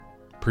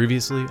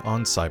Previously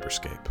on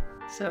Cyberscape.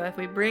 So if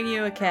we bring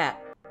you a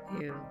cat,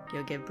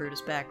 you'll give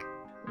Brutus back.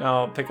 No,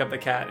 I'll pick up the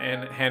cat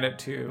and hand it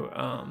to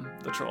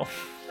the troll.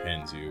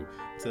 Hands you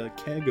a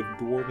keg of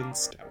dwarven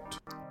stout.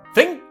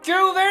 Thank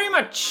you very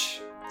much!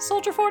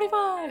 Soldier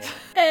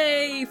 45!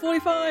 Hey,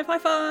 45, high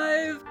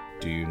five!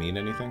 Do you need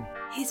anything?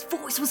 His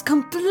voice was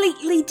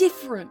completely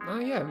different. Oh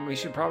yeah, we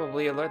should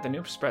probably alert the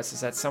Noob Express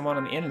that someone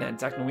on the internet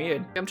is acting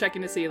weird. I'm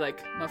checking to see,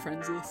 my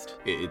friends list.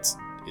 It's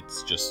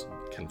just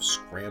kind of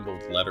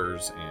scrambled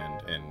letters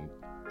and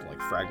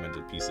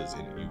fragmented pieces,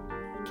 and you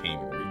can't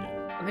even read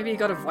it. Or maybe he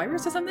got a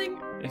virus or something?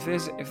 If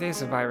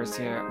there's a virus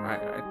here,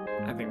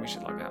 I think we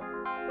should log out.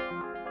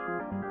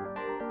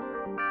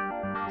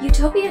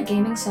 Utopia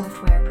Gaming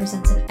Software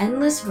presents an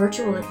endless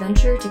virtual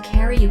adventure to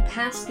carry you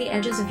past the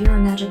edges of your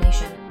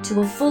imagination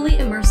to a fully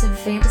immersive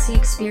fantasy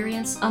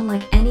experience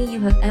unlike any you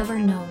have ever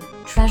known.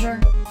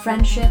 Treasure,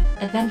 friendship,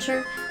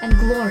 adventure, and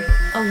glory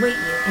await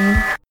you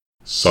in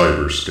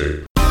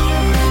Cyberscape.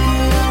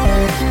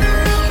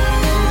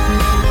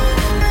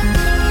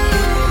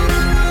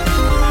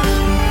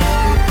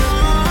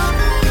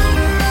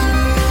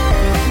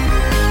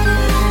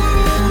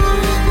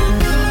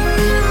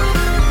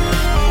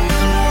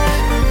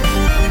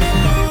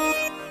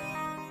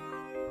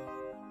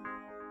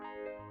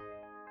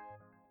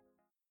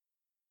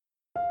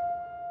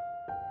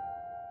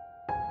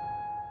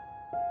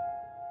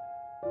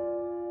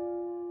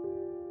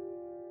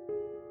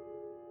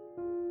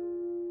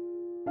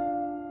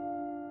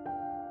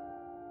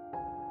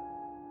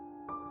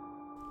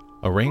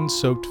 A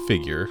rain-soaked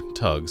figure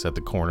tugs at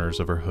the corners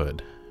of her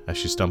hood as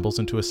she stumbles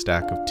into a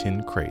stack of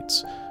tin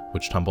crates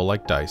which tumble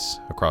like dice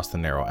across the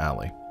narrow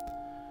alley.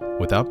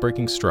 Without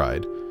breaking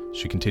stride,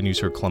 she continues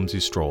her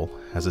clumsy stroll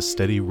as a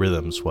steady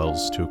rhythm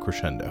swells to a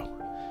crescendo.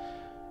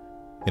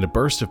 In a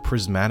burst of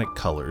prismatic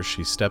colors,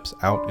 she steps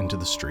out into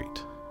the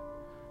street.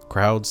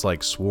 Crowds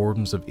like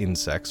swarms of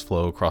insects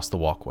flow across the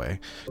walkway,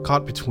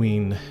 caught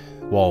between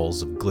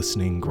walls of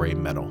glistening gray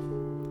metal.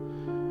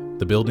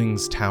 The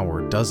buildings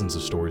tower dozens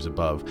of stories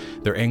above,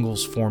 their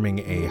angles forming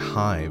a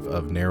hive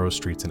of narrow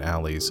streets and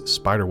alleys,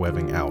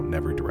 spiderwebbing out in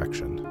every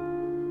direction.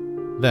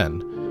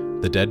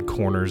 Then, the dead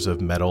corners of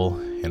metal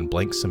and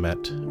blank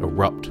cement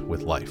erupt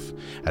with life,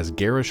 as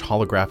garish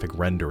holographic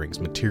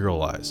renderings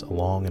materialize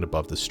along and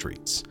above the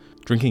streets,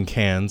 drinking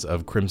cans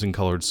of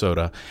crimson-colored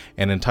soda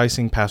and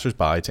enticing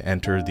passersby to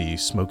enter the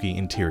smoky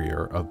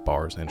interior of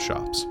bars and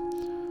shops.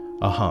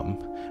 A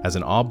hum, as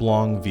an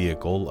oblong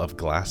vehicle of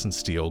glass and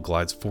steel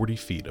glides 40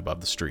 feet above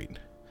the street.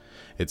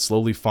 It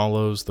slowly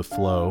follows the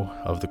flow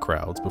of the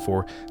crowds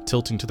before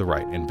tilting to the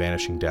right and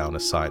vanishing down a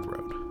side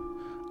road.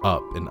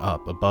 Up and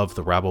up above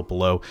the rabble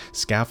below,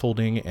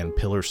 scaffolding and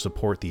pillars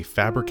support the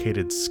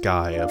fabricated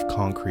sky of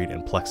concrete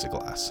and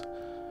plexiglass.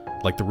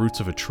 Like the roots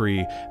of a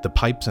tree, the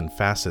pipes and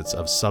facets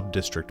of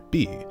Sub-District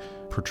B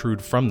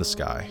protrude from the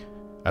sky,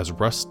 as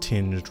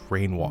rust-tinged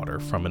rainwater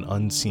from an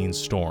unseen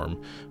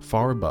storm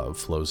far above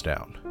flows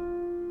down.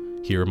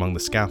 Here among the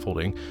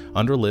scaffolding,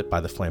 underlit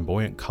by the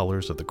flamboyant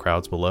colors of the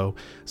crowds below,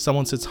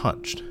 someone sits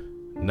hunched,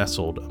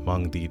 nestled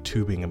among the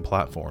tubing and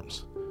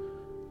platforms.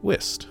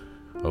 Whist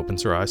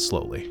opens her eyes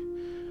slowly,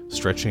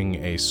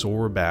 stretching a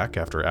sore back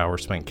after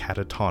hours spent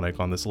catatonic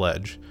on this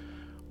ledge,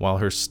 while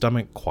her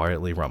stomach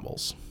quietly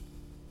rumbles.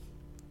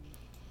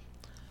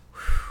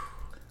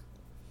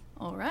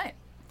 All right.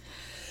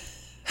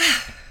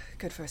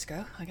 Good first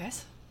go, I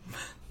guess.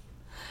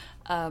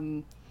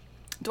 Do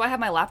I have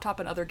my laptop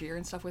and other gear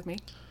and stuff with me?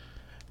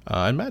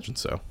 I imagine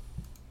so.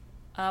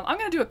 I'm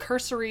going to do a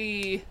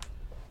cursory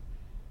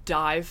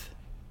dive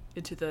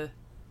into the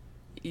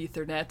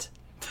Ethernet.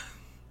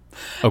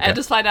 Okay. And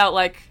just find out,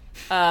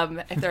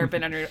 if there have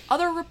been any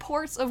other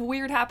reports of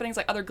weird happenings,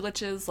 other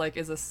glitches.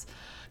 Is this...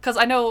 Because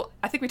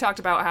I think we talked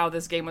about how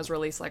this game was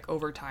released,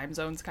 over time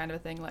zones kind of a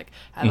thing.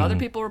 Have other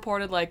people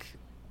reported,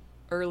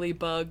 early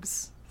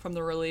bugs from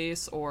the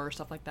release or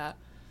stuff like that?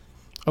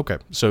 Okay,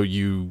 so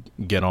you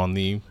get on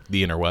the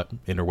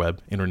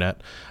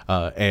internet,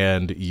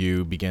 and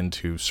you begin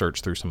to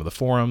search through some of the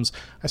forums.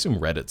 I assume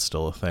Reddit's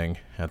still a thing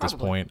at this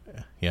point.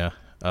 Yeah.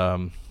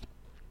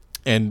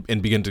 And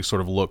begin to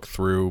sort of look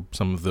through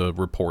some of the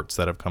reports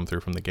that have come through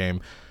from the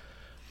game.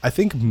 I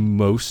think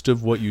most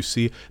of what you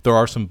see, there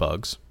are some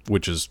bugs,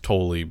 which is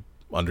totally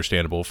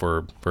understandable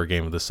for a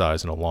game of this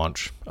size and a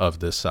launch of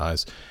this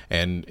size,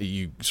 and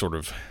you sort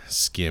of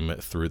skim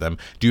through them.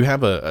 Do you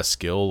have a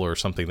skill or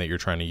something that you're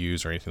trying to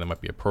use or anything that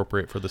might be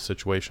appropriate for the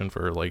situation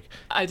for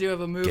I do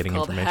have a move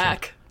called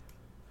hack.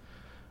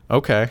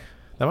 Okay,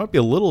 that might be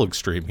a little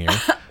extreme here.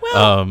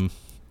 Well,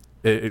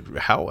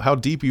 how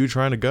deep are you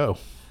trying to go?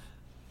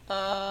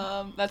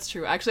 That's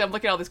true. Actually, I'm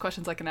looking at all these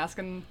questions I can ask,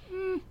 and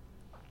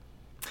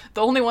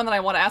the only one that I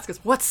want to ask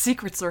is what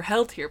secrets are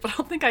held here, but I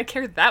don't think I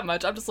care that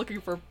much. I'm just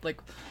looking for,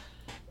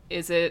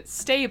 is it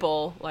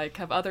stable?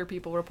 Have other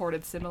people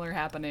reported similar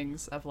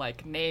happenings of,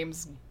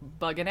 names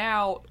bugging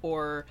out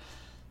or,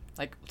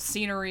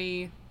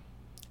 scenery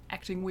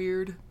acting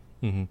weird?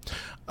 Mm-hmm.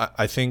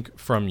 I think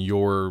from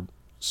your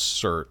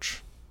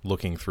search,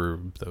 looking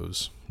through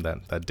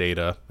that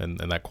data and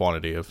that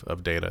quantity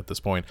of data at this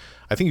point,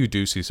 I think you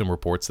do see some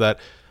reports that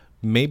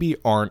maybe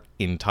aren't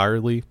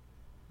entirely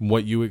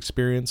what you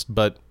experienced,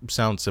 but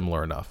sound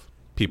similar enough.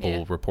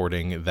 People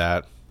reporting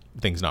that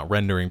things not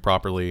rendering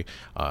properly,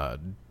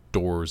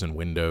 doors and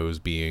windows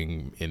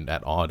being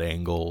at odd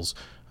angles,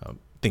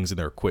 things in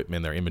their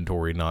equipment, their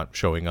inventory not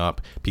showing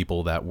up,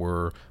 people that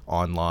were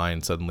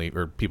online suddenly,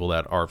 or people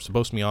that are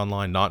supposed to be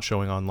online not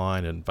showing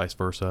online, and vice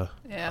versa.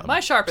 Yeah, my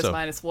sharp is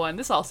 -1.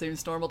 This all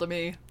seems normal to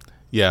me.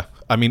 Yeah,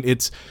 I mean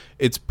it's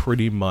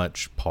pretty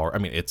much par. I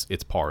mean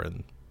it's par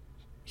in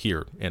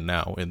here and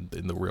now in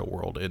the real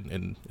world,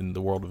 in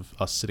the world of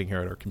us sitting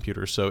here at our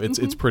computers. So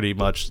it's pretty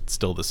much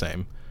still the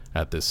same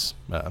at this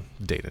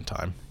date and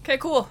time. Okay,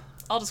 cool.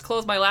 I'll just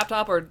close my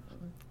laptop or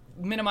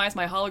minimize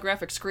my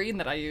holographic screen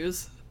that I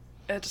use.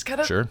 And just kind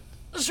of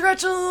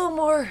stretch a little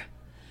more.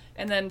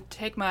 And then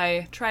take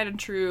my tried and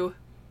true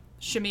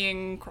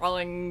shimmying,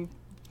 crawling,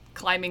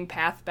 climbing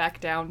path back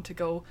down to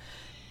go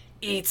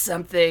eat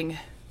something.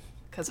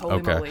 Because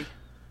holy moly.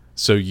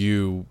 So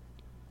you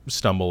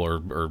stumble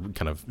or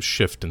kind of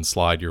shift and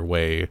slide your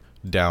way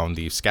down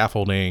the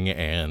scaffolding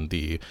and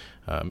the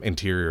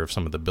interior of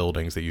some of the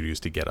buildings that you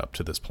used to get up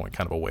to this point,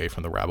 kind of away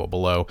from the rabble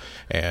below,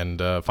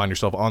 and find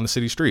yourself on the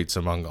city streets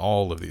among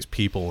all of these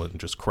people and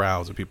just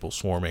crowds of people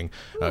swarming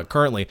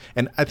currently.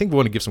 And I think we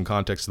want to give some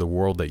context to the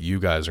world that you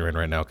guys are in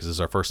right now, because this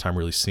is our first time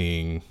really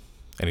seeing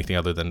anything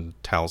other than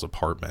Tal's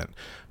apartment.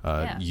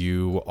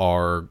 You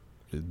are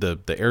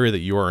the area that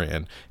you are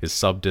in is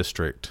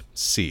sub-district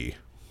C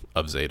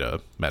of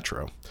Zeta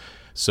Metro.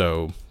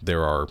 So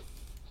there are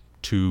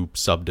 2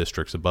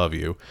 sub-districts above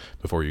you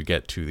before you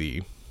get to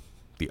the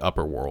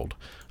upper world,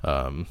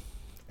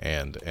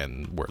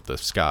 and where the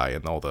sky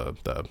and all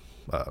the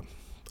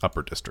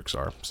upper districts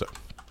are. So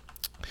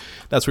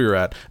that's where you're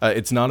at.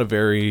 It's not a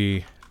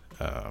very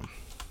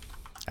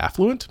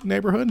affluent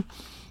neighborhood.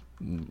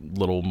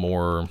 Little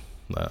more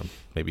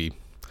maybe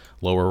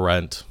lower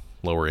rent,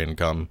 lower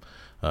income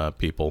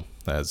people,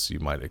 as you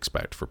might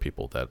expect for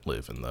people that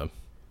live in the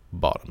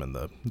bottom and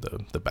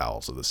the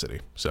bowels of the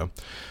city. So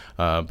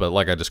but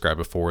like I described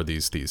before,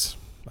 these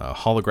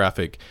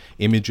holographic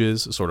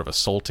images sort of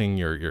assaulting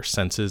your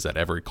senses at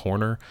every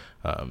corner,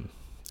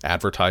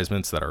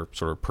 advertisements that are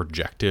sort of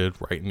projected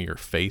right in your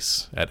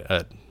face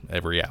at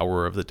every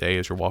hour of the day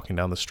as you're walking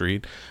down the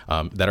street,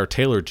 that are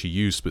tailored to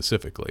you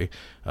specifically,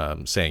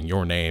 saying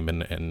your name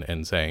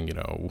and saying, you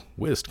know,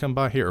 Whist, come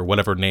by here, or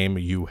whatever name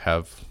you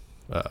have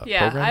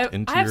programmed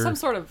into I have your... some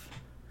sort of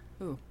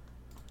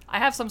I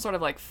have some sort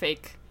of like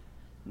fake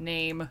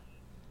name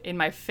in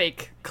my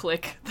fake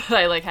click that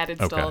I like had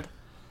installed.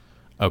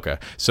 Okay.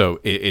 So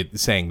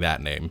it's saying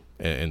that name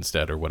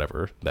instead, or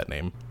whatever that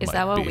name Is might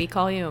that what be. we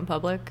call you in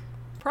public?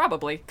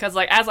 Probably, because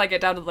like as I get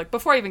down to like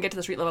before I even get to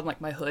the street level, I'm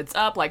like my hood's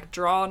up, like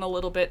drawn a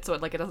little bit so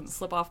it doesn't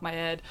slip off my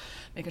head,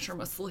 making sure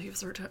my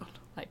sleeves are down.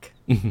 Like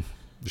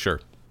Sure.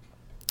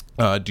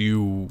 Do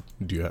you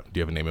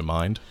have a name in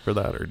mind for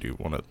that, or do you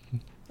want to?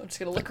 I'm just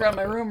gonna look around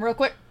my room real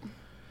quick.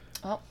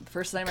 Oh, the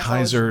first name I saw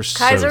Kaiser was...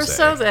 Kaiser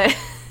Soze. Soze.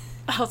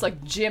 I was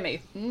like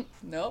Jimmy.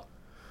 Nope.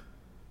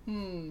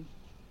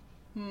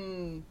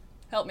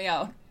 Help me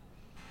out.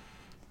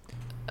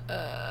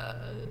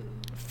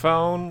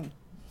 Phone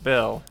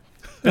Bill.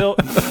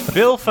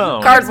 Bill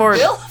phone. Cardboard.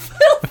 Bill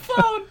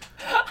phone.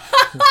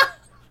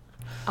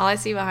 All I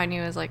see behind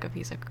you is like a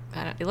piece of...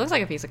 it looks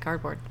like a piece of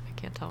cardboard. I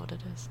can't tell what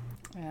it is.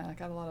 Yeah, I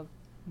got a lot of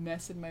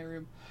mess in my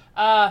room.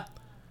 How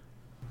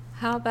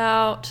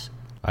about...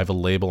 I have a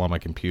label on my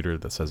computer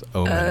that says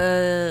Omen.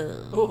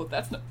 Oh,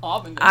 that's not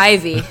ominous.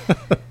 Ivy.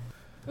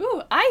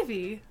 Ooh,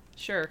 ivy.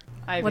 Sure,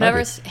 ivy.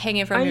 Whatever's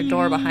hanging from your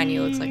door behind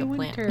you looks like a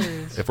plant.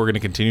 If we're going to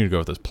continue to go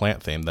with this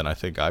plant theme, then I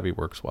think ivy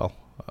works well.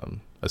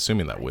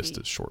 Assuming that Whist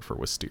is short for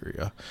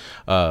wisteria.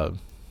 No.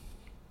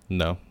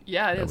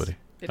 Yeah, it is. Nobody.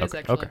 It is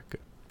actually.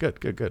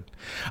 Okay. Good.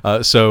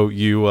 So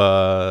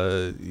the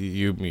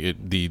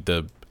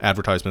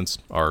advertisements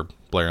are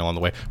blaring along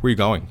the way. Where are you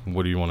going?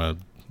 What do you want to?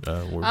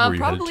 Where are you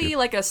probably headed to?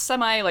 like a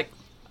semi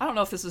I don't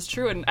know if this is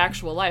true in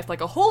actual life, like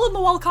a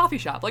hole-in-the-wall coffee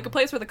shop, like a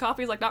place where the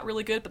coffee is like not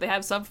really good, but they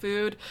have some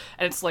food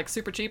and it's like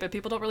super cheap and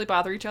people don't really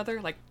bother each other.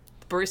 Like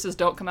baristas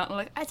don't come out and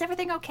like, is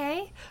everything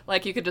okay?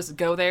 Like you could just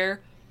go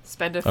there,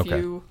 spend a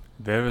few.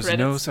 There is credits.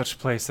 no such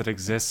place that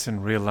exists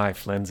in real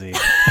life, Lindsay,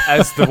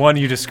 as the one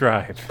you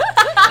describe.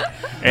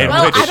 In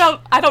Well, which,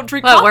 I don't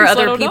drink Well, coffee, where so I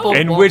other don't people- know.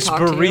 in won't which talk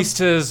to you.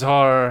 baristas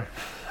are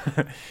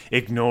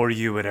ignore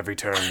you at every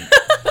turn.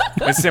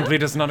 It simply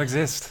does not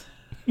exist.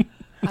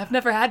 I've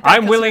never had. bad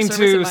I'm willing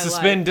customer service in to my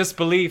suspend life.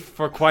 disbelief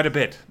for quite a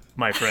bit,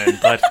 my friend,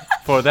 but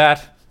for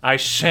that, I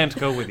shan't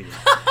go with you.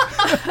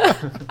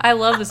 I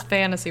love this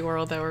fantasy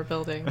world that we're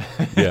building.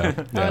 Yeah.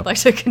 I would like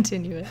to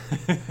continue it.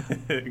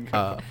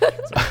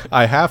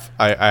 I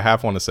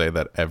have want to say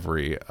that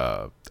every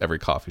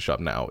coffee shop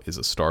now is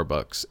a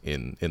Starbucks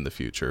in the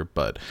future,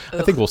 but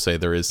I think we'll say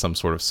there is some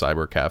sort of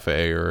cyber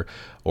cafe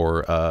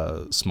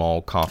or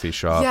small coffee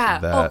shop. Yeah.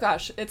 That, Oh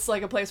gosh, it's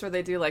like a place where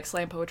they do like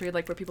slam poetry,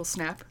 like where people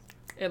snap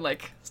and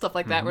like stuff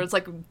like that, where it's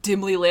like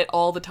dimly lit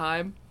all the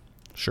time.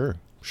 Sure.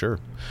 Sure.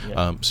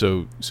 Yeah.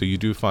 So you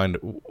do find,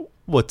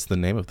 what's the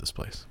name of this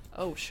place?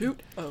 Oh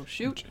shoot! Oh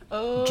shoot!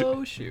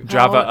 Oh shoot!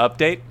 Java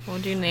update. What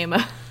would you name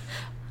a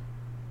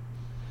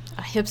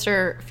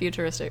hipster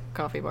futuristic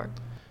coffee bar?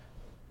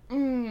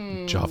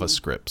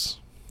 JavaScripts.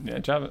 Yeah,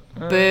 Java.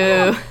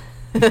 Boo.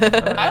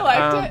 I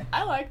liked it.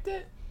 I liked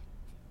it.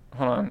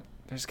 Hold on.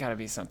 There's got to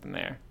be something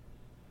there.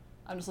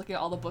 I'm just looking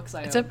at all the books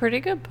I It's own. a pretty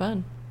good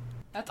pun.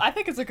 I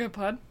think it's a good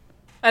pun,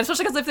 and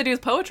especially because if they use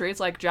poetry, it's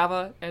like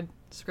Java and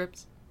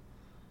scripts.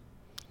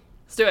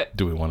 Let's do it.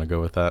 Do we want to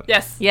go with that?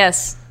 Yes.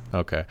 Yes.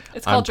 Okay.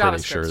 It's called I'm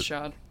pretty JavaScript, sure,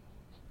 Sean.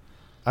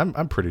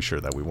 I'm pretty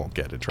sure that we won't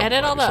get in trouble.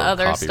 Edit for all any the sort of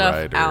other stuff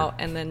copyright or- out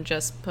and then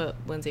just put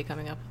Lindsay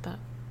coming up with that.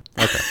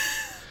 Okay.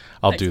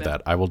 I'll do Thanks, man.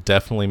 that. I will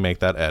definitely make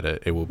that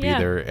edit. It will be Yeah.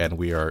 there, and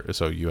we are.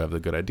 So you have the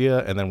good idea,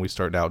 and then we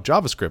start now.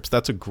 JavaScripts.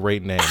 That's a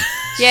great name.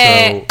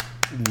 Yay.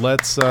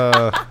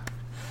 So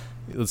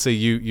let's say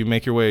you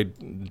make your way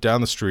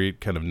down the street,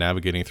 kind of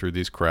navigating through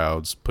these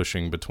crowds,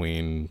 pushing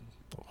between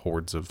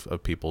hordes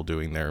of people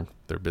doing their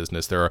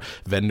business. There are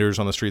vendors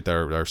on the street that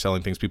are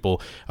selling things.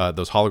 People,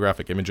 those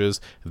holographic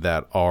images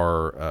that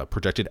are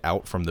projected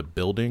out from the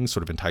building,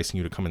 sort of enticing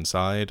you to come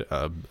inside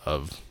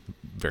of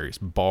various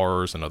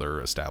bars and other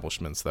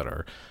establishments that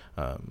are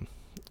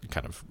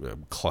kind of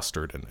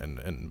clustered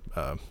and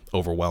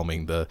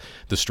overwhelming the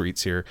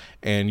streets here.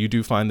 And you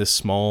do find this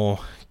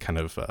small kind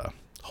of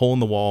hole in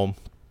the wall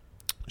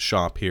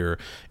shop here.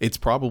 It's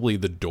probably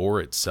the door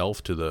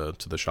itself to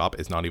the shop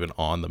is not even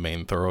on the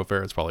main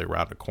thoroughfare. It's probably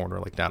around a corner,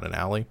 like down an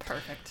alley.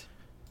 Perfect.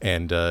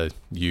 And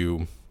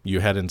you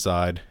head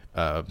inside,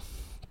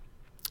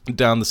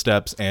 down the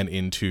steps and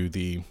into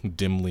the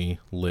dimly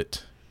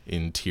lit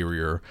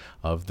interior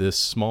of this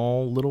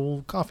small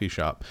little coffee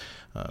shop.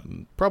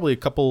 Probably a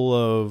couple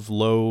of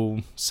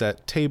low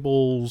set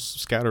tables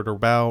scattered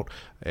about,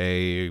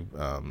 a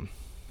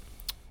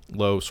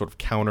low sort of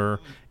counter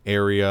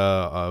area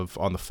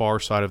on the far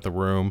side of the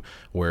room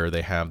where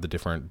they have the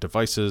different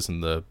devices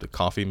and the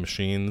coffee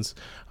machines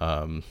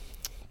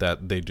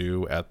that they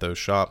do at those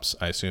shops.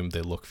 I assume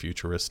they look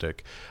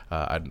futuristic.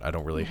 I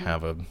don't really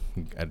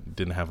I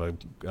didn't have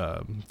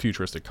a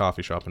futuristic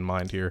coffee shop in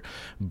mind here,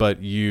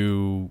 but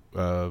you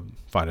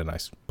find a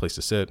nice place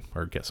to sit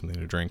or get something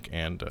to drink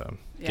and get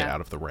Yeah. out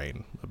of the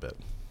rain a bit.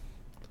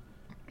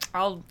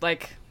 I'll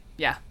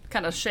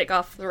kind of shake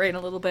off the rain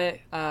a little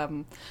bit.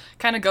 Kind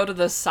of go to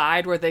the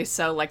side where they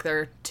sell like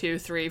their 2,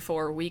 3,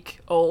 4 week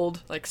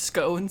old like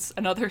scones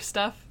and other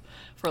stuff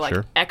for like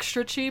Sure.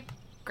 extra cheap.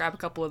 Grab a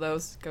couple of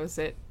those, go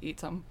sit, eat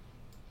some.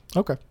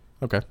 Okay.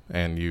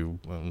 And you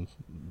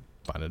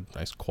find a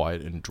nice,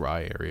 quiet and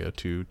dry area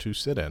to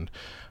sit in.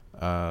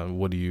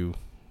 What are you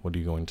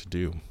going to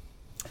do?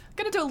 I'm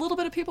gonna do a little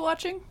bit of people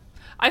watching.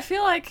 I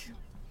feel like,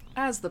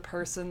 as the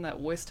person that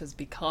Whist has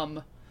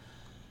become,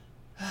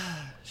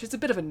 she's a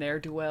bit of a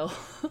ne'er-do-well.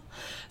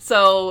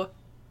 So,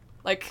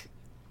 like,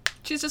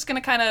 she's just gonna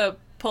kind of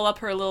pull up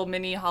her little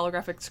mini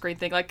holographic screen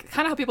thing, like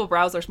kind of how people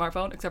browse their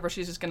smartphone, except for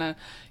she's just gonna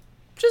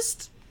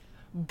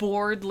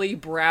boredly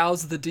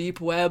browse the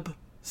deep web.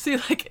 See,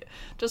 like,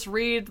 just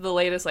read the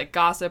latest, like,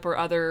 gossip or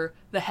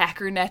the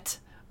HackerNet,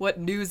 what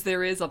news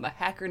there is on the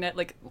HackerNet.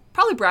 Like,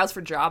 probably browse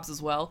for jobs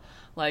as well.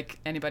 Like,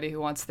 anybody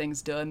who wants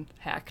things done,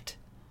 hacked.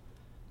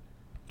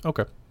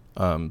 Okay.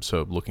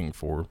 So looking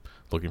for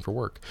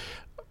work.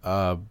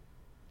 I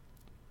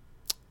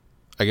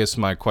guess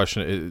my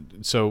question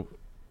is, so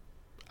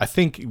I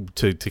think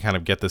to kind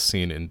of get this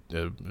scene in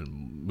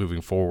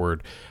moving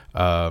forward,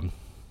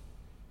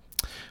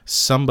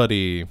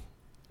 somebody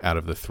out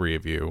of the three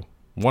of you,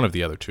 one of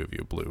the other two of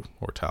you, Blue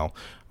or Tal,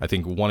 I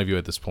think one of you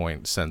at this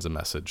point sends a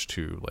message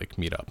to like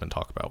meet up and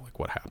talk about like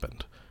what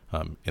happened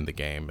in the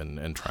game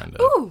and trying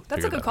to. Ooh, that's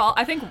a figure good that call. out.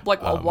 I think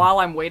like while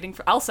I'm waiting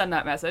for, I'll send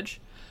that message.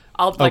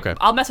 Okay.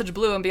 I'll message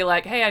Blue and be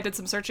like, "Hey, I did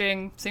some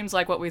searching. Seems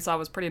like what we saw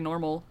was pretty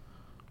normal.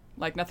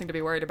 Like nothing to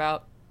be worried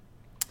about."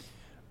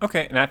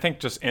 Okay, and I think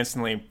just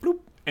instantly, bloop,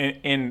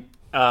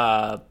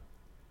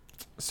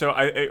 so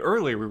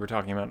earlier we were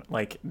talking about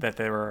like that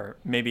there were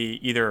maybe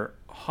either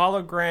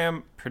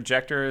hologram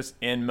projectors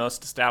in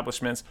most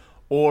establishments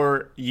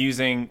or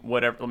using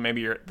whatever,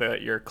 maybe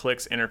your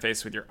Clicks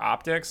interface with your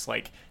optics.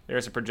 Like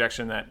there's a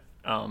projection that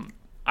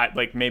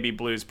like maybe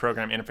Blue's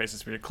program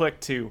interfaces with your Click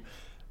to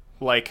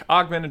like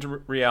augmented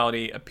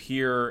reality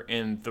appear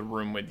in the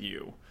room with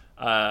you.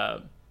 I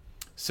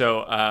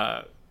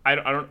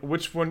don't.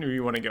 Which one do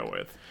you want to go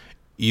with?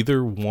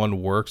 Either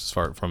one works as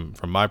far from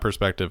my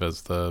perspective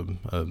as the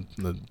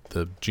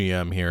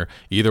GM here.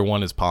 Either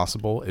one is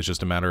possible. It's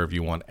just a matter of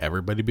you want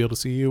everybody to be able to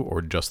see you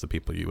or just the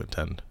people you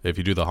intend. If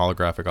you do the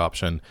holographic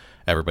option,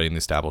 everybody in the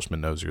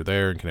establishment knows you're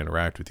there and can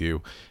interact with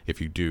you.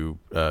 If you do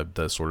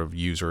the sort of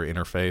user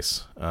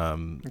interface,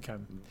 Okay,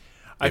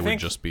 it would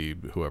just be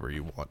whoever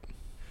you want.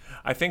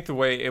 I think the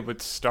way it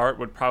would start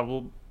would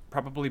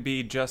probably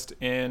be just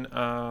in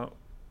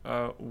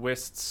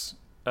Whist's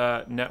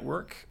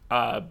network,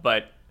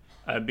 but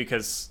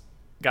because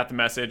got the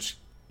message,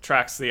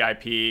 tracks the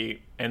IP,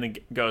 and then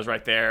goes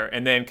right there,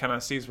 and then kind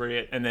of sees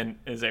where and then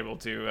is able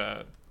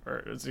to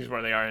or sees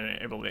where they are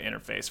and able to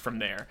interface from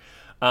there.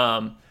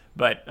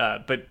 But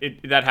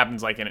that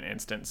happens like in an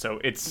instant. So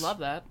it's Love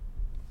that.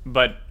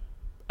 but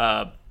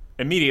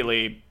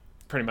immediately,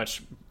 pretty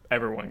much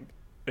everyone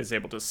is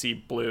able to see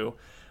Blue.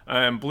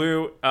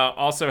 Blue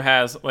also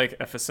has like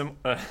a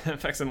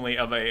facsimile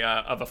of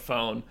a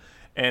phone,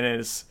 and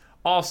is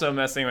also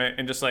messing with it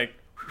and just like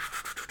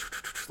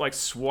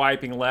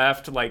swiping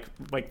left, like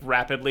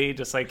rapidly,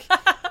 just like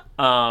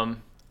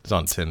It's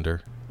on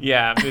Tinder.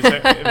 yeah,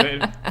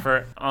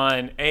 for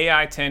on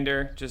AI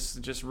Tinder,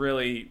 just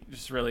really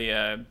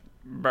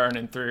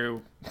burning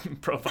through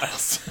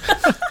profiles.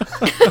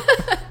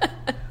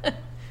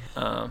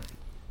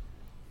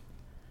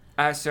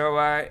 So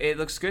it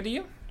looks good to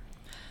you?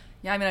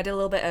 Yeah, I mean, I did a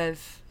little bit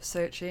of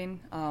searching.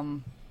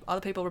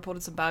 Other people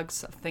reported some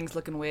bugs, things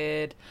looking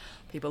weird,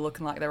 people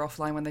looking like they're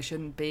offline when they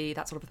shouldn't be,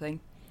 that sort of thing.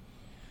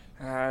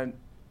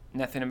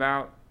 Nothing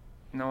about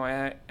no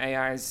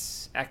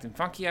AI's acting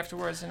funky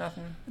afterwards or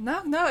nothing?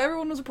 No,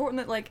 everyone was reporting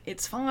that, like,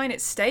 it's fine,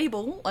 it's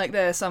stable. Like,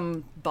 there are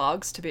some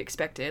bugs to be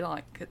expected.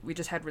 Like, we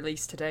just had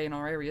release today in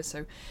our area,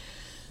 so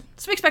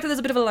to be expected there's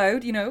a bit of a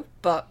load, you know,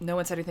 but no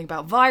one said anything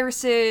about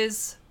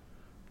viruses.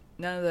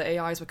 None of the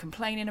AIs were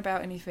complaining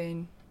about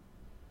anything.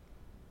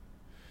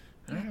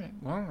 All right.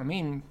 Well, I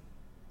mean,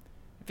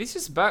 if it's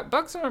just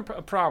bugs aren't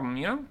a problem,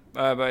 you know.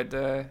 But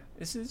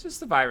this is just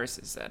the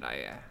viruses that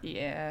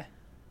Yeah.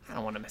 I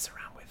don't want to mess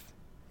around with.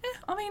 Yeah,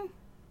 I mean,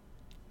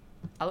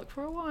 I look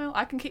for a while.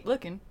 I can keep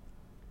looking.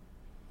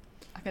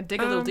 I can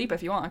dig a little deeper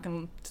if you want. I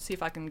can see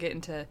if I can get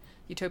into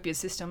Utopia's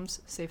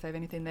systems, see if they have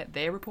anything that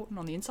they're reporting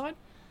on the inside.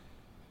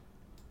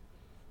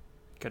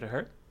 Could it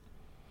hurt?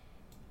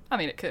 I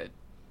mean, it could.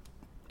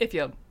 If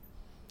you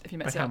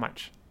mess But how up.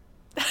 much?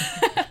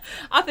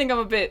 I think I'm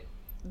a bit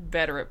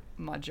better at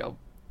my job.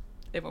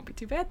 It won't be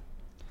too bad.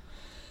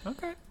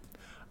 Okay.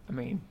 I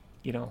mean,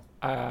 you know,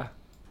 I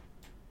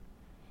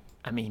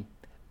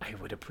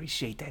would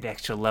appreciate that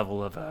extra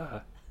level of,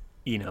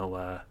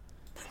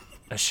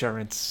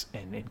 assurance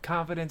and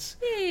confidence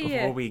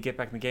before we get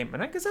back in the game.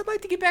 And because I'd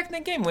like to get back in the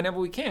game whenever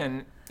we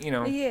can, you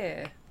know.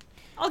 Yeah.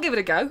 I'll give it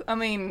a go. I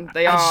mean,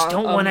 they I are... just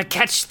don't want to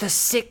catch the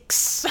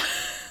 6.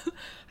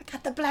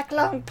 Got the black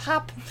lung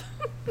pup.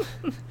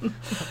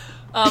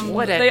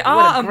 What a they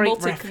are a great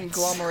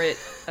multi-conglomerate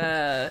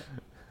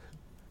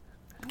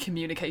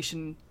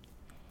communication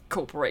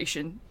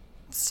corporation,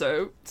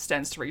 so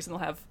stands to reason they'll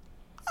have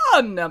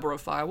a number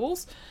of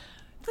firewalls.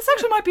 This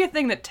actually might be a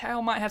thing that Tao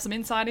might have some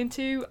insight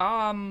into.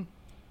 I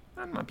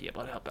might be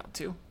able to help out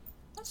too.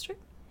 That's true.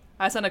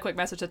 I sent a quick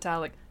message to Tao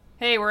like,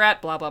 hey, we're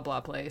at blah blah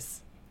blah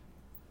place.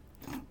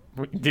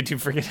 Did you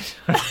forget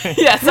it?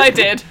 Yes, I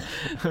did.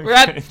 We're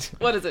at,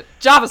 what is it?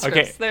 JavaScript.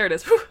 Okay. There it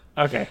is. Whew.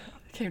 Okay.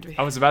 It came to me.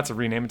 I was about to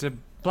rename it to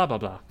blah blah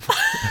blah.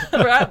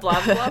 We're at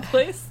blah blah blah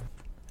place.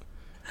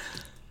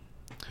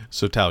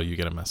 So Tal, you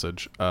get a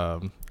message,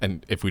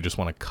 and if we just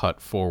want to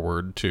cut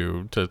forward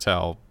to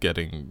Tal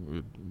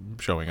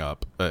showing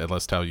up,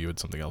 unless Tal, you had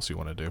something else you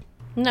want to do.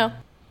 No.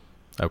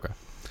 Okay.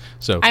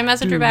 So I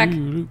message her back.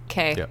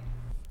 K. Yep.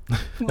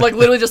 Like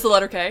literally just the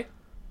letter K.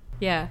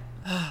 Yeah.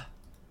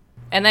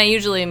 And that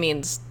usually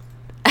means,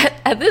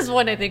 at this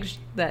point, I think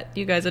that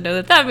you guys would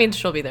know that means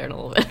she'll be there in a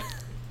little bit.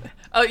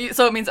 Oh,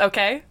 so it means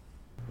okay?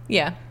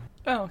 Yeah.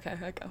 Oh, okay.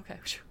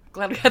 Phew.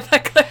 Glad we had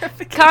that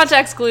clarification.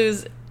 Context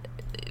clues.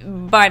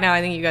 By now,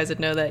 I think you guys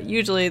would know that.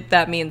 Usually,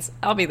 that means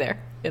I'll be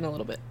there in a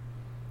little bit.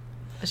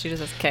 She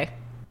just says K.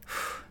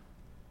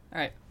 All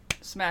right,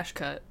 smash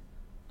cut.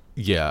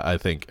 Yeah, I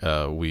think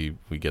we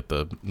get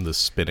the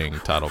spinning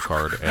title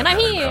card, And I'm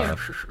then, here.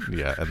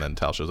 yeah, and then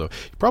Tal shows up.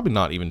 You're probably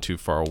not even too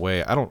far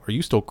away. Are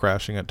you still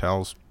crashing at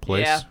Tal's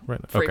place? Yeah, right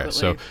now? Okay, so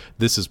frequently.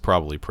 this is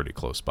probably pretty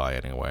close by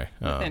anyway.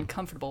 Within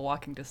comfortable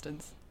walking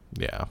distance.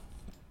 Yeah.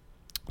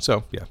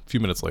 So yeah, a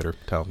few minutes later,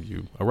 Tal,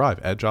 you arrive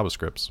at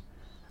JavaScripts.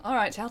 All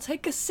right, I'll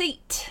take a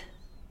seat.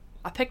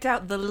 I picked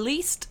out the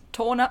least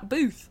torn up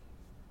booth.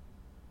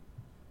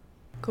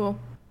 Cool.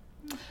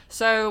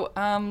 So,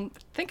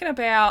 thinking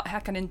about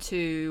hacking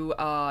into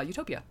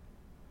Utopia.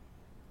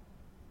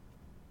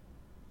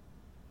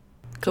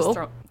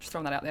 Cool. Just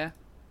throwing that out there.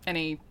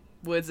 Any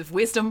words of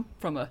wisdom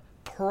from a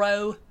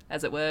pro,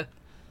 as it were?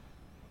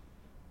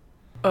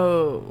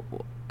 Oh.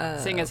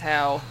 Seeing as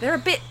how they're a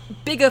bit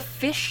bigger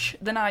fish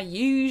than I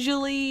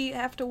usually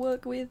have to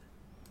work with.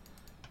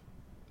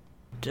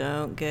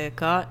 Don't get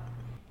caught.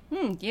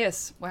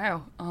 Yes.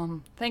 Wow.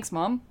 Thanks,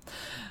 Mom.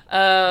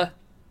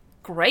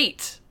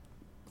 Great.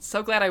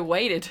 So glad I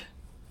waited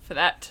for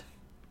that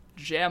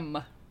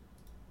gem.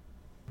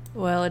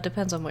 Well, it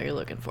depends on what you're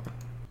looking for.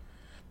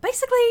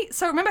 Basically,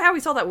 so remember how we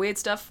saw that weird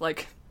stuff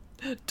like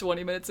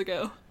 20 minutes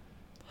ago?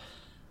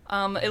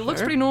 It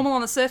looks Sure. pretty normal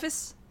on the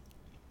surface.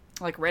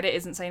 Like Reddit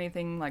isn't saying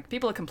anything. Like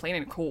people are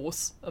complaining, of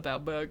course,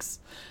 about bugs,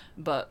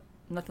 but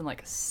nothing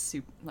like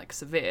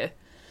severe.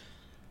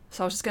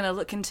 So I was just gonna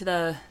look into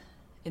the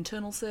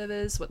internal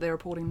servers, what they're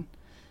reporting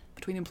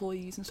between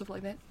employees and stuff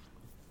like that.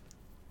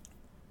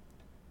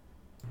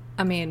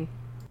 I mean,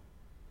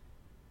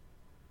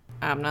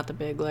 I'm not the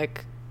big,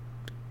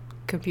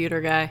 computer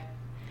guy.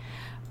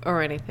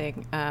 or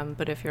anything.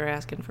 But if you're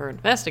asking for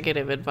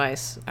investigative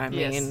advice, I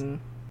Yes.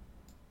 mean,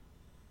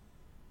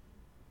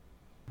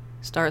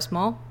 start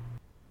small.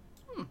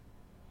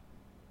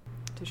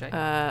 Touche.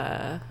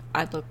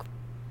 I'd look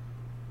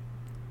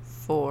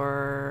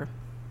for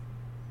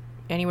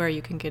anywhere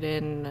you can get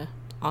in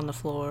on the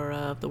floor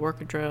of the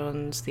worker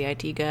drones, the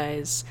IT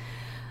guys,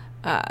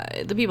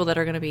 the people that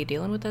are going to be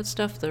dealing with that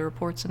stuff, the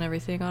reports and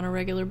everything on a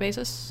regular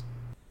basis.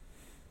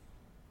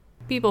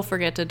 People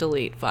forget to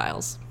delete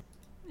files,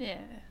 Yeah.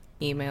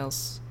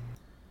 emails,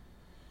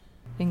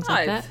 things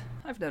like that.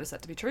 I've noticed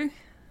that to be true.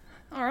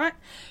 All right,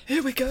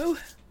 here we go.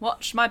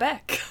 Watch my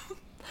back.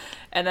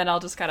 And then I'll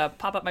just kind of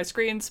pop up my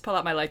screens, pull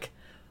out my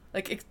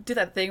do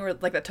that thing where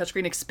like that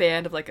touchscreen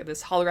expand of like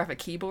this holographic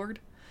keyboard.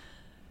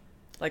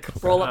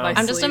 Like roll up my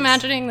I'm just sleeves.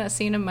 imagining that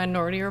scene in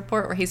Minority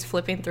Report where he's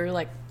flipping through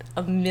like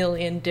a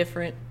million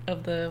different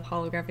of the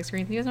holographic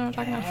screens. You guys know what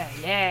I'm talking about?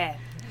 Yeah.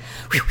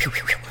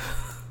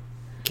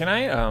 Can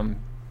I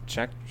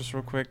check just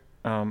real quick?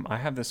 I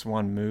have this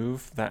one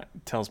move that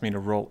tells me to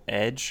roll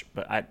edge,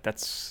 but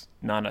that's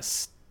not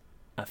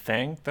a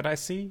thing that I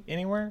see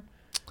anywhere.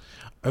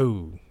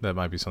 Oh, that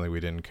might be something we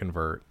didn't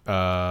convert.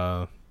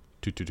 I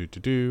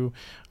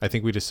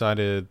think we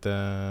decided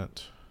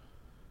that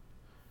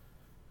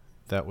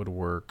that would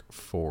work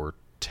for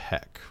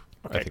tech.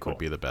 Okay, I think cool. would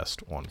be the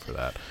best one for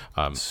that.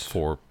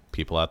 For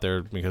people out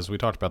there, because we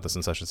talked about this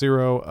in session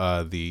 0,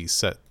 the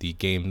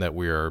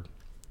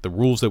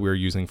rules that we're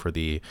using for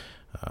the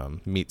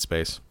meat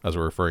space, as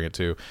we're referring it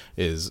to,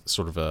 is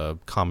sort of a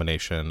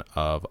combination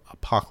of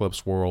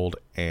Apocalypse World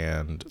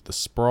and the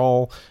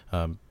Sprawl,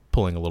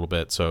 pulling a little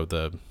bit. So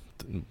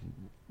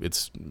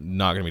it's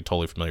not going to be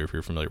totally familiar if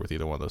you're familiar with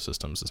either one of those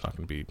systems. It's not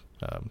going to be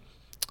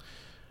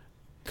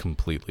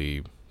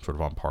completely sort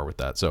of on par with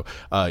that. So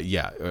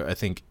I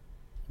think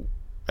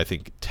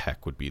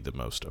tech would be the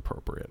most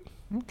appropriate.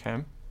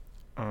 Okay.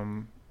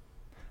 I've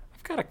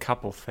got a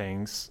couple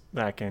things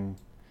that I can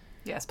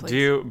Yes, please.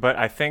 do, but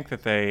I think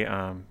that they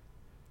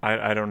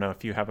I don't know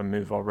if you have a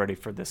move already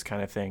for this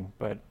kind of thing,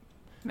 but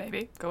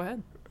Maybe. Go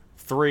ahead.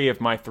 3 of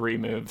my 3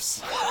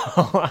 moves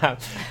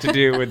have to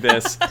do with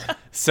this.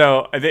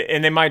 So,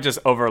 and they might just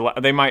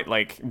overlap. They might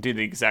like do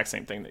the exact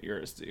same thing that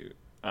yours do,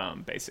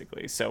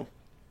 basically. So,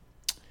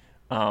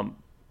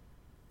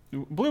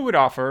 Blue would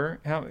offer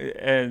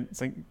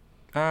it's like,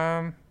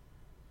 I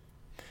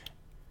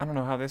don't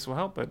know how this will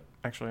help, but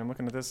actually I'm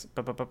looking at this.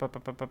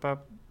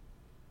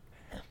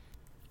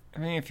 I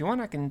mean, if you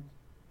want, I can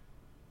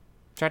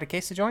try to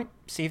case the joint,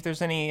 see if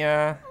there's any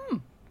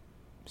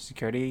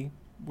security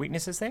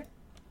weaknesses there.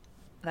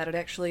 That'd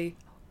actually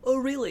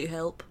really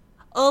help.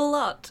 A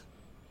lot,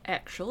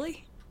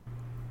 actually.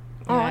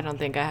 Yeah, I don't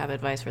think I have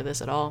advice for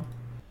this at all.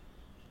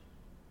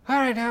 All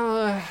right,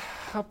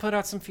 I'll put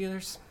out some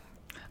feelers.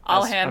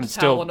 I'll I'm hand Tal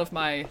still- one of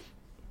my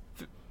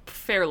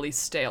fairly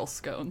stale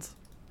scones.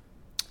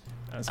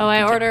 Oh,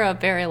 I order a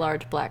very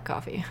large black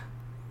coffee.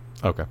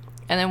 Okay.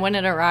 And then when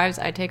it arrives,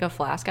 I take a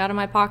flask out of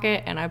my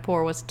pocket and I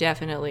pour what's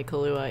definitely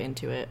Kahlua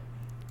into it.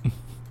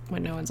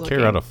 When no one's looking.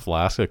 Carry out a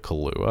flask of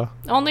Kahlua?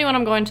 Only when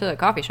I'm going to the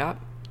coffee shop.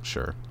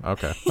 Sure.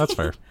 Okay. That's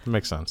fair.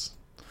 Makes sense.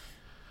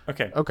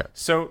 Okay. Okay.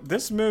 So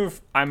this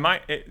move,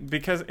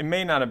 because it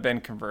may not have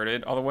been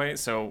converted all the way,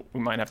 so we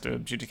might have to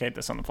adjudicate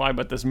this on the fly,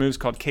 but this move's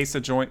called Case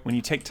the Joint. When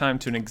you take time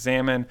to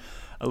examine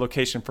a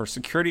location for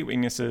security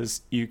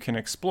weaknesses, you can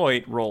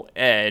exploit roll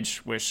edge,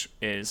 which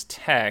is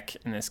tech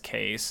in this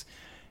case,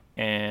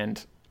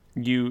 and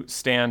you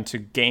stand to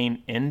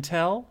gain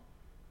intel.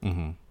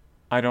 Mm-hmm.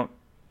 I don't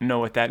know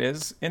what that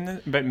is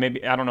but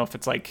maybe, I don't know if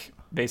it's like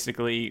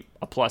basically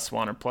a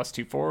 +1 or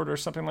 +2 forward or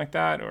something like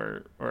that,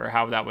 or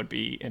how that would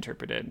be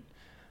interpreted.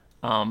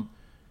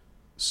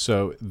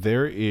 So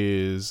there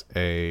is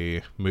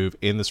a move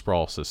in the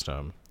Sprawl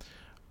system.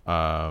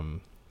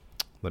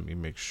 Let me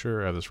make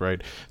sure I have this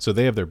right. So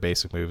they have their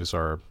basic moves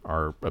are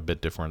a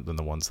bit different than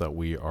the ones that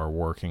we are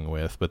working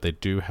with, but they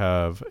do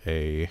have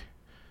a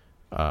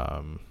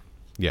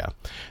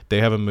they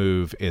have a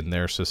move in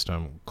their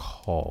system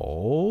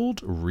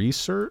called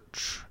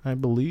Research, I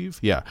believe.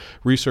 Yeah,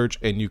 Research,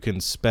 and you can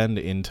spend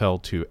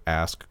intel to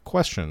ask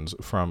questions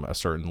from a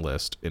certain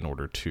list in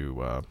order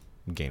to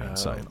gain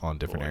insight on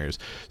different areas.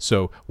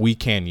 So we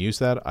can use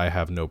that. I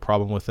have no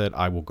problem with it.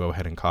 I will go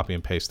ahead and copy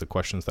and paste the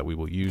questions that we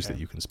will use that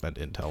you can spend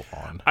intel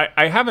on.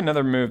 I have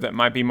another move that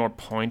might be more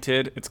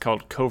pointed. It's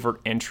called Covert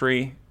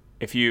Entry.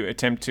 If you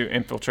attempt to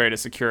infiltrate a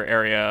secure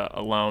area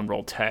alone,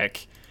 roll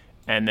tech,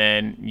 and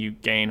then you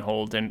gain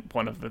hold in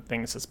one of the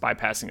things that's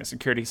bypassing a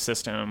security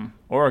system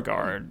or a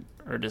guard,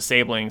 or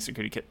disabling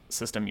security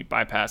system, you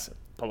bypass it,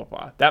 blah, blah,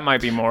 blah. That might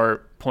be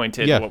more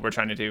pointed to what we're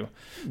trying to do.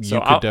 So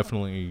you could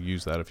definitely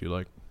use that if you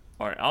like.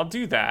 All right, I'll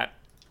do that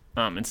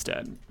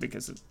instead,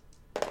 because it's,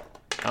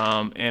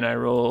 and I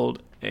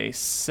rolled a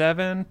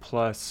 7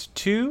 +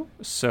 2,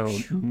 so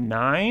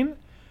 9.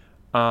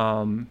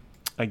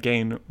 I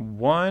gain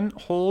 1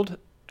 hold.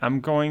 I'm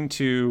going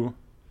to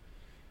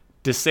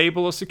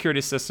disable a security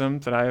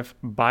system that I've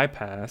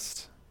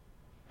bypassed.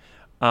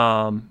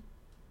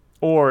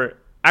 Or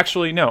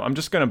actually, no, I'm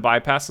just going to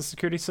bypass the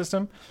security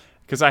system,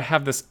 because I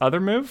have this other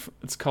move.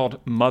 It's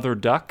called Mother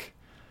Duck.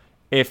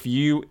 If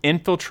you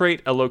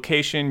infiltrate a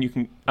location,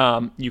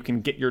 you can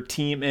get your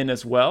team in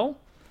as well.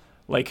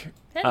 Like,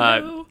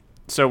 Hello.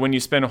 so when you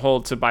spin a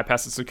hold to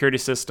bypass a security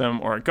system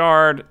or a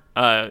guard,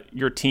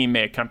 your team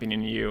may accompany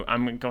you.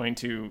 I'm going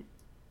to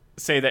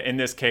say that in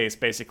this case,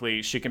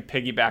 basically, she can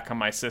piggyback on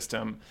my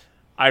system.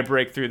 I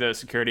break through the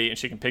security, and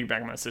she can piggyback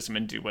on my system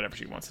and do whatever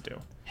she wants to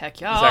do. Heck Is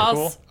that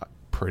cool?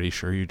 Pretty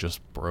sure you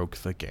just broke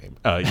the game.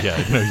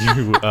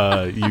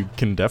 You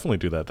can definitely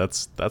do that.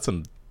 That's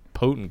a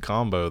potent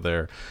combo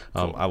there.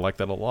 I like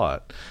that a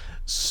lot.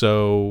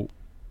 So,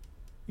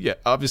 yeah,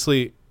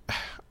 obviously,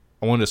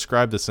 I want to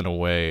describe this in a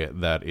way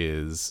that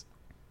is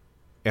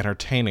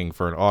entertaining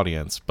for an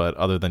audience, but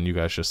other than you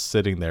guys just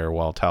sitting there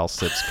while Tal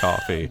sips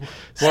coffee.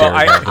 Well,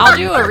 I'll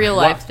do a real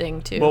life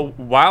thing too. Well,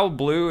 while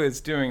Blue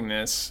is doing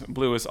this,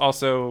 Blue is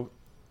also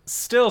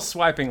still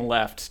swiping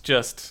left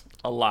just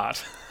a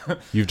lot.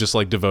 You've just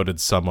like devoted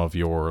some of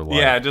your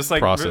just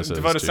like processes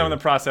devoted to... some of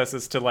the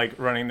processes to like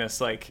running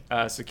this like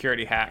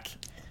security hack,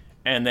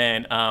 and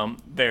then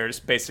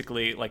there's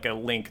basically like a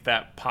link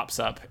that pops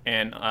up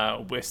and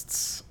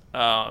Wist's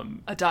a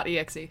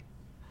 .exe.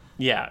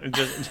 yeah,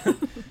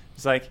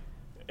 it's like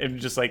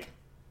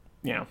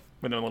you know,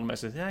 with a little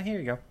message. Yeah, here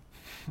you go.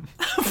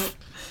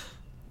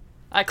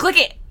 I click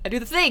it. I do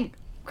the thing.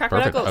 Crack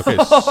my Perfect. knuckles. Okay,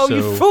 Oh, so...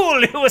 you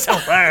fool! It was a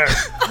fire.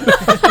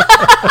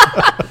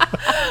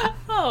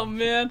 Oh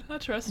man, I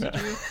trusted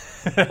you.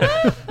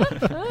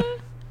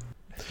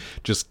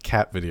 Just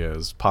cat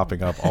videos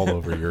popping up all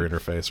over your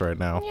interface right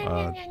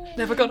now.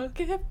 Never gonna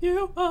give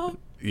you up.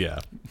 Yeah.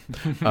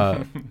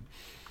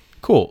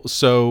 Cool.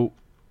 So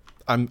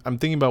I'm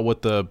thinking about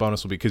what the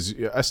bonus will be, because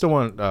I still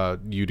want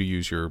you to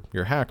use your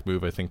hack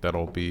move. I think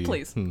that'll be...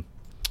 Please.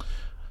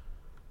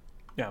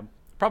 Yeah,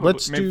 probably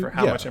Let's maybe do- for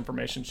how yeah. much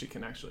information she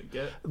can actually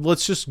get.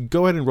 Let's just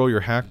go ahead and roll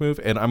your hack move,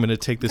 and I'm going to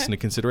take this into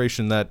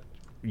consideration that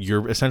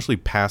you're essentially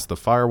past the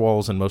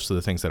firewalls and most of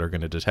the things that are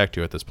going to detect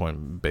you at this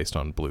point based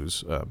on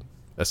Blue's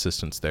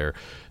assistance there.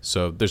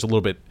 So there's a little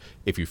bit,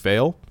 if you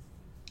fail,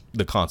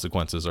 the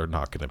consequences are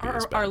not going to be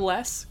as bad. Are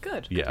less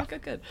good. Yeah.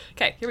 Good.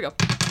 Okay, here we go.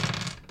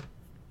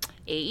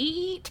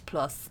 8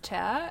 plus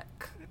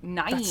tech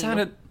 9. That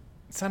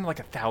sounded like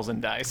 1,000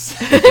 dice.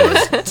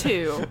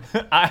 2.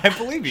 I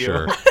believe you.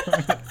 Sure.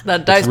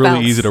 That dice It's really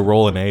bounce. easy to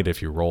roll an 8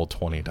 if you roll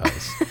 20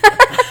 dice.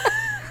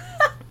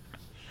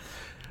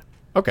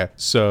 Okay,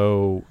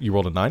 so you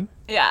rolled a 9?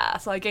 Yeah,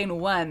 so I gain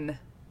 1.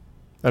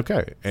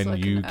 Okay, and I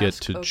you can get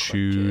ask to a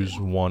choose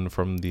question. one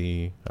from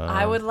the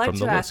I would like from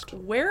to the ask,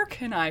 list. where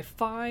can I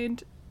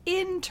find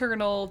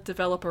internal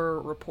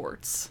developer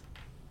reports?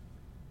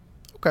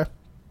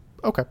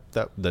 Okay,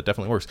 that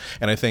definitely works.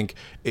 And I think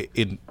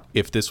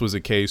if this was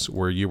a case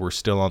where you were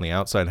still on the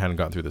outside and hadn't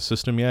gotten through the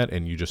system yet,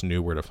 and you just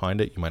knew where to find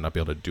it, you might not be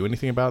able to do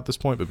anything about it at this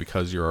point. But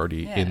because you're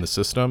already in the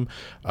system,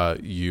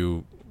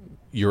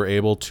 you're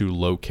able to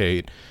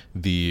locate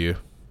the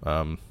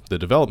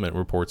development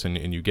reports,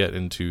 and you get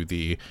into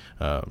the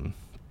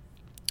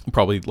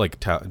probably like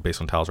based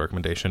on Tal's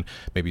recommendation,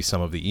 maybe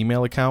some of the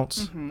email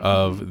accounts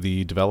of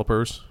the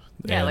developers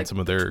and like some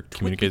of their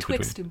communications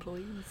Twixt between.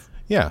 employees.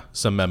 Yeah,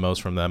 some memos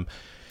from them.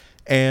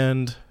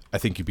 And I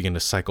think you begin to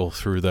cycle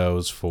through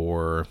those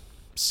for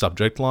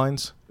subject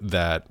lines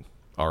that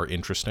are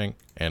interesting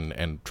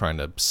and trying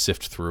to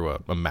sift through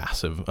a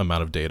massive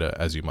amount of data,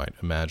 as you might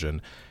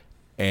imagine.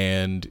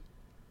 And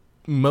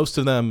most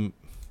of them,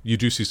 you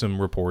do see some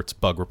reports,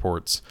 bug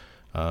reports,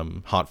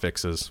 hot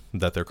fixes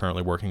that they're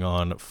currently working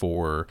on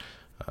for,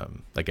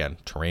 again,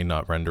 terrain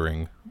not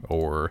rendering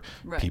or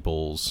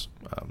people's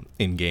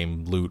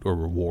in-game loot or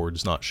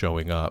rewards not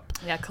showing up.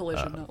 Yeah,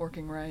 collision not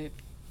working right.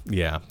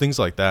 Yeah, things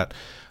like that.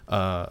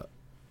 I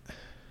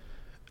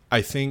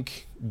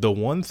think the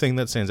one thing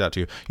that stands out to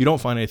you, you don't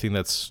find anything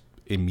that's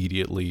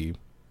immediately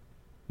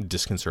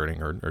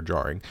disconcerting or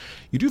jarring.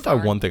 You do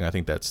find one thing I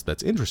think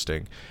that's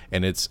interesting,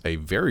 and it's a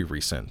very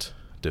recent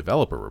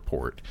developer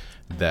report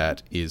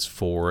that is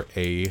for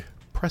a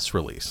press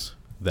release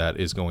that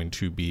is going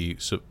to be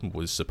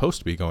was supposed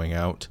to be going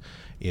out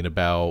in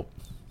about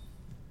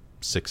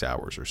 6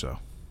 hours or so.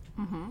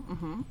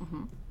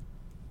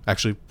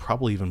 Actually,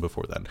 probably even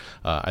before then.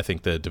 I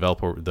think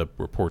the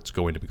report's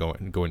going to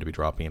be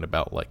dropping in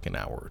about like an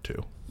hour or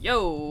two.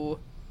 Yo,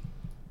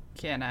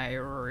 can I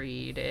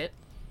read it?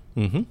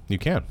 Mm-hmm. You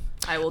can.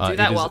 I will do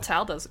that while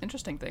Tal does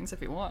interesting things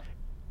if you want.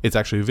 It's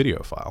actually a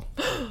video file.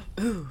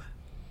 Ooh.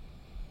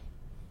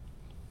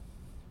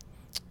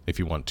 If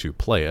you want to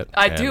play it.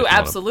 I do,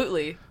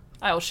 absolutely.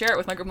 I will share it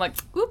with my group. I'm like,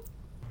 whoop.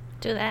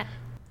 Do that.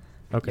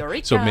 Okay.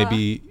 Eureka. So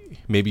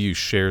maybe you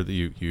share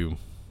you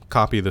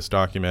copy this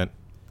document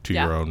to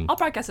your own. I'll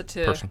broadcast it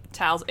to person.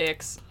 Tal's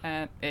X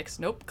and X.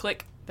 Nope.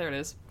 Click. There it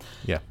is.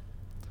 Yeah.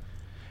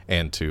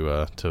 And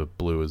to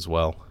Blue as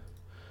well.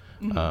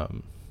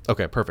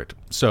 Okay, perfect.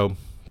 So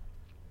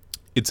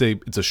it's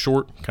a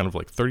short, kind of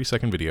like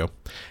 30-second video,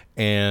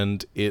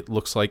 and it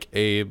looks like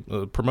a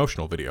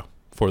promotional video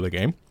for the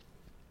game.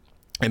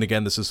 And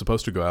again, this is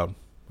supposed to go out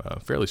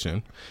fairly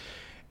soon.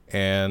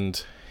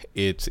 and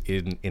it's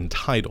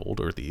entitled,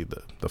 or the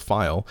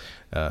file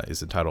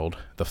is entitled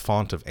 "The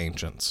Font of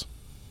Ancients,"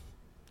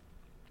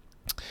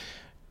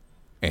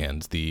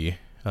 and the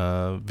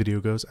video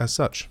goes as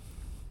such.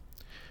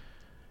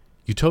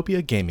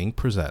 Utopia Gaming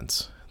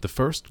presents the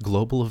first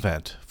global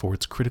event for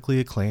its critically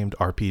acclaimed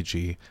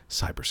RPG,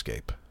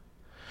 Cyberscape.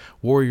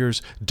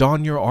 Warriors,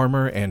 don your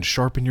armor and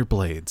sharpen your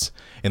blades.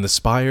 In the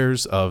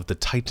spires of the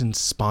Titan's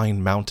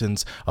Spine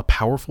Mountains, a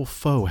powerful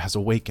foe has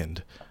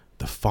awakened.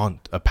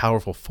 A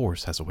powerful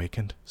force has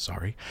awakened,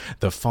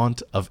 the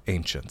Font of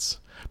Ancients.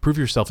 Prove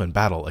yourself in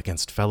battle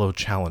against fellow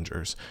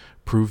challengers.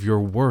 Prove your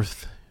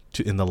worth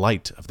in the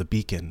light of the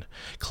beacon.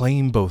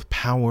 Claim both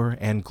power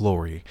and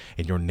glory,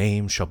 and your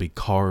name shall be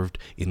carved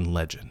in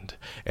legend.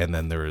 And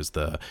then there is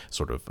the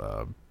sort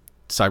of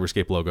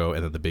Cyberscape logo,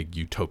 and then the big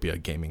Utopia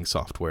Gaming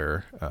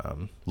Software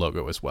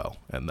logo as well.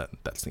 And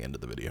that's the end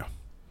of the video.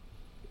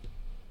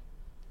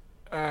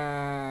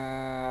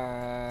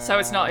 So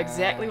it's not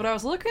exactly what I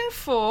was looking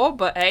for,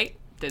 but hey,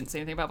 didn't see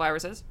anything about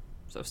viruses,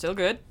 so still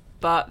good.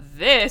 But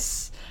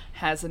this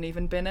hasn't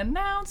even been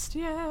announced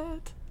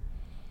yet.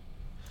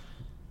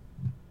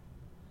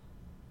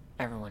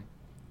 Everyone,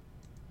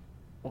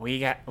 we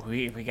gotta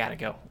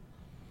go.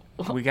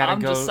 We gotta I'm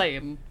go just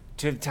saying.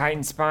 to the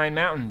Titan Spine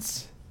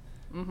Mountains.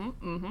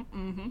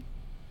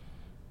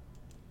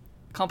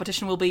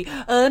 Competition will be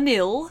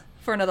 0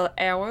 for another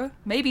hour,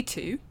 maybe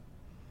 2.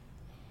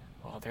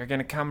 Well, they're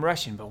gonna come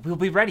rushing, but we'll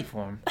be ready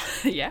for them.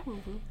 Yeah.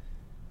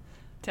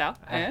 Tao?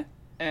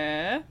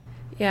 Yeah,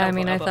 I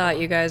mean, I thought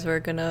you guys were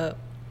gonna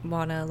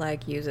wanna,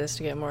 like, use this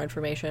to get more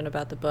information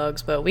about the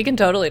bugs, but we can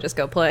totally just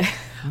go play.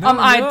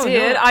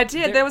 I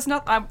did. There was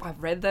not. I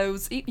read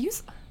those.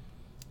 It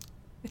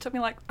took me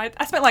like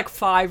I spent like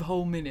 5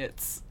 whole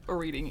minutes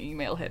reading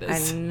email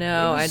headers. I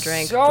know. I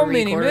drank so 3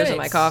 many quarters of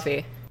my minutes.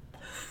 coffee.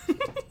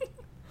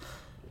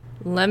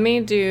 Let me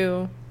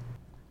do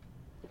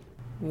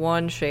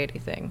one shady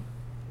thing.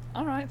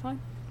 All right, fine.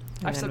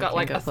 And I've still then we got can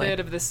like go a play. third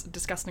of this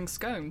disgusting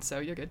scone, so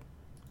you're good.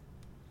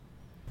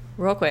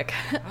 Real quick.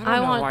 I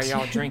don't know why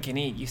y'all drink and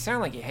eat. You sound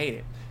like you hate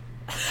it.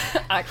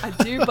 I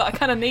do, but I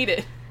kind of need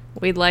it.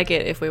 We'd like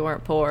it if we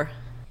weren't poor.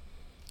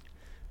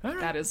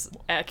 That is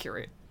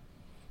accurate.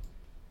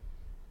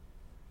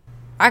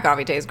 Our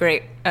coffee tastes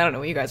great. I don't know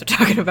what you guys are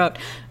talking about.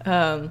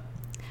 I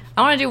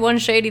want to do one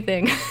shady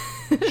thing.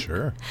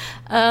 Sure.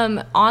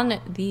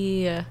 On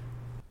the...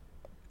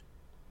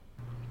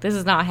 this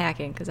is not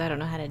hacking, because I don't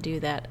know how to do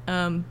that.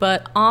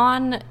 But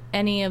on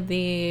any of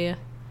the...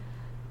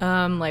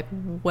 like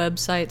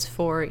websites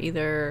for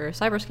either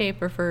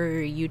Cyberscape or for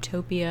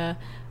Utopia,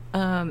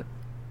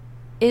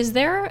 is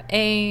there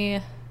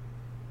a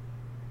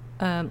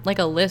like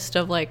a list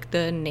of like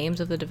the names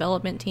of the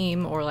development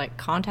team or like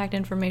contact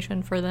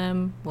information for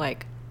them,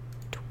 like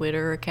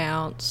Twitter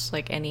accounts,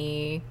 like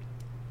any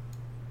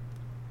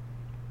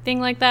thing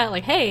like that?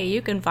 Like, hey,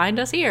 you can find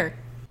us here.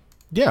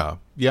 Yeah,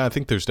 I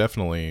think there's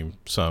definitely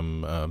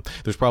some.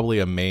 There's probably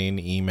a main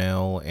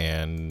email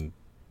and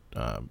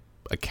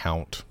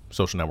account,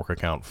 social network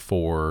account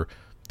for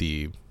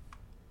the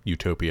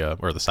Utopia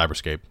or the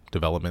Cyberscape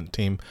development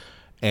team,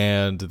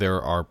 and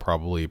there are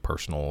probably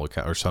personal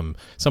account or some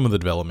of the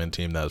development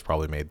team that has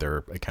probably made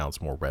their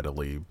accounts more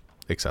readily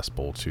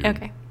accessible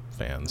to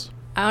fans.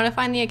 I want to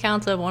find the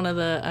accounts of one of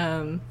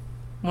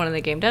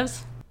the game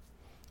devs.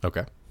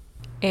 Okay.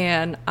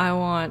 And I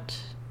want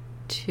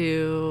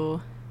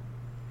to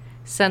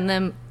send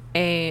them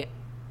a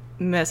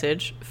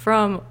message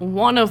from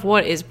one of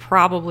what is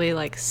probably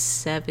like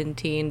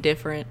 17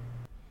 different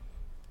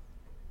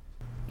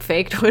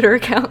fake Twitter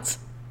accounts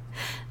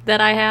that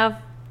I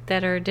have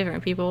that are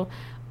different people.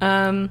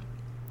 One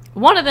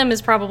of them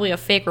is probably a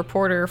fake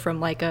reporter from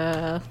like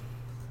a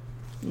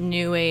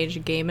New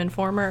Age Game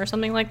Informer or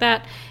something like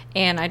that.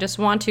 And I just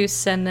want to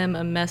send them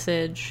a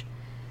message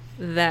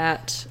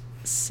that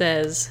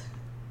says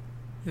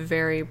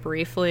very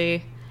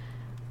briefly,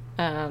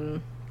 what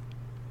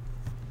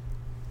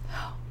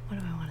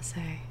do I want to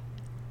say?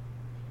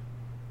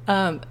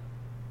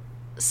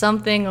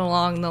 Something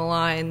along the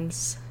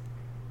lines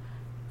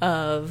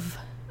of,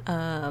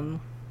 oh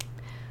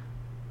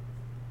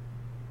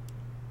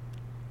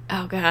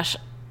gosh,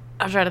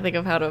 I'll try to think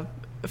of how to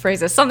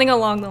phrase this. Something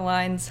along the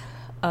lines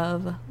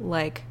of,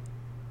 like,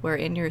 we're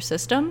in your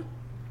system,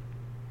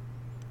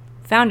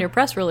 found your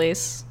press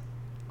release,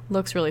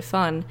 looks really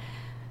fun.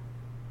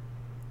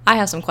 I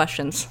have some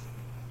questions.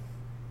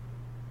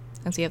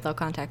 And see if they'll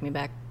contact me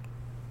back.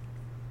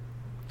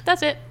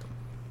 That's it.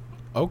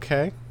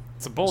 Okay.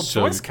 It's a bold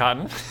So- choice,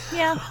 Cotton.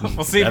 Yeah,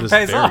 We'll see if That it is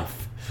pays very-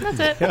 off. that's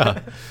it. Yeah.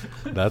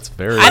 That's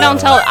very. I don't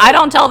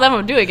tell them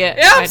I'm doing it.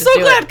 Yeah, I I'm just so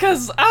do glad it.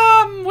 because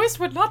Whist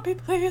would not be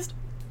pleased.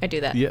 I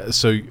do that. Yeah.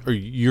 So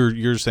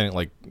you're saying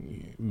like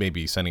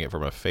maybe sending it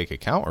from a fake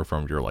account or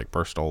from your like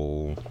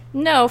personal.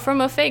 No,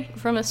 from a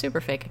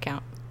super fake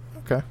account.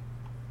 Okay.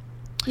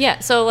 Yeah,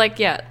 so like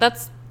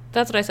that's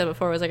what I said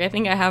before, was like I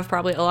think I have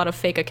probably a lot of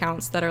fake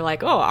accounts that are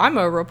like, oh, I'm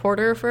a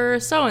reporter for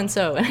so and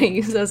so, and I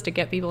use those to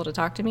get people to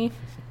talk to me.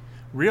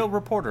 Real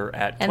reporter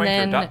at And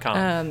then twanker.com.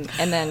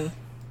 and then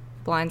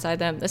blindside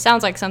them. This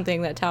sounds like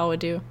something that Tal would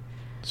do.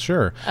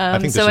 Sure. I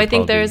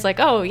think there's like,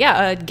 oh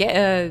yeah,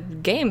 a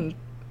game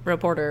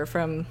reporter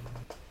from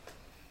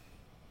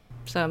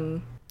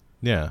some.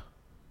 Yeah.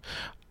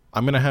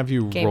 I'm gonna have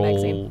you Game roll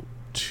magazine.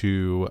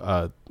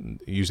 to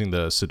using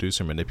the seduce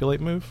or manipulate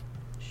move.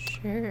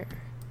 Sure.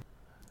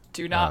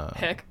 Do not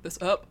pick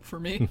this up for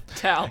me,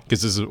 Tal.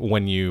 Because this is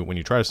when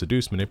you try to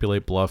seduce,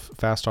 manipulate, bluff,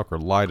 fast talk, or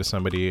lie to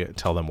somebody,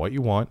 tell them what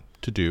you want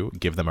to do,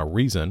 give them a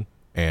reason,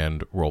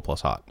 and roll plus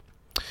hot.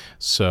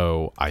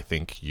 So I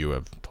think you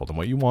have told them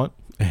what you want,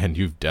 and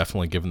you've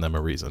definitely given them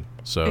a reason.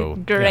 So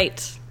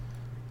Great.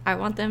 I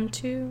want them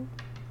to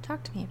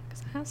talk to me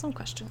because I have some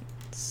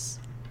questions.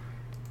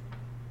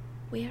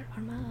 Where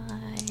are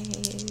my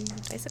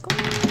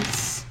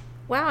bicycles?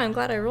 Wow, I'm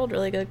glad I rolled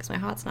really good because my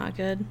hot's not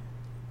good.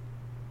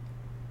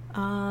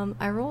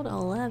 I rolled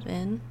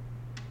 11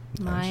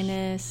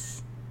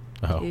 minus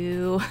Oh,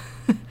 2.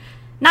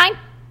 9.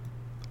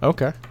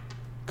 okay.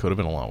 Could have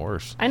been a lot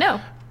worse. I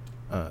know.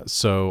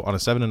 So on a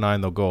 7 and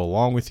 9, they'll go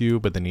along with you,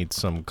 but they need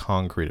some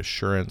concrete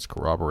assurance,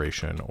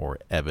 corroboration, or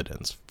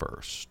evidence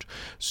first.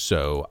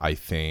 So I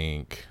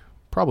think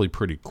probably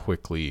pretty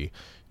quickly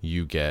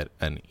you get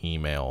an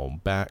email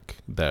back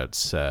that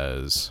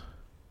says,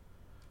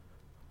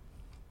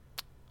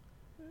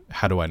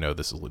 how do I know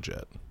this is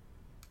legit?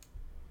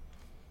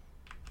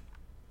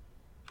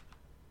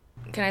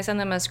 Can I send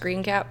them a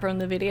screen cap from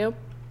the video?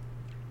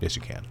 Yes,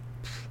 you can.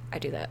 I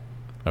do that.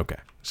 Okay.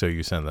 So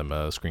you send them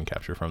a screen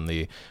capture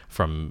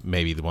from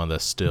maybe one of the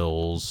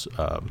stills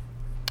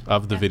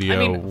of the video. I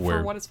mean, where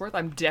for what it's worth,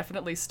 I'm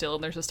definitely still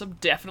in their system,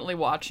 definitely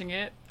watching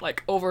it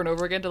like over and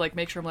over again to like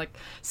make sure I'm like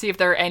see if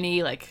there are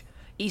any like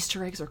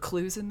Easter eggs or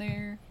clues in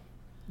there.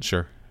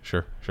 Sure.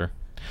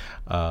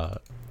 Oh,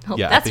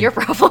 Yeah, that's your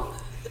problem.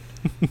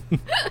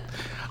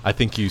 I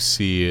think you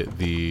see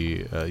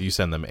you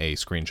send them a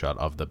screenshot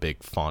of the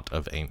big font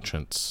of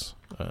Ancients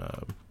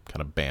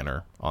kind of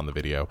banner on the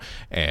video,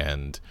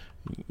 and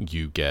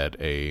you get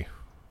a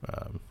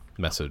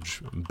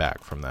message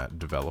back from that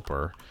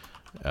developer.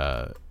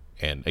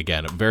 And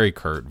again, very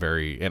curt,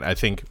 and I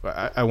think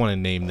I want to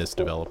name this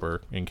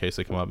developer in case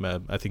they come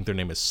up. I think their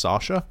name is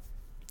Sasha.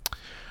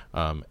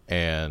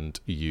 And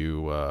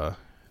you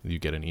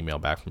get an email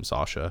back from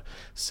Sasha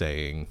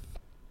saying,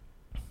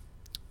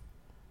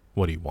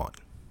 what do you want?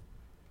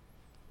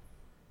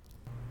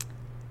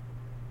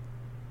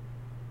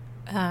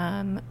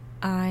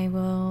 I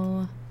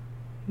will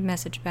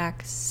message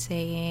back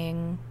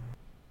saying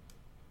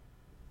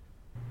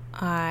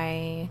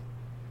I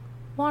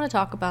want to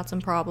talk about some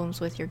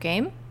problems with your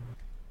game.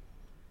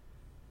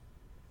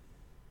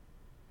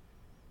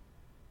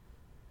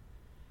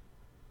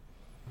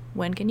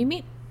 When can you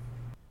meet?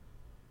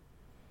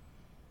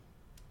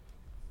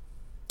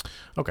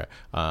 Okay.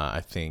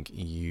 I think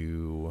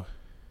you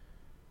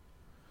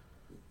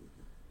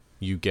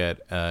get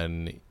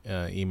an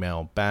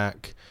email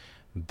back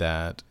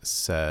that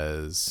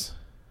says,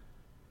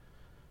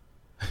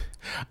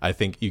 I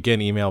think you get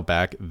an email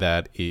back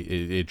that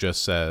it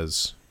just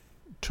says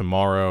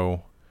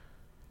tomorrow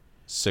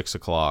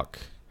 6:00,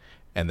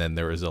 and then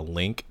there is a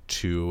link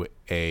to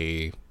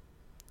a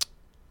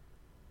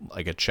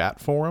chat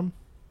forum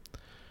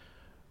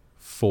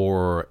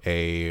for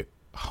a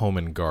home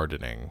and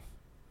gardening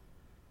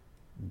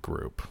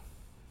group.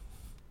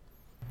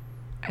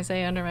 I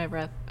say under my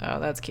breath, oh,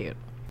 that's cute.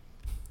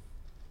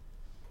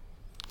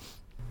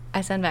 I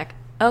send back,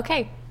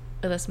 okay,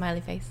 with a smiley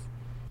face.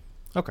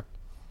 Okay.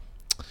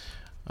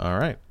 All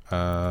right.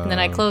 And then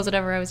I close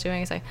whatever I was doing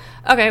and say,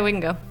 okay, we can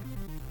go.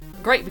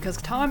 Great, because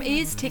time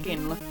is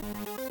ticking.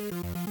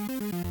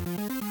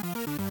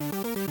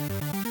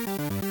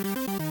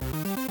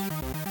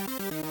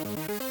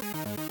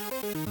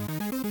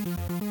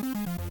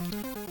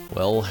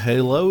 Well,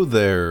 hello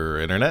there,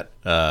 Internet.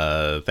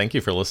 Thank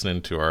you for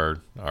listening to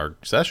our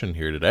session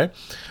here today.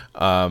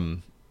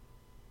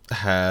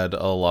 Had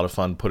a lot of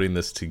fun putting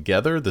this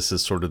together. This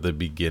is sort of the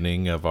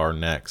beginning of our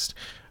next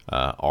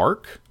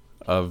arc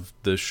of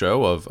the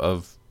show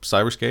of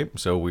Cyberscape.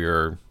 So we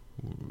are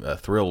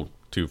thrilled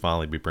to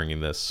finally be bringing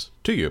this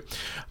to you.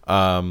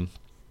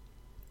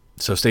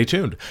 So stay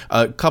tuned.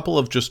 A couple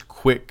of just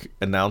quick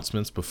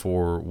announcements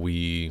before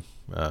we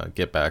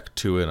get back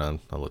to it.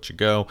 I'll let you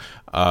go.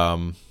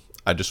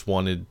 I just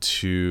wanted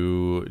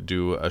to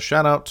do a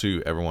shout out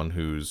to everyone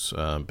who's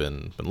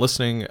been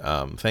listening.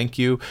 Thank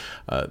you.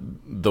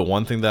 The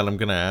one thing that I'm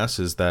going to ask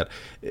is that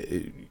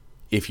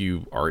if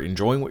you are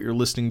enjoying what you're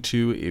listening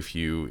to, if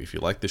you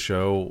like the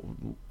show,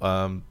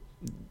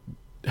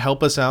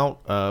 help us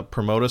out,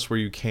 promote us where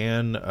you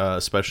can,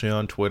 especially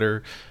on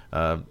Twitter.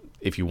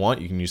 If you want,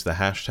 you can use the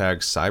hashtag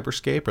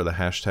Cyberscape or the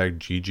hashtag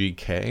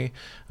GGK.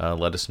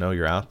 Let us know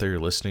you're out there,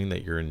 you're listening,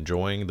 that you're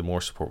enjoying. The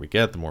more support we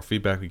get, the more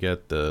feedback we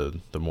get, the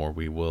more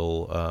we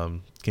will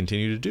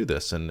continue to do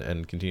this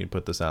and continue to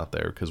put this out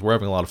there, because we're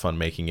having a lot of fun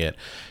making it,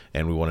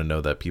 and we want to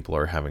know that people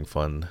are having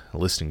fun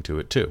listening to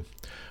it too.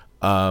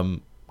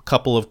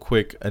 couple of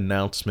quick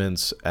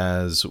announcements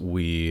as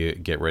we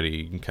get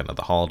ready, kind of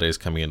the holidays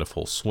coming into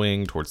full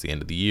swing towards the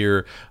end of the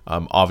year.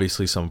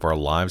 Obviously, some of our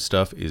live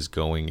stuff is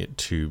going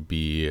to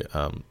be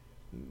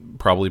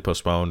probably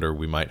postponed, or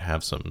we might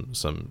have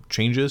some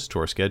changes to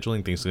our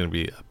scheduling. Things are going to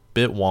be a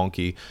bit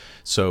wonky,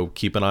 so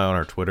keep an eye on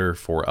our Twitter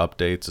for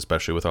updates,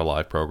 especially with our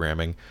live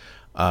programming.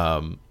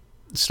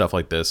 Stuff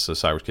like this,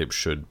 Cyberscape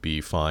should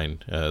be fine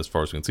as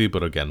far as we can see,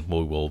 but again,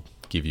 we will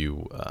give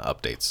you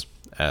updates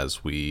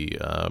as we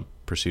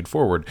proceed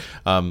forward.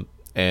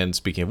 And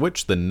speaking of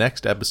which, the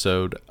next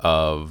episode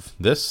of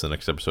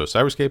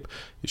Cyberscape,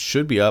 it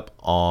should be up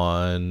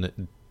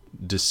on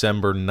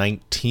December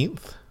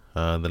 19th.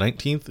 The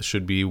 19th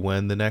should be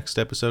when the next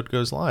episode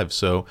goes live,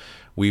 so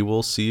we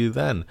will see you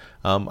then.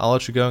 I'll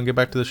let you go and get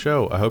back to the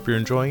show. I hope you're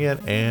enjoying it,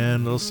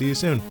 and we'll see you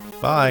soon.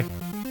 Bye.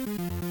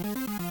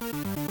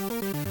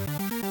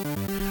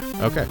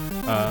 Okay,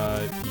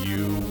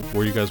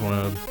 where you guys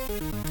want to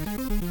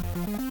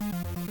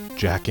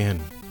jack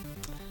in?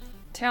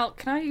 Tal,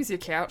 can I use your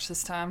couch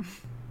this time?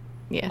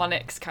 Yeah. My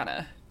neck's kind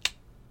of...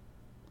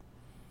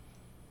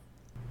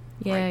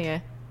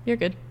 Yeah. You're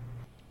good.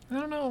 I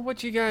don't know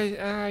what you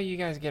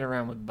guys get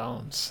around with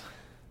bones.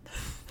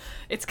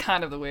 It's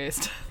kind of the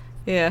waist.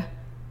 Yeah.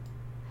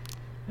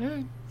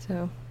 Alright.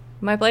 So,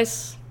 my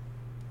place.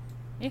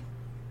 Meet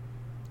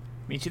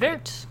you there.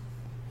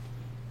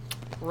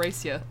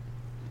 Race ya.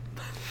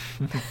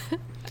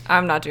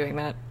 I'm not doing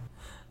that.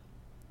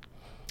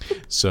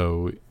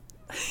 So,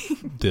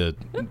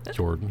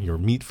 your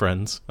meat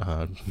friends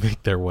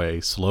make their way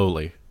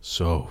slowly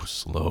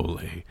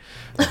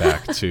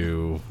back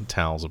to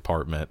Tal's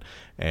apartment,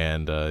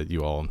 and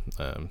you all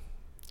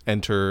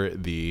enter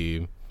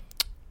the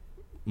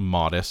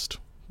modest.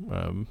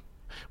 What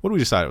did we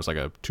decide? It was like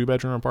a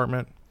 2-bedroom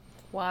apartment.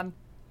 One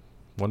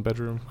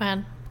bedroom.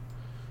 When?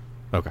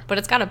 Okay. But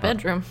it's got a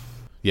bedroom.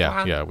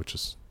 Yeah, which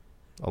is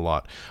a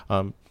lot.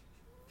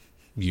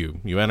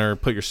 You enter,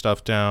 put your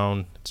stuff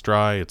down. It's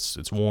dry.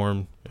 It's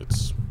warm.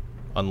 It's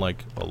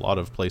unlike a lot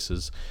of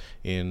places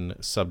in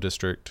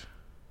Subdistrict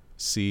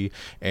C,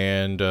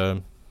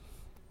 and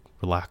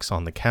relax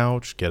on the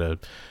couch. Get a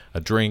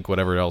drink,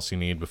 whatever else you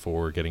need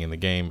before getting in the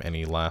game.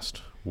 Any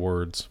last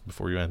words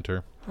before you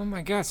enter? Oh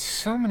my god,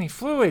 so many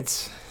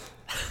fluids.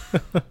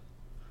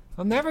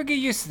 I'll never get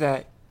used to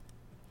that.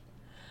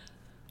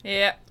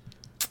 Yep.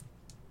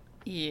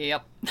 Hey,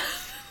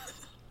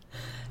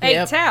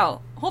 Yep.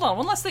 Tal, hold on,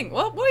 one last thing.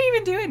 What are you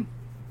even doing?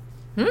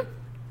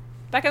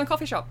 Back in the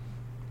coffee shop.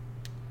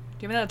 Do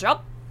you have another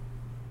job?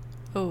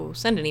 Oh,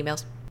 send in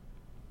emails.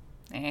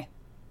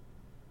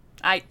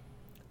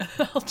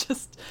 I'll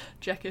just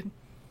check in.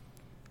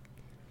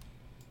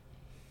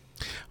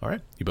 All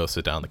right. You both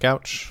sit down on the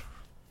couch,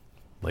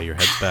 lay your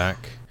heads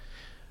back.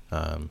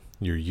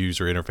 Your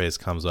user interface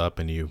comes up,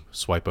 and you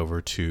swipe over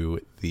to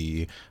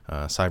the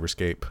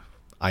Cyberscape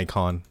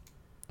icon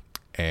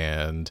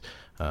and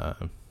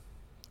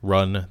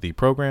run the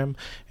program,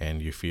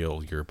 and you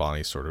feel your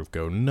body sort of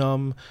go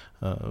numb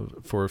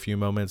for a few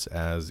moments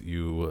as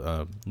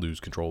you lose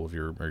control of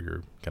your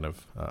kind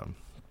of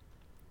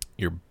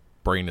your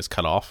brain is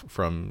cut off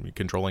from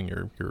controlling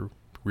your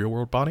real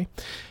world body,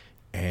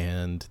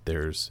 and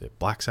it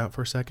blacks out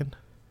for a second,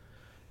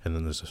 and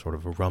then there's a sort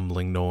of a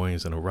rumbling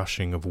noise and a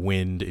rushing of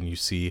wind, and you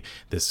see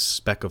this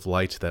speck of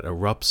light that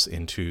erupts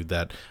into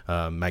that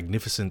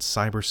magnificent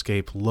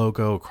Cyberscape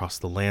logo across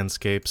the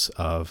landscapes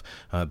of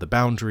the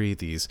boundary,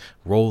 these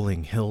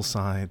rolling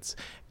hillsides,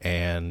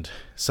 and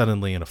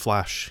suddenly in a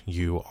flash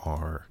you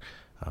are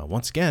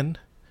once again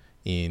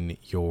in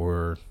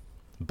your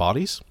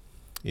bodies,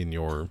 in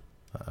your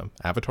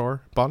avatar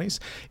bodies,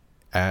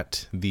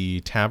 at the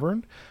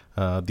tavern,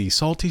 the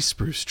Salty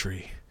Spruce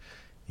Tree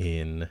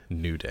in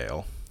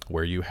Newdale,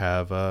 where you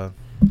have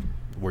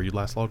where you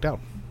last logged out.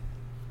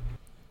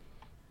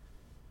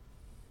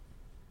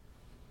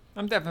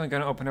 I'm definitely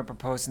going to open up a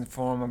post in the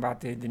forum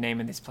about the name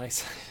of this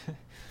place.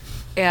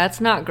 Yeah, it's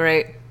not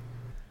great.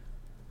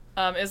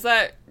 Is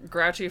that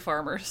Grouchy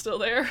Farmer still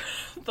there?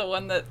 The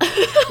one that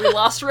we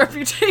lost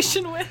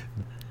reputation with?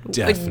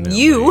 Definitely.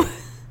 You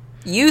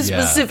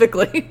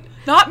specifically.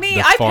 Not me,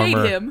 The I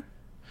farmer- paid him.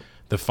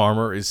 The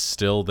farmer is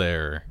still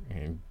there,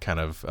 and kind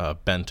of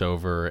bent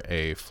over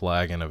a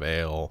flagon of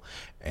ale,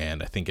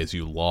 and I think as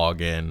you log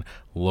in,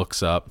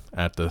 looks up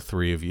at the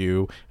three of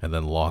you, and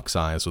then locks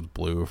eyes with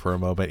Blue for a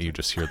moment. You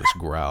just hear this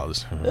growl.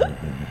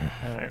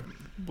 Alright,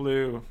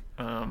 Blue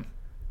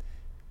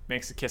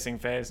makes a kissing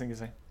face and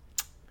he's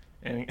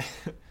like,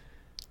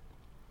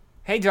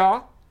 hey,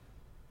 doll.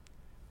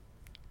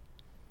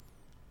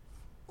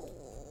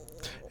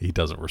 He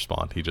doesn't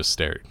respond. He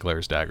just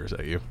glares daggers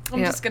at you. I'm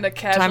Yeah. just gonna Time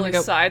to casually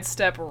go.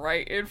 sidestep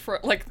right in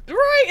front, like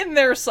right in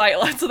their sight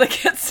line, so they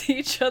can't see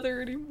each other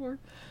anymore.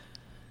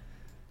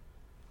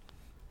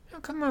 Oh,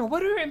 come on,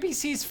 what are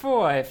NPCs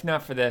for if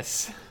not for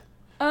this?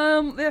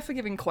 They're for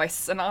giving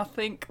quests, and I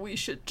think we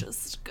should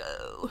just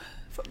go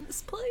from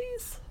this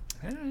place.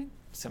 Alright,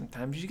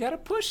 sometimes you gotta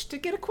push to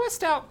get a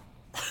quest out.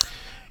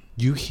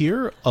 You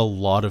hear a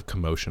lot of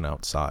commotion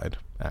outside,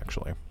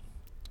 actually.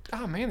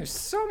 Oh man, there's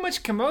so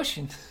much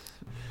commotion.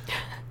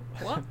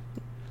 What?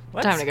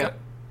 Time to go.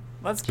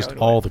 Let's Just go.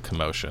 To all it. the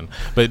commotion.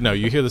 But no,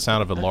 you hear the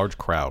sound of a large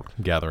crowd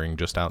gathering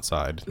just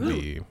outside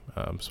the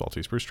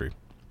Salty Spruce Tree.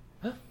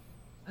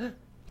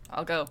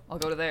 I'll go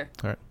to there.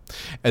 All right.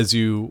 As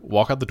you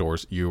walk out the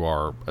doors, you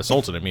are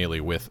assaulted immediately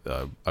with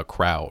a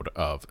crowd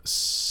of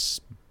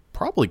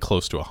probably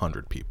close to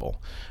 100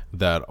 people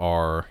that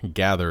are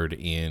gathered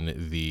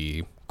in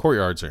the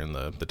courtyards or in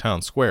the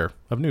town square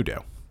of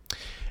Newdale.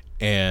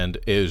 And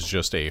it is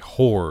just a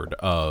horde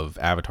of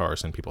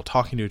avatars and people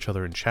talking to each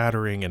other and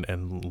chattering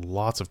and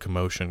lots of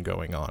commotion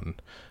going on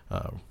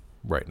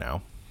right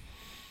now.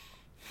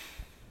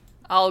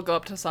 I'll go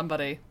up to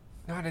somebody.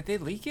 No, did they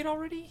leak it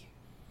already?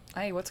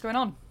 Hey, what's going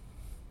on?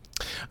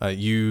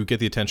 You get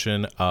the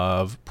attention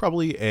of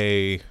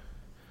probably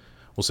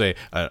we'll say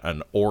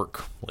an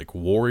orc like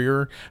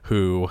warrior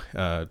who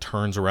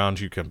turns around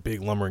you, a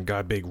big lumbering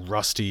guy, big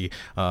rusty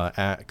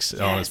axe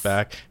on his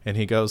back, and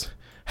he goes,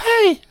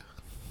 "Hey,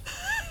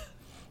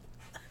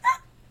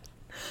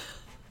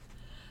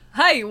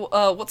 Hey,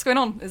 what's going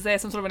on? Is there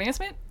some sort of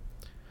announcement?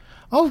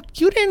 oh,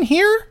 you didn't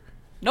hear?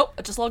 Nope,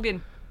 I just logged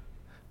in.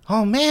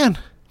 Oh man,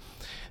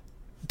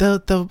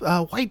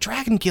 the White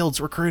Dragon Guild's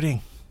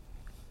recruiting.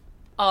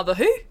 The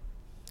who?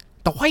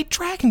 The White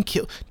Dragon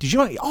Guild. Did you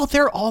know? Oh,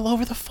 they're all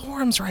over the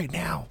forums right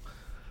now.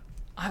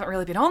 I haven't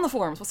really been on the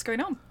forums. What's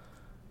going on?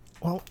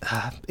 Well,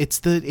 it's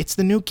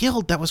the new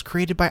guild that was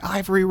created by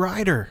Ivory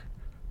Rider.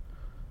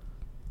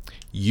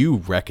 You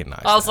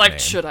recognize I was that like, name.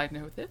 should I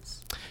know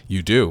this?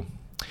 You do.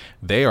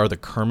 They are the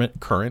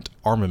current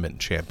armament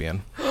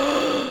champion.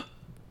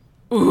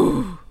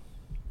 Ooh.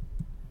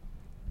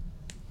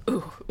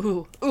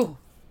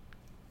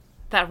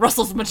 That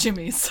rustles my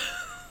jimmies.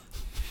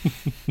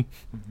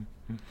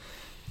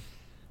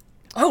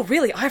 Oh,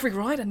 really? Ivory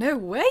Rider? No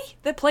way?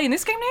 They're playing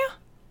this game now?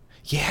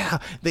 Yeah,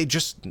 they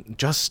just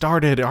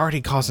started,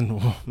 already causing.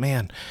 Oh,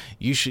 man,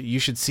 you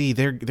should see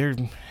they're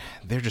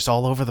just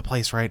all over the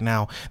place right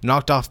now.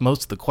 Knocked off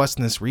most of the quests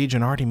in this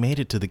region. Already made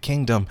it to the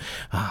kingdom,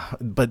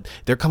 but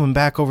they're coming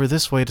back over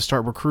this way to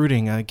start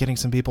recruiting, getting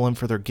some people in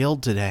for their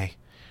guild today.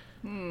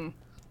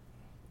 You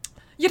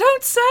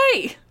don't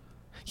say.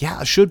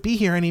 Yeah, should be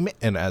here any minute.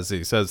 And as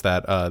he says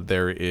that,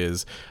 there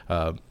is.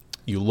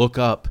 You look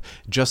up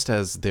just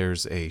as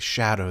there's a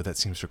shadow that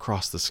seems to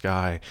cross the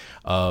sky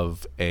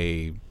of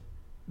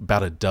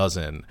about a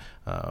dozen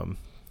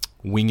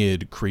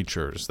winged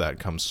creatures that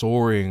come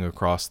soaring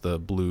across the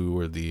blue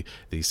or the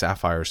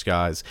sapphire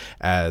skies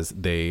as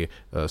they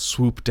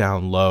swoop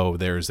down low.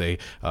 There's a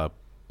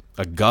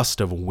gust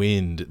of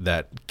wind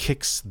that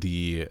kicks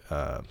the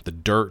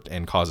dirt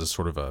and causes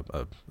sort of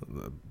a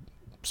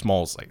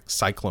small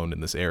cyclone in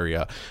this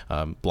area,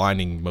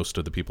 blinding most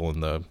of the people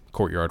in the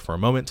courtyard for a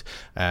moment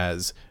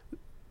as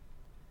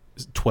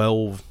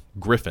 12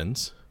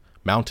 griffins,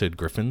 mounted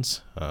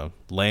griffins,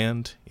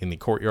 land in the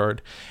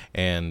courtyard,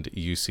 and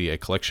you see a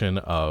collection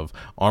of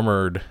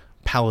armored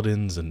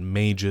paladins and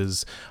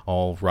mages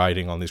all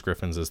riding on these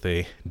griffins as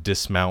they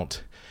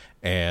dismount,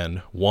 and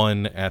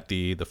one at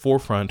the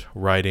forefront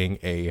riding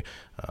a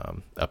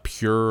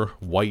pure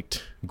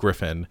white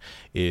griffin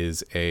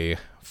is a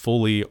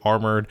fully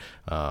armored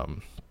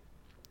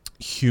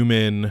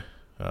human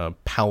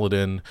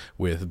paladin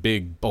with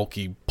big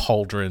bulky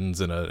pauldrons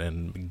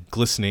and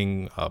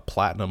glistening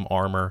platinum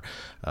armor,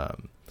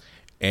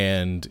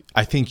 and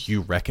I think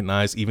you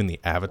recognize even the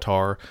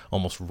avatar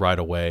almost right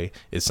away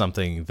is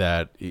something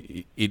that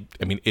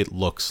it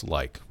looks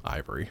like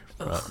Ivory,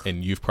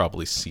 and you've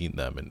probably seen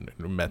them and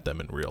met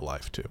them in real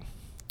life too.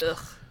 Ugh.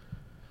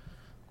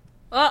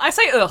 I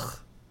say ugh.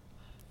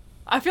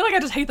 I feel like I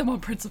just hate them on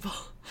principle.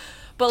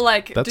 But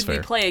That's did fair.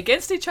 we play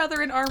against each other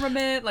in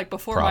armament?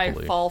 Before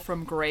Probably. my fall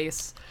from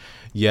grace?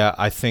 Yeah,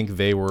 I think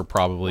they were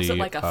probably. Was it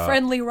like a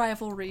friendly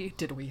rivalry?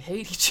 Did we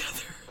hate each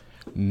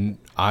other?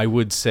 I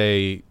would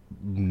say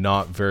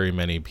not very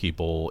many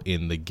people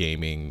in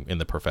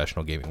the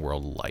professional gaming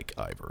world like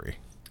Ivory.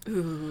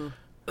 Ooh.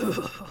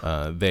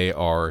 They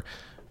are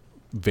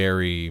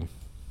very.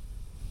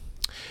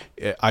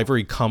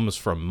 Ivory comes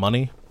from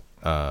money,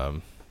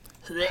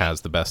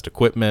 has the best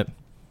equipment,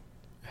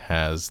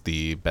 has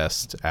the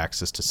best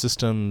access to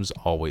systems,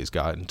 always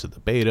got into the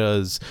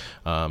betas,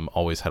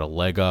 always had a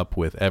leg up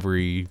with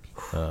every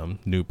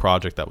new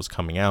project that was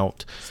coming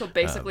out. So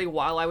basically,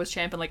 while I was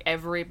champion,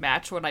 every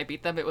match when I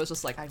beat them, it was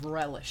just I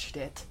relished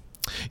it.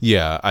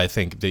 Yeah, I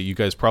think that you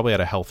guys probably had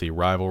a healthy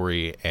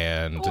rivalry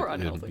and Or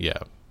unhealthy.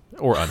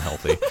 Or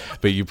unhealthy,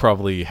 but you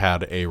probably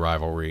had a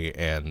rivalry,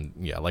 and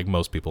yeah, like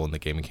most people in the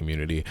gaming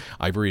community,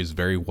 Ivory is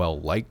very well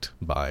liked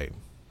by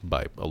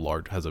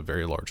has a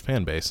very large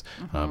fan base,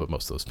 but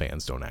most of those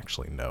fans don't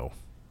actually know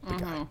the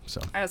guy.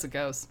 So As it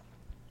goes.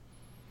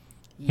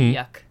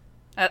 Yuck.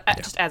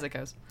 Just as it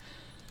goes.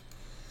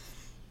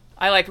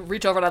 I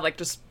reach over and I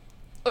just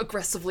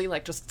aggressively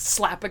just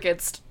slap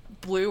against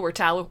Blue or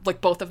Tallow,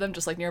 both of them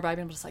just nearby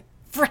me. I'm just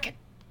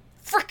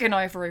frickin'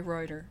 Ivory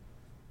Rider.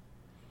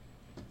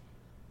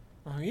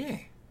 Oh yeah.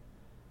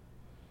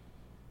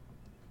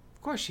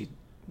 Of course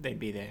they'd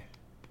be there.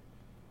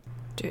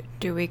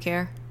 Do we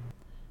care?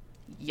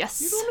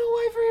 Yes. You don't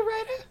know Ivory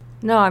Rider?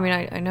 No, I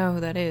mean, I know who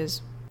that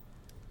is.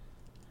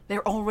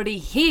 They're already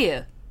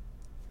here.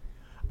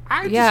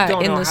 I just Yeah,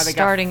 don't in know the how they got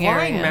starting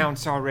flying area.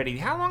 mounts already.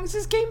 How long has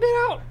this game been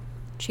out?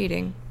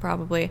 Cheating,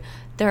 probably.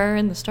 They're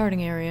in the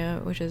starting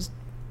area, which is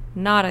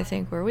not, I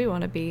think, where we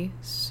want to be,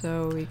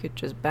 so we could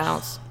just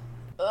bounce.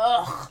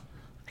 Ugh.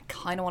 I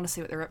kind of want to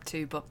see what they're up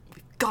to, but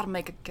we've got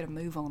to get a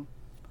move on.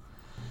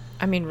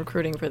 I mean,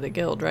 recruiting for the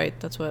guild, right?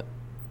 That's what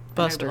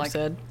Buster like-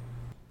 said.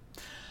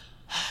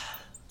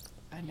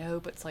 I know,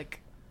 but it's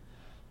like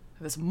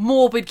this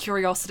morbid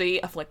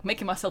curiosity of like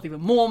making myself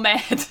even more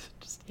mad.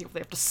 Just hear what they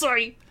have to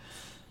say.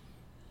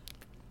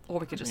 Or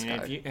we could just go.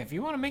 If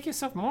you want to make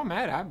yourself more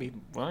mad, I'd be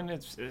willing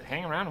to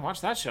hang around and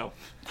watch that show.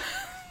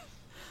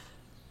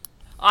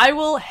 I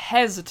will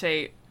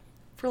hesitate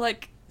for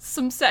like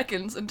some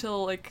seconds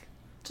until like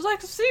just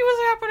like see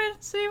what's happening,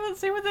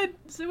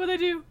 see what they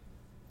do.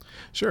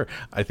 Sure.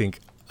 I think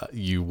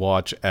you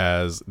watch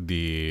as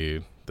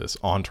this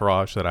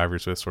entourage that Ivory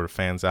Swift sort of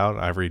fans out.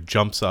 Ivory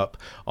jumps up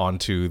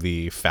onto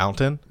the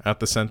fountain at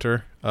the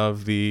center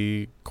of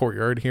the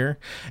courtyard here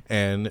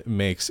and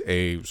makes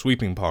a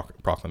sweeping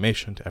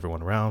proclamation to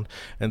everyone around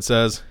and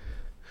says,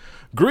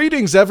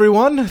 "Greetings,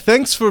 everyone.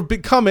 Thanks for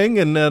coming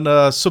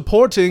and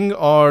supporting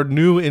our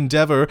new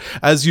endeavor.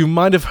 As you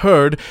might have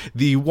heard,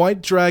 the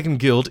White Dragon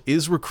Guild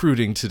is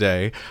recruiting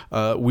today.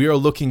 We are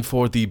looking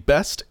for the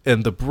best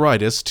and the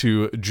brightest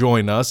to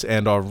join us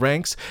and our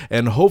ranks,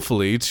 and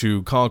hopefully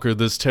to conquer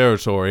this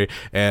territory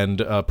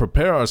and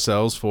prepare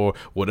ourselves for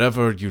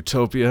whatever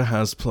Utopia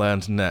has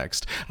planned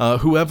next.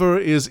 Whoever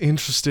is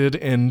interested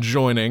in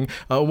joining,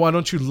 why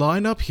don't you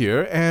line up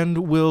here and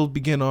we'll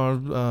begin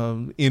our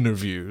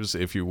interviews,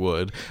 if you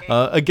would.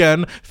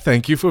 Again,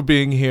 thank you for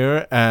being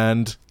here,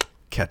 and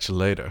catch you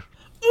later."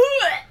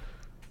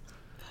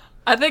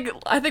 I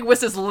think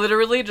Wiss is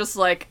literally just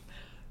like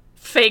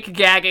fake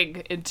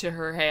gagging into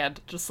her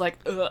hand, just like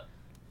ugh.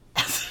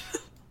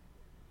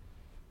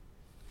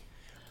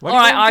 What All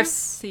do you right, wanna I've do?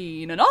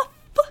 seen enough.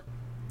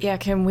 Yeah,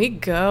 can we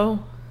go?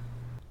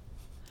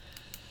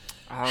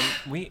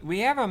 We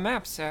have a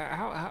map, so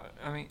how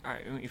I mean,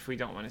 if we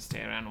don't want to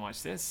stay around and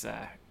watch this,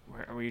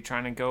 where are we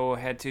trying to go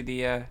ahead to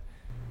the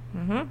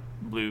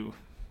blue?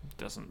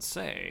 Doesn't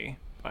say,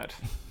 but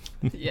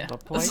Yeah, The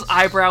this is place?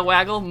 eyebrow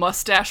waggle,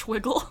 mustache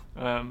wiggle.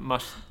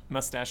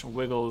 mustache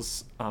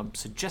wiggles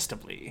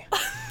suggestively.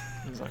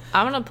 He's like,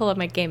 I'm gonna pull up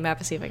my game map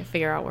and see if I can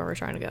figure out where we're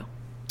trying to go.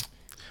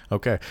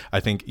 Okay, I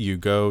think you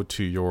go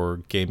to your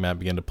game map,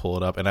 begin to pull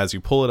it up, and as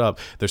you pull it up,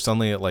 there's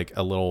suddenly like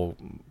a little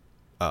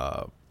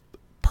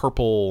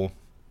purple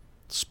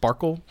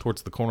sparkle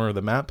towards the corner of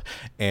the map,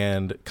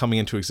 and coming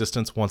into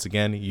existence once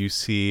again, you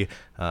see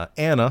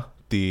Anna,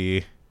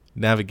 the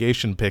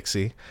navigation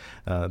pixie,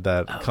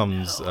 that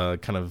comes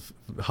kind of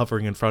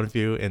hovering in front of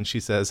you, and she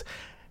says,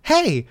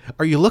 "Hey,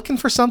 are you looking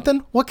for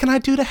something? What can I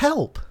do to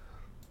help?"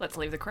 Let's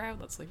leave the crowd.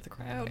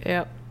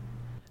 Yep.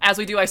 As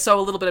we do, I sow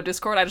a little bit of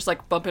discord. I just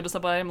like bump into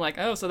somebody. I'm like,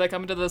 oh, so they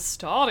come into the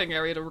starting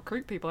area to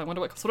recruit people. I wonder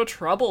what sort of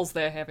troubles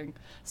they're having.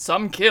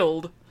 Some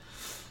killed.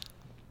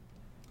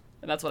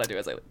 And that's what I do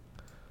as I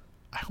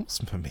I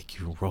almost gonna make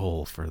you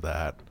roll for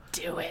that.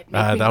 do it.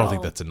 I don't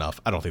think that's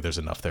enough. I don't think there's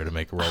enough there to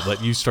make a roll.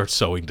 But you start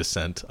sowing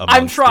dissent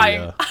I'm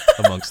trying.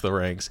 Amongst the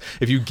ranks.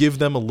 If you give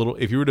them a little,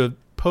 if you were to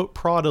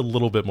prod a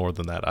little bit more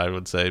than that, I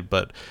would say.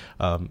 But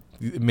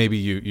maybe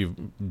you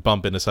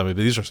bump into somebody.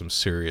 But these are some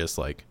serious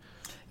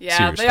Yeah,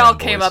 serious they all fanboys.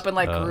 came up and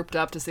grouped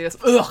up to see us.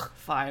 Ugh,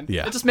 fine.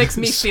 Yeah. It just makes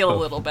me feel a So-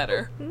 little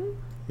better.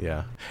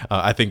 Yeah,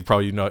 I think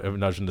probably you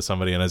nudge into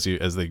somebody, and as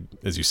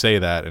you say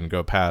that and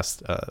go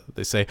past,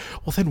 they say,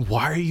 "Well, then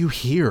why are you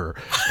here?"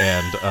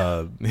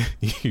 And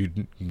you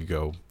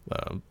go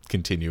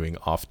continuing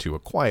off to a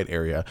quiet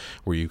area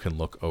where you can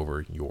look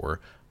over your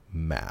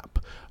map.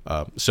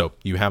 So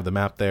you have the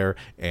map there,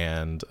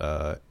 and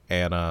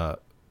Anna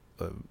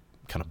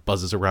kind of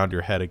buzzes around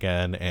your head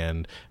again,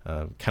 and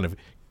kind of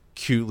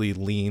cutely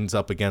leans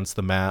up against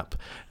the map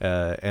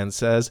and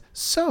says,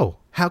 "So,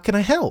 how can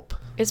I help?"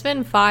 It's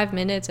been 5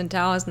 minutes and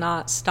Tal has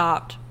not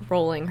stopped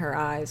rolling her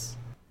eyes.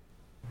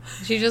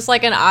 She's just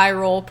like an eye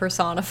roll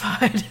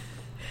personified.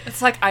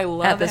 It's like I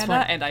love this Anna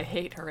point. and I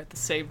hate her at the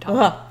same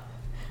time.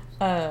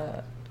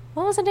 What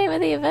was the name of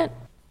the event?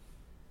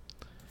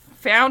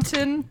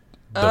 Fountain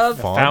The of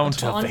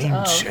Fount of Font of-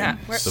 Ancient. yeah,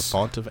 where- The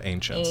Font of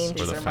Ancients. Or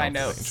These the are my Fount of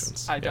notes.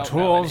 Ancients. I don't know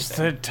Towards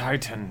anything. the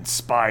Titan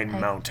Spine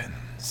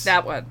Mountains.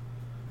 That one.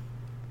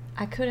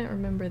 I couldn't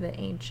remember the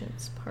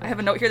ancients part. I have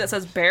a note here that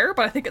says bear,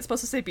 but I think it's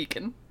supposed to say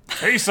beacon.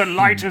 Taste the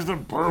light as the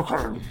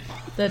broken,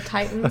 The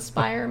Titan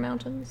Spire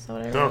Mountains? Is that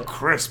what I the wrote?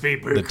 crispy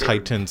The beacon.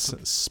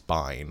 Titan's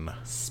Spine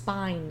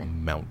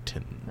Spine.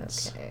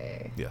 Mountains.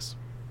 Okay. Yes.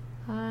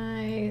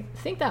 I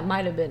think that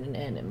might have been an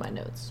N in my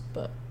notes,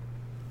 but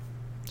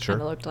Sure.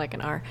 kind of looked like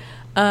an R.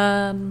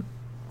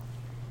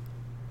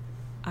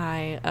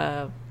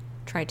 I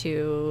tried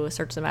to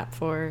search the map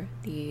for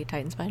the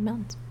Titan Spine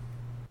Mountains.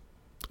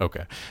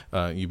 Okay.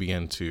 You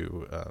begin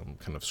to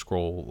kind of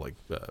scroll,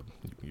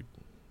 you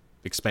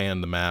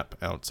expand the map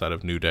outside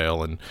of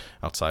Newdale and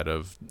outside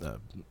of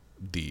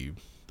the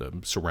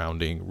the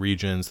surrounding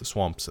regions, the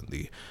swamps and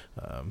the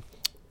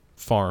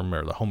farm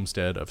or the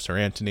homestead of Sir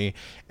Antony.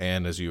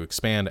 And as you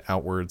expand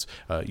outwards,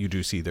 you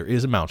do see there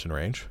is a mountain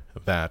range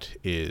that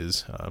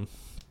is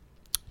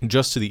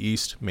just to the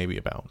east, maybe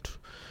about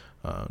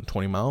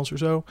 20 miles or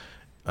so.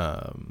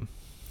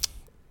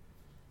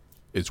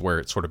 Is where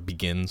it sort of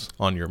begins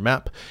on your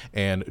map,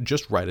 and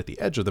just right at the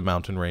edge of the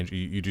mountain range,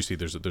 you do see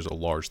there's a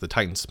large, the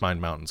Titan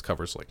Spine Mountains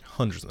covers like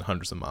hundreds and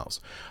hundreds of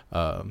miles,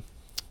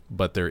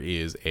 but there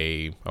is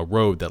a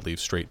road that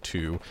leads straight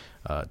to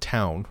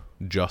town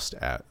just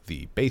at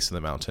the base of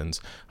the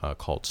mountains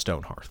called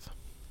Stonehearth.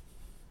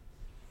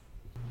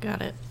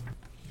 Got it.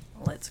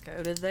 Let's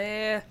go to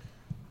there.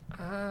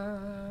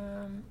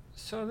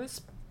 So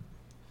this,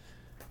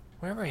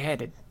 where we're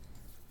headed?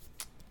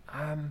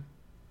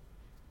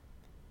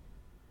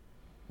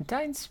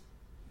 Titan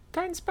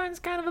Spine's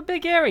kind of a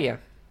big area.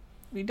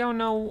 We don't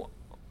know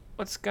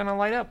what's gonna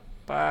light up.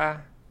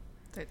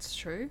 That's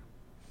true.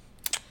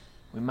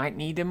 We might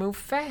need to move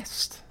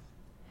fast.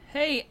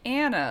 Hey,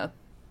 Anna.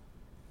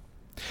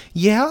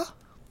 Yeah?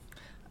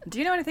 Do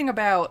you know anything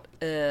about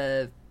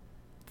a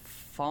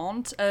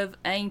font of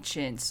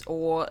ancients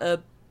or a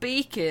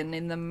beacon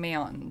in the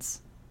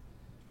mountains?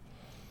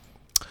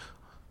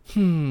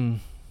 And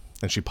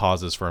she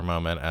pauses for a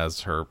moment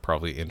as her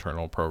probably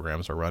internal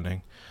programs are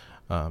running.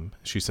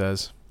 She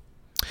says,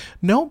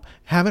 "Nope,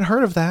 haven't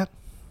heard of that."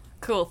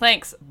 Cool,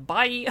 thanks.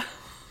 Bye.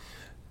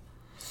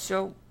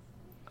 So,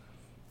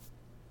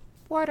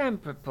 what I'm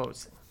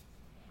proposing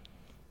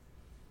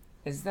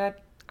is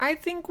that I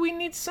think we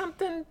need some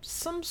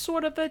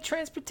sort of a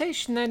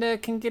transportation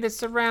that can get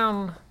us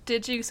around.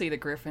 Did you see the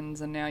griffins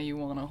and now you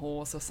want a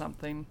horse or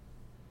something?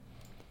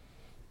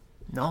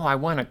 No, I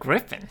want a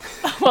griffin.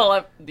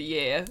 Well,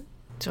 yeah.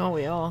 Don't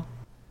we all?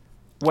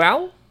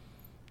 Well,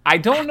 I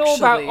don't know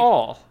about Actually-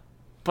 all,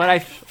 but I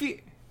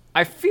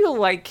feel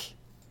like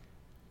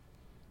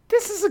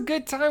this is a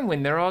good time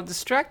when they're all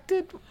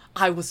distracted.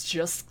 I was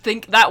just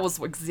that was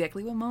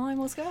exactly where mine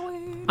was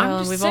going. I'm Well,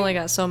 just we've saying- only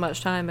got so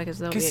much time because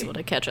they'll be 'Cause- able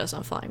to catch us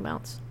on flying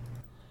mounts.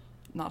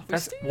 Not if we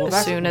That's, steal. well, As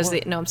that's soon as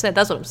what- I'm saying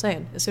that's what I'm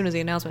saying. As soon as the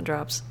announcement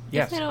drops.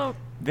 Yes. If they don't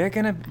they're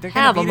gonna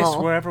have beat 'em us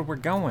all. wherever we're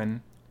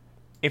going.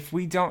 If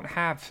we don't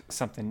have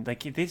something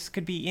like this,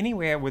 could be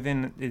anywhere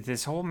within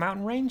this whole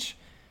mountain range.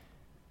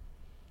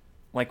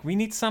 Like we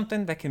need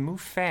something that can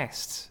move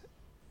fast,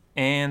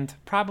 and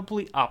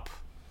probably up.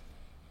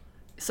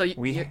 So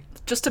We-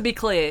 just to be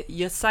clear,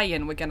 you're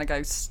saying we're gonna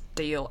go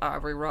steal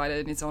Ivory Rider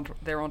and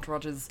their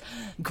entourage's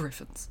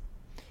griffins?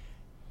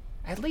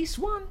 At least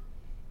one.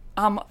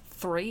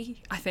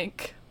 3, I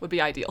think, would be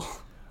ideal.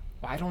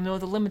 I don't know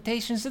the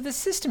limitations of the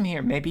system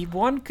here. Maybe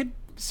one could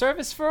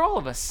service for all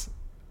of us.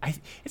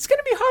 It's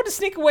gonna be hard to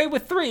sneak away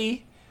with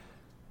 3.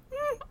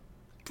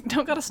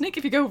 Don't gotta sneak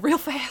if you go real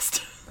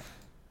fast.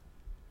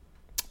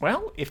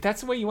 Well, if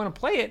that's the way you want to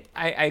play it,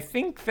 I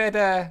think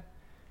that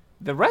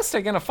the rest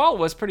are gonna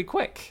follow us pretty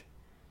quick.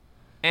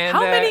 And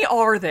How many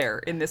are there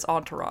in this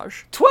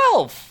entourage?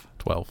 12.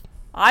 12.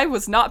 I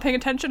was not paying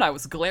attention. I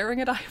was glaring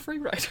at Ivory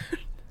Rider.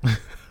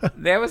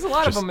 There was a lot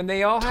of Just them, and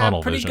they all have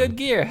tunnel pretty vision. good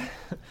gear.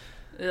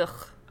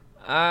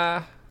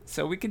 Ugh.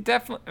 So we could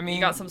definitely. I mean,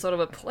 You got some sort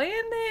of a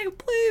plan there,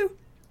 Blue?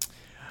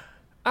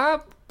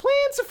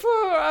 plans are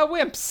for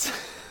wimps.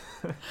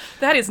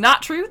 That is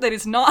not true. That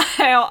is not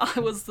how I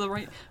was the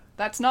right.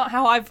 That's not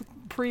how I've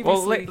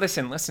previously. Well,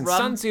 listen.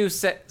 run.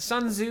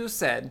 Sun Tzu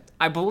said,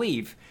 I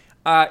believe,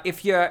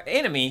 if your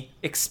enemy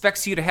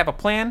expects you to have a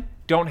plan,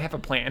 don't have a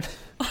plan.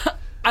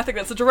 I think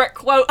that's a direct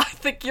quote. I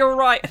think you're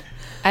right.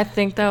 I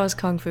think that was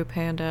Kung Fu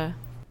Panda.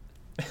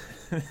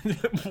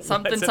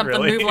 Something it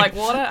really? move like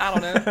water. I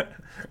don't know.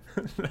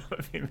 That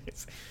would be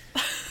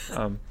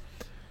amazing.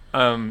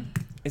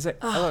 Is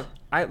it? Look.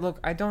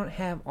 I don't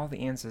have all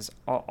the answers.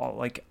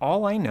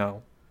 All I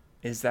know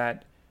is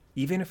that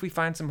even if we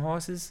find some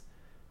horses,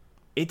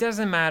 it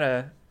doesn't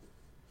matter.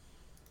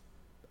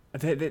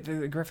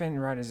 The Griffin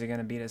Riders are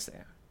gonna beat us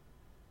there.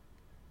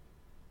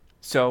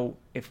 So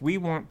if we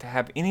want to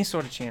have any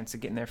sort of chance of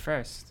getting there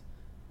first,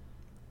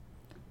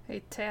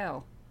 Hey,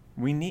 Tal,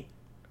 we need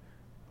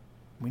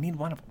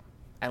one of them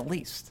at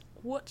least.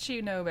 what do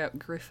you know about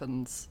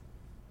griffins?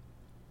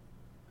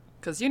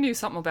 Because you knew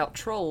something about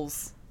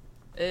trolls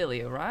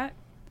earlier, right?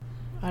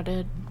 I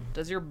did.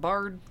 Does your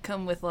bard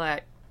come with,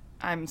 like,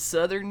 I'm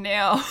southern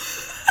now?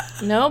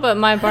 No, but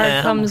my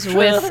bard comes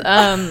with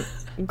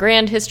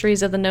grand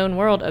histories of the known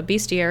world, a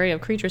bestiary of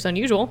creatures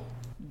unusual.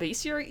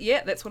 Bestiary?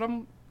 Yeah, that's what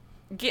I'm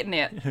getting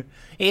at.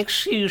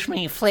 Excuse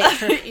me,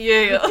 Fletcher.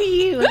 Yeah. Do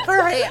you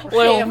perhaps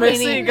Well, have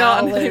Missy any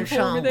got anything knowledge for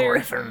me on there?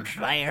 griffins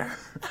there?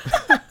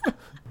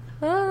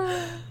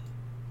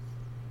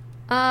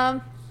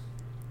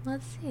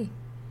 Let's see.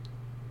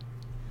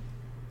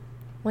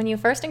 When you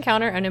first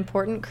encounter an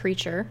important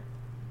creature,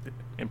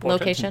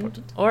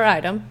 location, or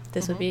item,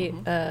 this would be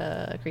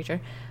a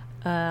creature,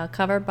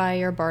 covered by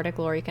your bardic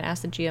lore, you can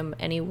ask the GM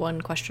any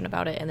one question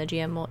about it, and the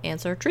GM will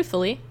answer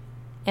truthfully,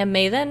 and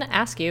may then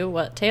ask you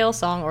what tale,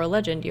 song, or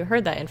legend you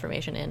heard that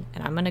information in.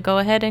 And I'm going to go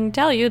ahead and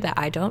tell you that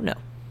I don't know.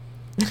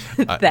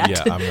 That.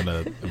 Yeah, I'm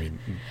gonna. I mean,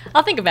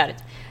 I'll think about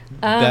it.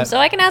 That- So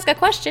I can ask a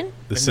question.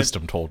 the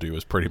system told you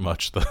is pretty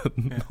much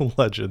the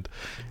legend.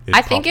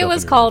 I think popped it up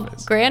was in your called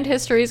interface. Grand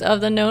Histories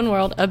of the Known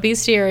World, a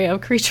Bestiary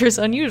of Creatures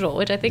Unusual,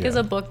 which I think is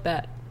a book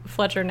that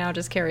Fletcher now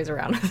just carries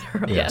around with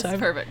her all the Yes, time.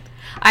 perfect.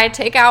 I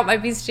take out my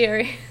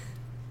bestiary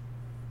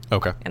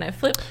Okay. and I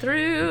flip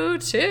through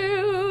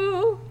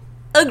to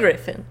a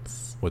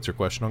griffins. What's your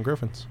question on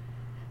griffins?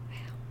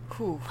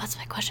 What's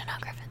my question on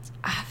griffins?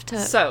 I have to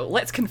So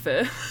let's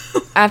confer.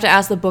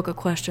 ask the book a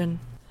question.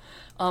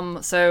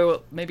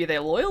 So maybe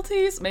their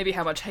loyalties, maybe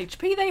how much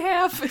HP they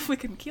have, if we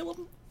can kill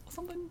them or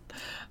something.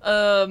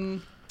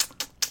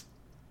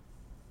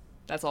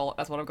 That's all.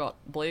 That's what I've got.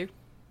 Blue.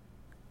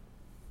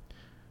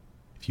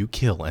 If you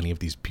kill any of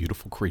these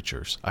beautiful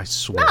creatures, I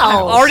swear No. I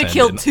I've will already send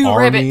killed an 2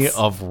 army rabbits.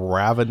 of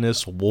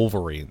ravenous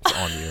wolverines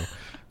on you.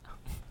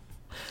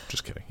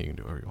 Just kidding. You can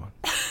do whatever you want.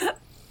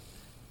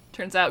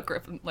 Turns out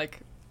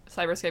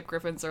Cyberscape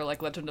griffins are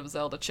like Legend of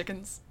Zelda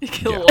chickens. You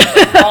kill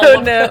Yeah. one, all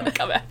of them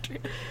come after you.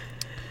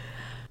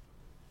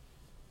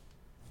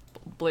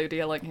 Blue, do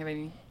you have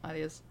any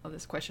ideas of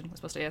this question we're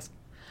supposed to ask?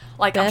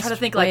 Like, I'm Best trying to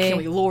think, way- can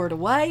we lure it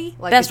away?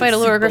 Like, Best is way it to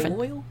lure a super griffin.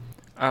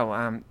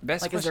 loyal?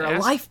 Best Like, is question there a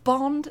asked? life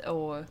bond,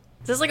 or...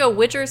 Is this like a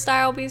Witcher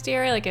style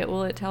bestiary? Like,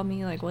 will it tell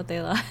me like what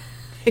they like?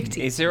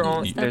 Is there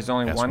only? There's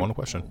only Ask one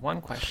question.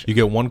 One question. You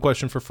get one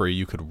question for free.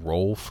 You could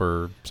roll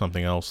for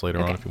something else later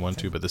on Okay. if you want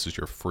to, but this is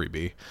your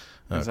freebie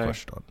Is there-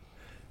 question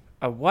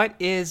on. What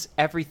is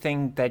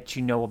everything that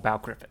you know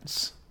about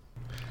griffins?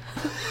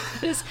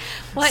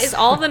 What is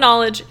all the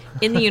knowledge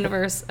in the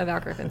universe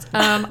about griffins?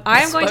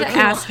 I am going to Spoken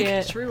ask like a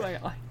it. True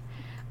AI.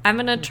 I'm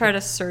gonna try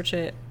to search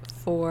it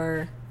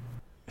for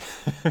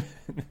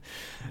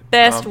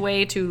best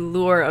way to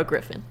lure a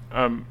griffin.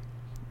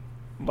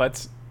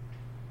 Let's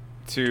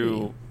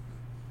to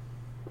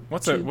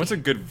what's a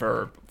good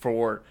verb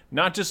for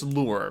not just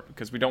lure,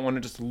 because we don't want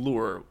to just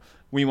lure.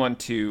 We want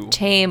to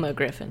Tame a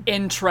griffin.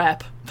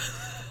 Entrap.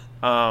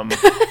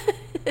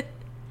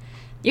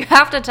 You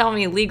have to tell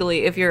me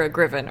legally if you're a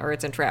griffin or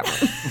it's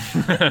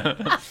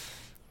entrapment.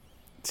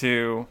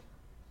 to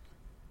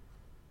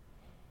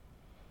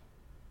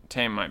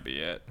tame might be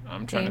it.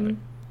 I'm trying to think.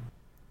 Tame,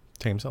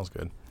 Tame sounds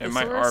good.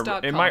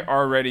 Thesaurus.com. It might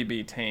already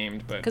be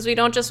tamed, but because we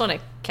don't just want to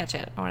catch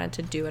it. I want it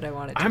to do what I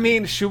want it to. I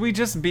mean, should we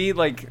just be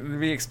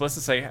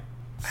explicit? Say,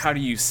 how do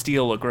you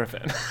steal a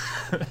griffin?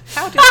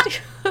 How to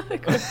steal a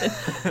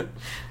griffin?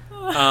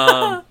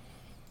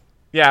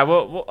 Yeah.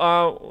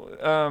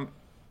 Well.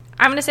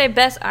 I'm gonna say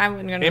best. I'm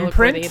gonna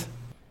Imprint? look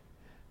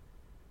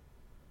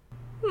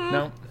for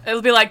No.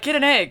 It'll be like, get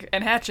an egg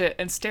and hatch it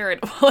and stare it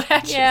while it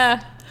hatches. the.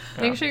 Yeah,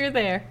 make sure you're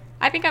there.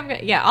 I think I'm gonna.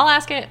 Yeah, I'll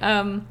ask it.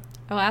 I'll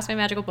ask my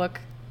magical book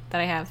that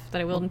I have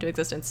that I willed into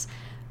existence.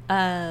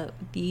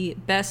 The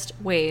best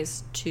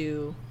ways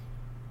to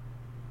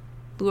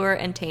lure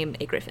and tame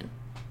a griffin.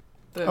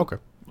 Boom. Okay.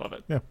 Love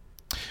it. Yeah.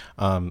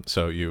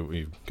 So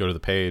you go to the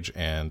page,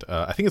 and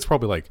I think it's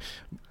probably like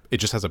it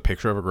just has a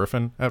picture of a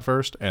griffin at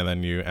first, and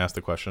then you ask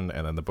the question,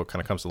 and then the book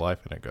kind of comes to life,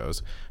 and it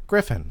goes,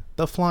 "Griffin,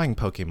 the flying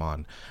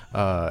Pokemon,"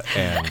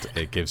 and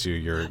it gives you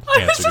your I was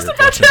answer to just your about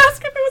question. to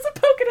ask if it was a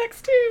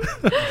Pokedex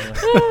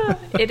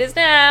too. It is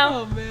now.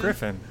 Oh man.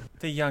 Griffin,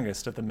 the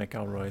youngest of the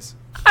McElroys.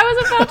 I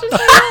was about to say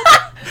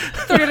that.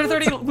 30 out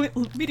of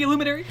 30 media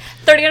luminary.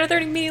 30 out of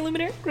 30 media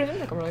luminary. Griffin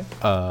McElroy.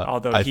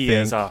 Although I he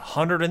think, is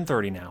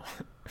 130 now.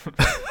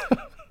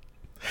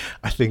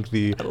 I think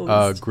the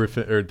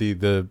griffin or the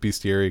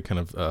bestiary kind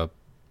of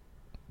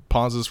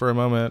pauses for a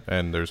moment,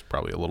 and there's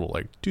probably a little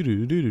like do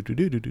do do do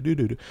do do do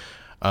do do,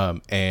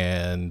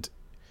 and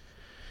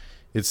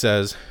it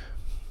says,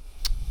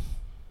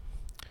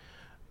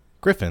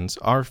 "Griffins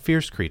are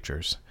fierce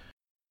creatures."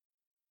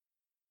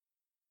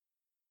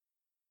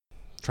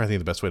 Try to think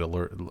of the best way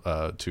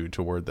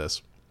to word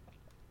this.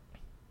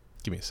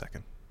 Give me a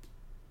second.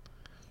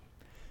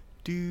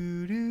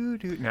 Do do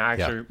do. No,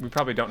 actually, we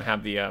probably don't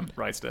have the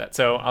rights to that,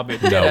 so I'll be.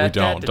 No, we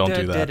don't. Don't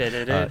do that.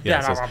 Yeah,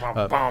 it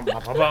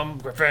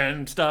says,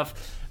 Griffin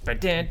stuff.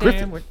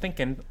 Griffin- We're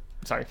thinking.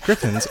 Sorry.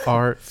 Griffins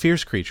are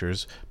fierce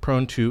creatures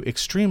prone to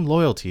extreme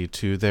loyalty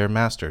to their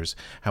masters,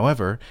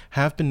 however,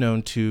 have been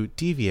known to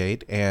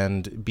deviate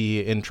and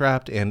be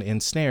entrapped and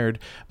ensnared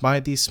by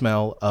the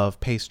smell of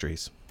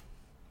pastries.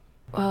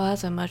 Well,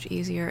 that's a much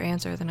easier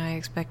answer than I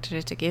expected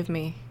it to give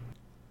me.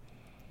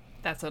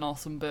 That's an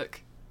awesome book.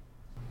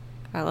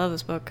 I love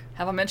this book.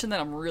 Have I mentioned that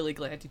I'm really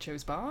glad you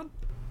chose Bard?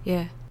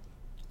 Yeah.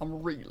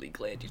 I'm really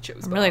glad you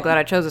chose I'm really glad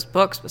I chose this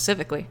book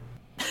specifically.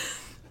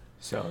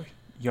 So,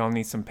 y'all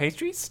need some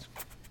pastries?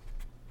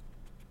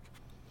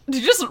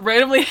 Did you just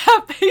randomly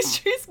have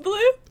pastries, Blue?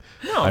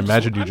 No, I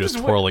imagine you I'm just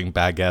wi- twirling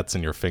baguettes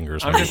in your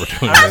fingers when I'm you were just,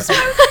 doing I'm this.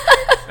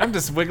 just- I'm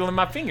just wiggling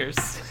my fingers.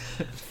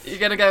 You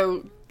gonna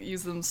go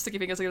use them sticky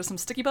fingers to go to some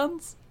sticky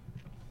buns?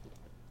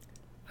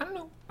 I don't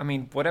know. I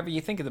mean, whatever you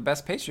think of the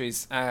best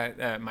pastries.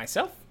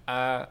 Myself,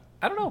 I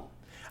don't know.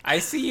 I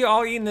see you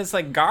all eating this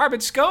like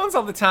garbage scones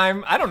all the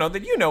time. I don't know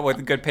that you know what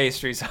the good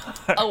pastries are.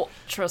 Oh,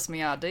 trust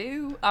me, I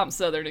do. I'm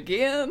Southern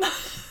again.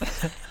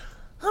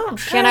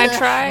 Can I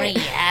try? Me,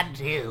 I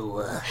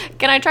do.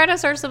 Can I try to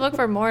search the book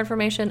for more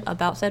information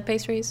about said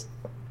pastries?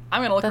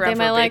 I'm gonna look That around they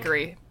for a might like?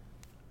 bakery.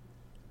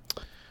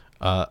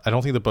 I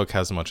don't think the book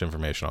has much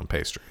information on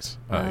pastries.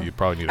 You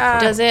probably need to.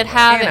 Does it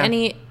have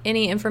Anna.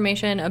 any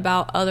information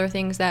about other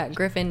things that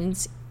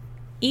griffins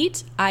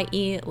eat,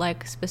 i.e.,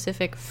 like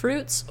specific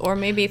fruits, or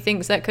maybe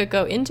things that could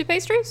go into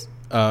pastries?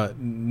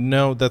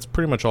 No, that's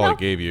pretty much all I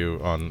gave you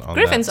on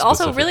Griffins that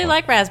also specific really one.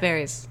 like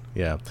raspberries.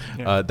 Yeah.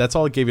 That's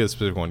all I gave you the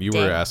specific one. You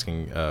were Dang.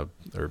 asking,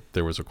 or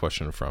there was a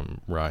question from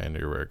Ryan.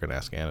 You were going to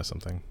ask Anna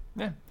something.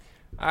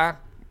 Yeah.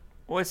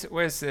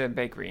 Where's the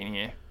bakery in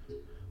here?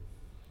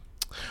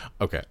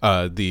 Okay.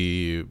 So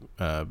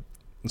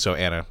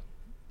Anna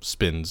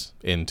spins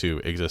into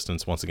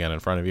existence once again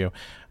in front of you,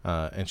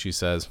 and she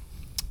says,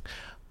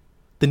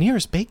 "The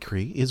nearest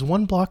bakery is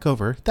 1 block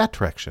over that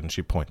direction."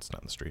 She points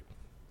down the street.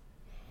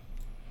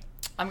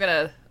 I'm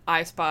gonna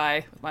I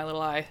spy with my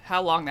little eye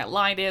how long that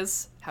line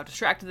is, how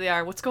distracted they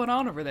are, what's going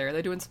on over there. Are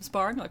they doing some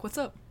sparring? Like, what's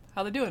up?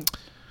 How they doing?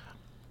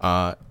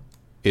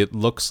 It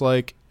looks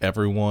like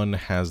everyone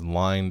has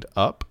lined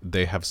up.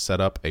 They have set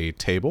up a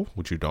table,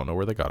 which you don't know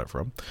where they got it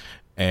from.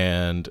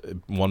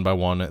 And one by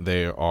one,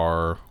 they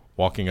are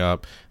walking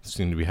up,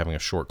 seem to be having a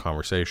short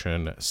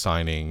conversation,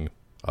 signing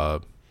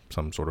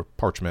some sort of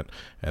parchment,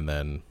 and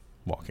then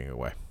walking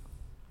away.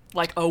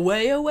 Like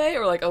away,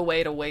 or like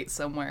away to wait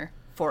somewhere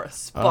for a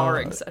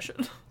sparring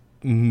session?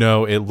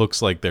 No, it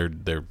looks like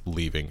they're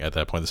leaving at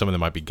that point. Some of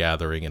them might be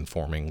gathering and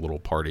forming little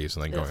parties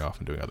and then going off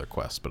and doing other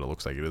quests, but it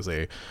looks like it is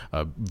a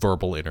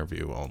verbal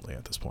interview only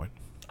at this point.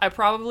 I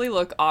probably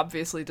look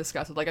obviously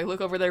disgusted. Like I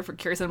look over there for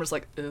curious and I'm just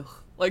like, ugh.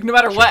 Like no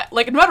matter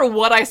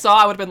what I saw,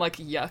 I would have been like,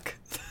 yuck.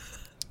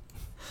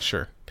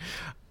 Sure.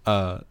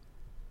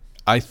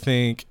 I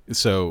think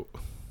so.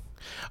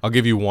 I'll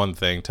give you one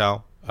thing,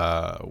 Tal,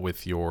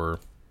 with your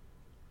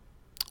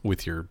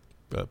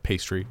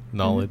pastry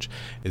knowledge,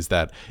 is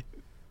that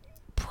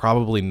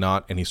probably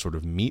not any sort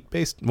of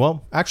meat-based.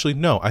 Well, actually,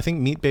 no. I think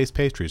meat-based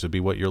pastries would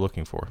be what you're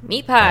looking for.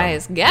 Meat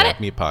pies, got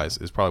it? Meat pies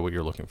is probably what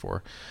you're looking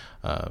for.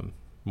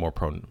 More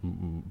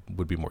prone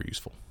would be more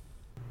useful.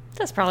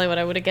 That's probably what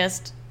I would have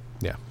guessed.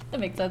 Yeah. That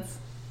makes sense.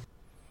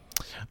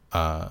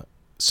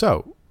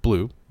 So,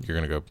 Blue, you're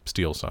gonna go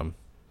steal some.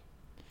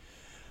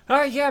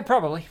 Yeah,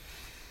 probably.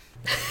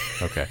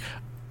 Okay.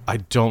 I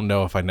don't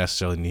know if I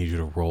necessarily need you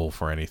to roll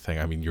for anything.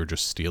 I mean, you're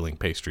just stealing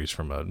pastries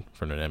from an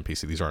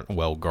NPC. These aren't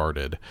well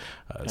guarded.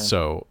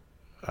 So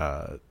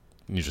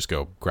you just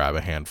go grab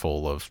a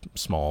handful of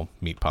small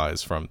meat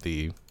pies from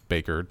the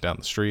baker down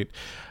the street.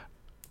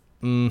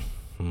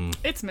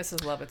 It's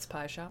Mrs. Lovett's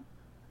pie shop.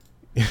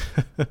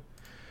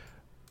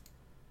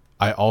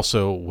 I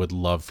also would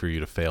love for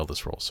you to fail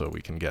this roll so we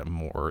can get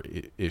more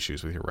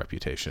issues with your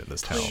reputation in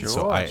this town.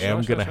 So I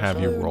am going to have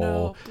you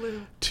roll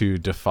to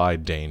defy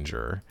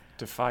danger.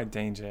 Defy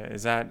danger.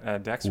 Is that a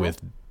dex roll?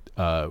 With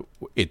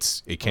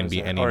it can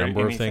be any Or number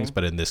of anything? things,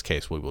 but in this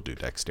case we will do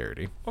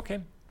dexterity. Okay.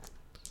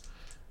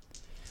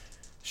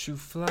 Shoe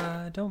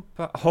fly, don't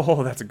buy.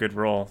 Oh, that's a good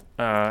roll.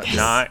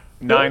 9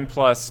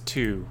 plus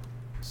 2.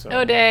 So,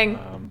 Oh,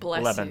 dang.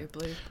 Bless 11. you,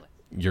 Blue.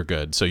 You're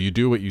good. So you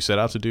do what you set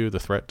out to do. The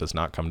threat does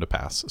not come to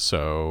pass.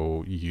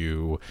 So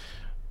you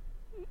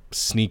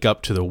sneak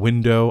up to the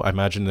window. I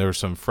imagine there are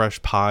some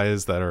fresh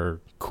pies that are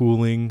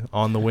cooling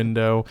on the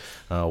window,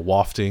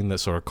 wafting that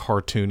sort of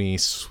cartoony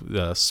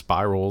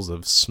spirals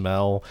of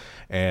smell.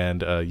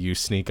 And you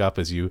sneak up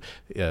as you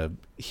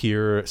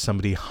hear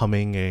somebody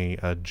humming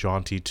a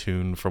jaunty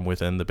tune from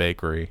within the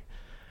bakery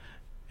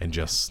and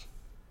just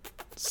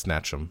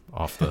snatch them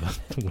off the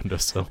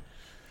windowsill.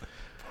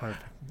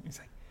 Perfect. He's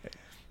like,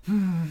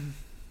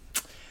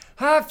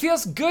 it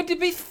feels good to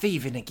be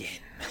thieving again.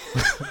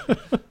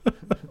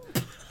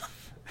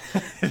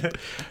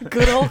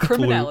 Good old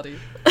criminality.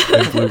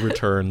 And Blue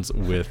returns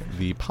with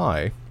the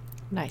pie.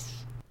 Nice.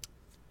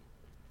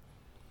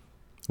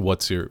 I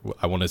want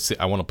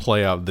to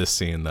play out this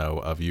scene though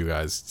of you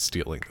guys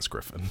stealing this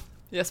griffin.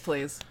 Yes,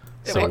 please.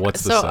 So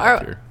what's the So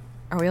setup here?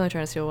 Are we only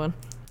trying to steal one?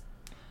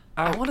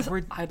 I'd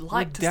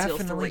like to steal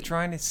definitely 3.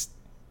 trying to.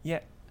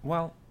 Yeah.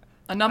 Well.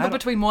 A number I don't-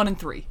 between 1 and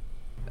 3.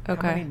 how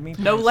Okay. many meat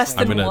No pies less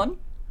like- than gonna- 1.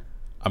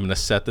 I'm going to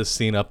set this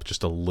scene up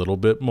just a little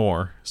bit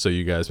more so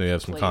you guys may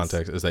have some Please.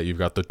 context. Is that you've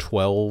got the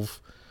 12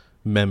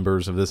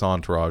 members of this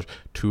entourage.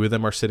 2 of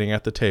them are sitting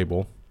at the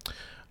table,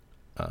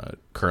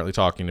 currently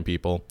talking to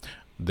people.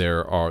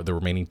 The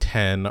remaining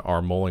 10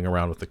 are mulling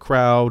around with the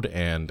crowd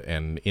and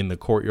in the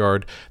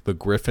courtyard. The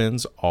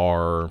griffins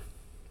are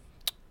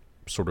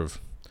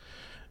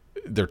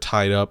they're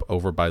tied up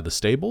over by the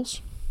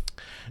stables.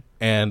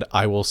 And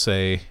I will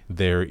say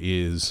there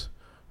is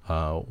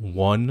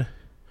one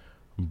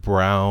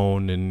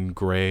brown and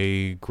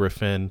gray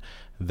griffin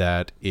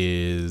that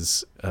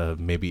is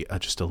maybe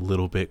just a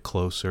little bit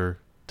closer,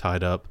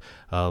 tied up,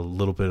 a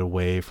little bit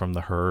away from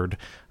the herd,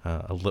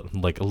 a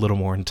little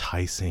more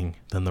enticing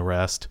than the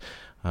rest.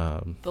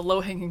 The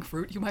low-hanging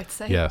fruit, you might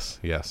say.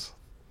 Yes.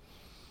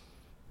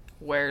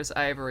 Where's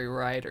Ivory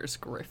Rider's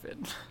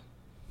griffin?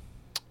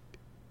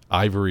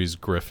 Ivory's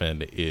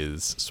griffin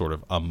is sort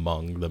of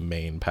among the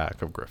main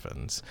pack of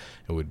griffins.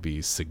 It would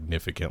be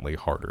significantly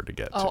harder to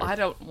get Oh, to. I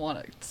don't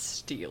want to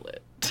steal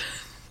it.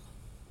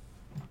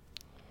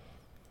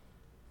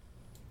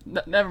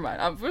 Never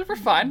mind. We're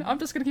fine. I'm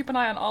just gonna keep an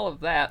eye on all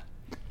of that.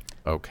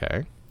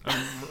 Okay.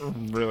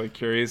 I'm really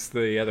curious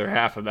the other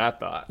half of that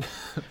thought.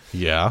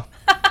 Yeah.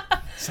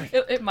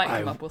 It might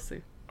come up. We'll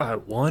see. I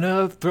want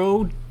to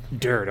throw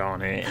dirt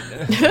on it.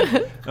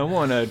 I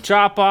want to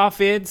chop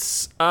off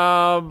its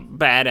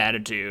bad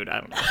attitude. I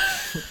don't know.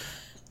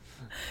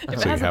 If it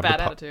So you has a have the bad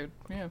pu- attitude,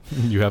 yeah.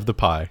 You have the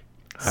pie.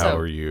 How So-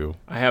 are you?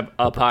 I have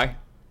up high.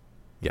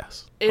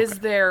 Yes. Is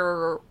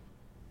there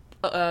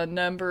a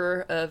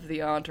number of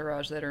the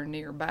entourage that are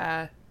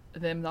nearby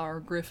them that are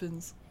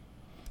griffins?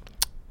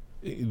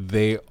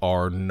 They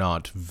are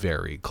not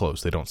very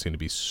close. They don't seem to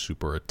be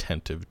super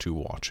attentive to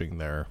watching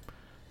their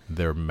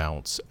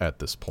mounts at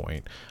this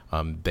point.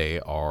 They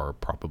are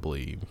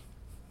probably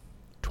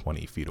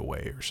 20 feet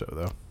away or so,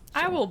 though.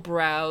 I will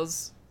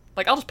browse.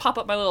 Like, I'll just pop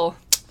up my little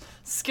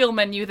skill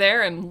menu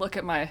there and look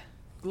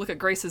at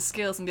Grace's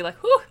skills and be like,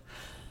 whew,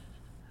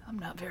 I'm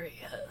not very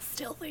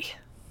stealthy.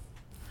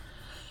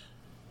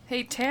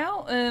 Hey,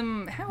 Tal,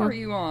 how are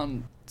you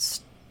on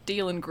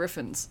stealing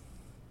griffins?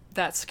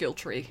 That skill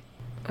tree.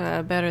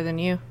 Better than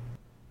you.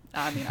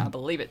 I mean, I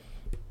believe it.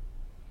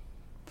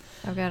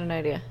 I've got an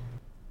idea.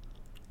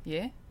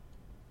 Yeah?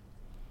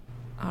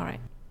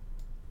 Alright.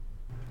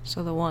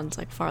 So the one's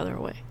like farther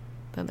away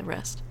than the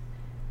rest.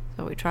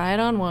 So we try it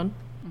on one.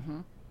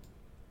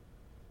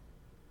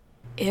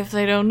 If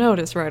they don't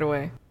notice right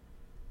away,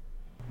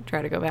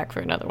 try to go back for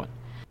another one.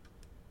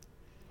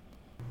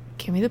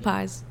 Give me the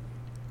pies.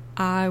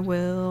 I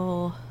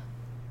will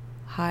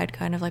hide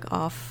kind of like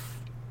off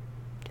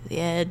to the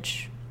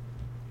edge,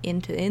 in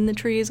the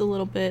trees a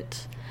little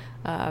bit,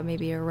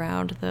 maybe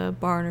around the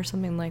barn or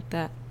something like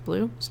that.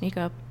 Blue, sneak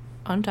up,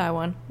 untie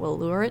one, we'll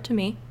lure it to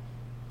me,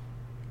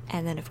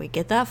 and then if we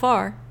get that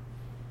far,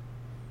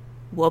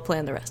 we'll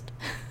plan the rest.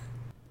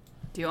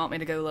 Do you want me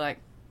to go, like,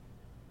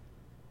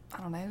 I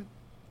don't know,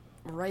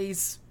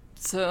 raise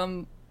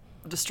some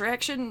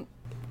distraction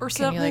or Can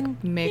something? you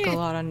like make a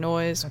lot of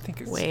noise I think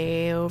it's-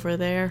 way over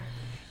there?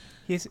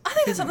 I think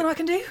that's something I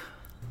can do.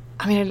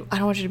 I mean, I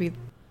don't want you to be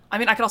I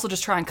mean, I could also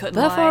just try and cut in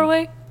that far line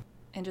away.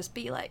 and just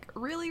be, like,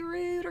 really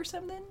rude or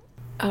something.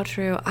 Oh,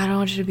 true. I don't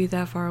want you to be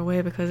that far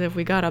away because if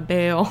we gotta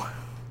bail.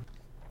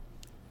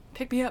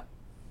 Pick me up.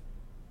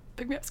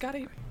 Pick me up,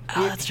 Scotty.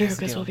 Oh, that's true here's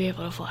the because deal. we'll be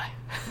able to fly.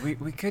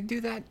 We could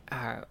do that.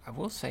 I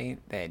will say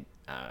that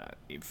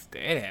if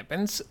that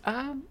happens,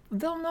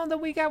 they'll know that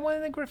we got one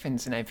of the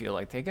griffins, and I feel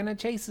like they're gonna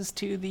chase us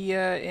to the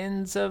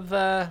ends of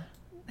That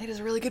is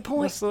a really good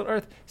point. this little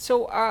Earth.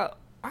 So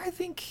I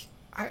think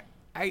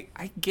I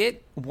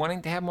get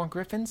wanting to have more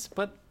griffins,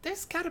 but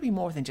there's got to be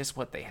more than just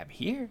what they have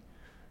here.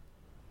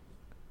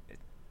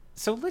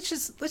 So let's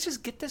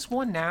just get this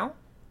one now.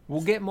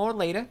 We'll get more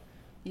later.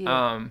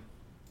 Yeah.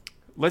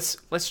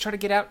 Let's try to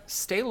get out.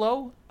 Stay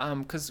low,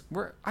 because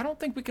I don't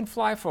think we can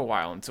fly for a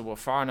while until we're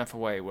far enough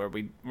away where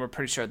we're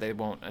pretty sure they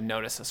won't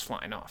notice us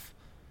flying off.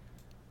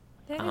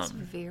 That is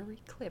very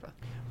clever.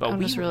 But I'm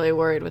we just really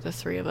worried with the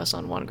three of us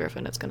on one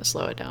griffin. It's gonna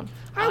slow it down.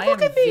 I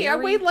look am at me. I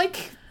very- weigh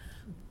like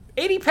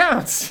 80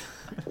 pounds.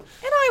 And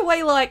I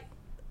weigh, like,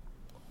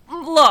 a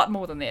lot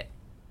more than that.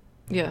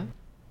 Yeah.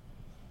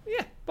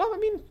 Yeah. Well, I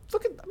mean,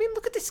 look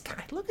at this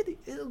guy. Look at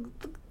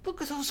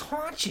those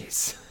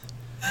haunches.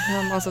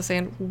 I'm also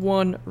saying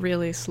one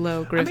really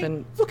slow I griffin.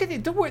 mean, look at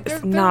it.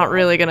 They're not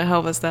really gonna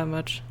help us that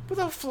much.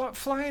 Without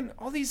flying,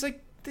 all these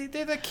like they're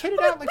kitted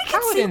out like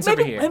paladins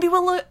over here. Maybe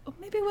we'll learn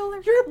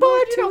You're a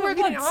bard, you know, two we're at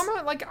getting once.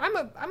 armor. Like I'm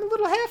a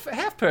little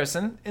half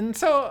person, and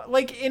so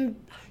like you're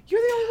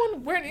the only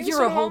one wearing any You're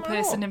sort a of whole armor at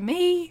all. person to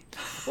me.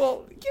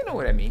 Well, you know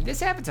what I mean.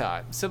 This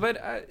Avatar. So,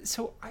 but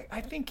so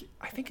I think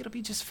it'll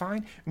be just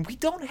fine. We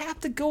don't have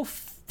to go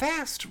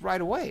fast right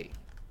away.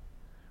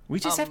 We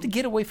just have to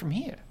get away from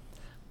here.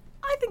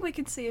 I think we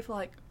can see if,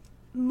 like,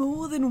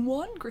 more than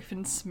one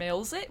griffin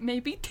smells it.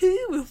 Maybe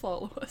two will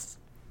follow us.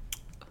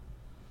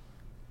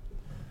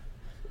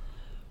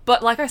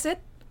 But like I said,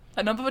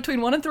 a number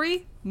between 1 and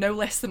 3, no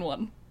less than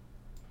 1.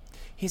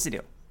 Here's the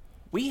deal.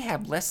 We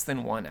have less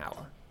than 1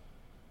 hour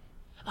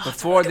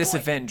before this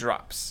event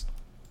drops.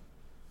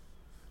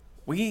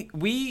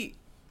 We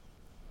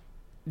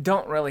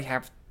don't really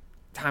have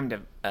time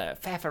to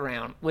faff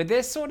around with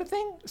this sort of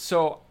thing.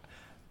 So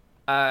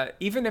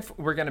even if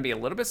we're going to be a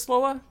little bit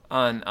slower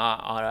on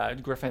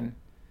Griffin,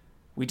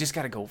 we just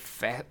got to go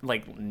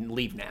like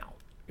leave now.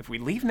 If we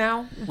leave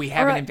now, we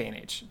have an Alright.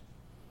 advantage.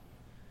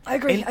 I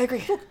agree. And I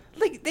agree. Look,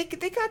 like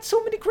they got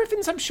so many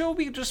griffins. I'm sure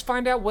we could just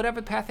find out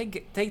whatever path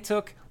they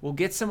took. We'll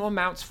get some more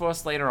mounts for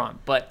us later on.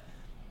 But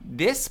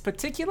this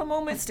particular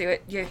moment, Let's do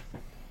it. Yeah.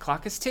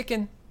 clock is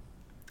ticking.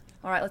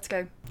 All right, let's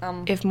go.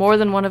 If more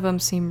than one of them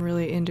seem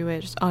really into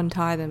it, just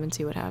untie them and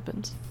see what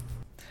happens.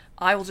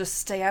 I will just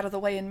stay out of the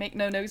way and make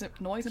no noise and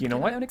You know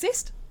pretend what? I don't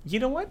exist. You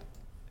know what?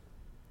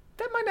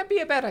 That might not be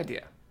a bad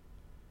idea.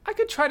 I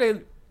could try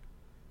to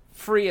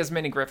free as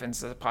many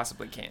griffins as I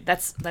possibly can.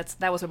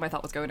 That was where my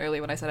thought was going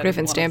earlier when I said I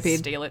Griffin didn't want to Stampede.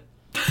 steal it.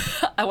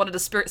 I wanted a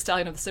Spirit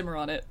Stallion of the Simmer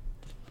on it.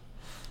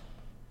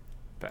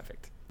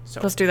 Perfect. So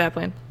Let's do that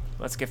plan.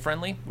 let's get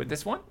friendly with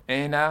this one,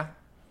 and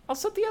I'll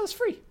set the others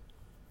free.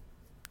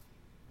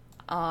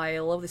 I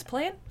love this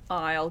plan.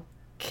 I'll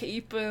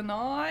keep an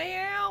eye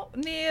out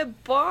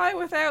nearby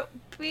without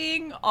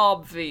being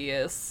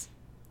obvious.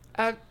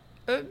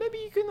 Maybe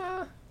you can.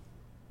 I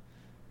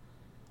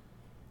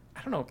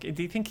don't know.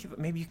 Do you think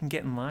maybe you can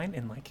get in line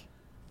and like?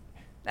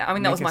 I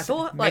mean, that Make was a my s-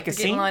 thought. make Like, a to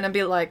get in scene? line and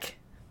be like,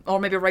 or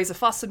maybe raise a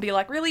fuss and be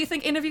like, really, you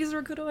think interviews are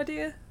a good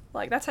idea?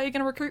 Like, that's how you're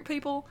going to recruit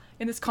people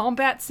in this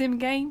combat sim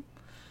game?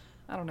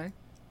 I don't know.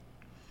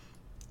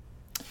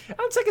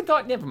 On second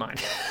thought, never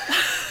mind.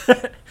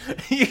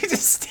 You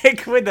just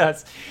stick with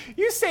us.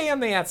 You stay on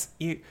the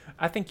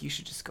I think you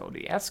should just go to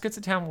the outskirts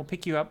of town. We'll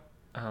pick you up.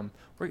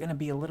 We're gonna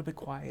be a little bit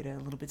quieter, a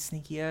little bit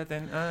sneakier.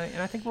 And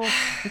I think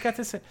we got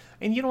this.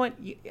 And you know what?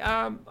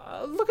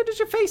 Look at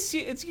your face.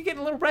 You're getting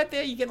a little red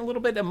there. You're getting a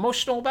little bit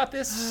emotional about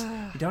this.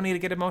 You don't need to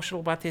get emotional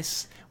about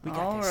this. We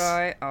got this.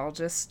 Alright, I'll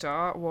just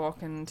start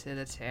walking to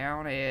the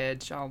town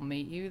edge. I'll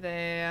meet you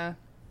there.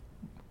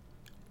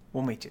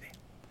 We'll meet you there.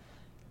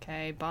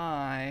 Okay,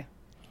 bye.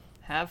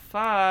 Have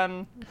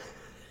fun.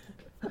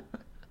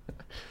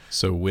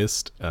 So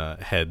Whist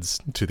heads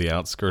to the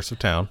outskirts of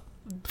town,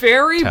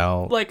 Very,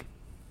 Tell- like,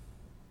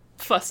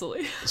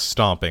 fussily.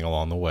 stomping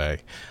along the way.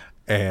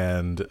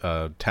 And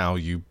Tao,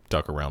 you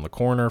duck around the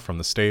corner from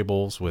the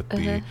stables with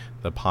the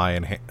pie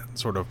in hand,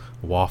 sort of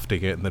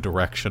wafting it in the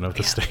direction of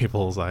the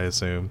stables, I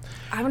assume.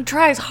 I'm gonna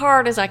try as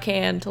hard as I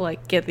can to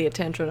like get the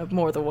attention of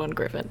more than one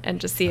griffin and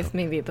just see if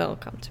maybe they'll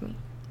come to me.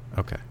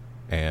 Okay.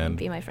 And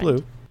Be my friend.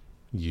 Blue,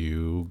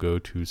 you go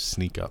to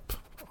sneak up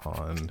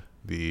on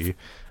the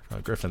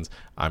griffins.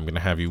 I'm going to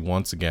have you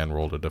once again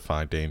roll to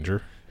defy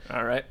danger.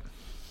 All right.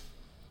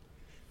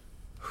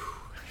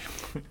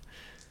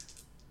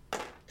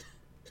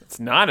 It's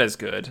not as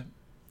good.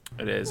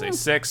 It is a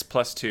 6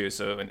 plus 2,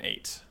 so an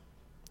 8.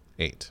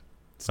 8.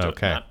 Still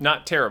Okay.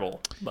 Not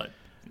terrible, but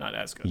not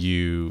as good.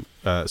 You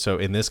so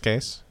in this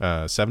case,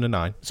 7 to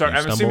 9. Sorry, you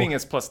I'm stumble- assuming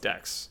it's plus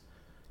dex.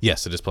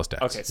 Yes, it is plus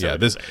dex. Okay, so yeah, it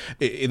this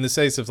is in the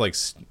case of like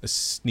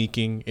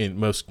sneaking. In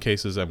most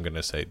cases, I'm going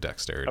to say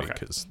dexterity Okay.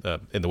 because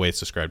in the way it's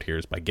described here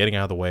is by getting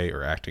out of the way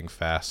or acting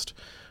fast.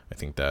 I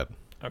think that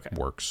Okay.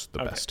 works the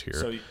best here.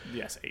 So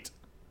yes, 8.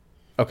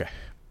 Okay.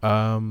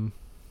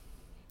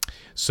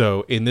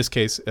 So in this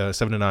case,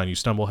 7 to 9, you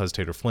stumble,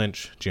 hesitate, or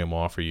flinch. GM will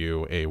offer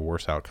you a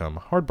worse outcome,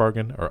 hard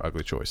bargain, or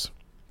ugly choice.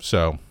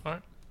 So All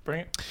right,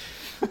 bring it.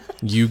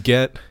 you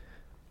get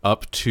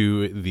up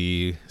to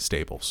the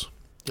stables,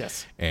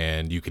 Yes.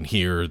 and you can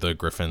hear the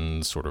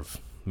griffins sort of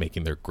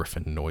making their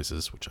griffin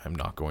noises, which I'm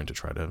not going to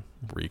try to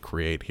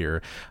recreate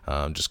here.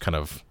 Just kind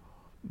of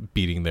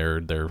beating their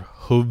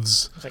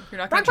hooves. You're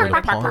not going to try to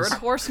make Paws. bird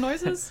horse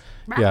noises?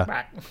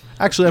 Yeah.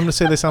 Actually, I'm going to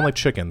say they sound like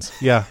chickens.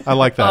 Yeah, I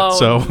like that. Oh,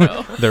 so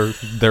no.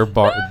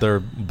 they're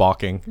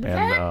balking,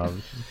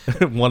 and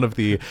one of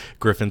the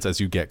griffins, as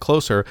you get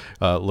closer,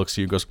 looks at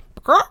you and goes,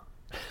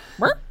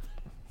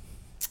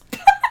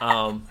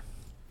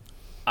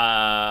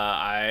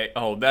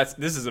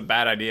 This is a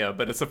bad idea,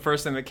 but it's the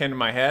first thing that came to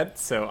my head,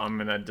 so I'm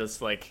gonna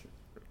just like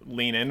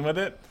lean in with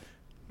it.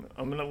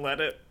 I'm gonna let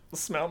it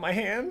smell my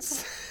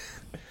hands.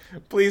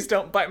 Please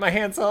don't bite my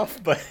hands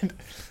off, but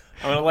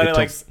I'm gonna let it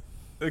like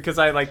because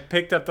I like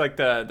picked up like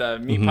the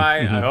meat pie.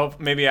 I hope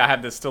maybe I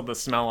have still the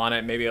smell on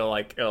it. Maybe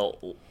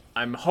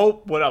I'm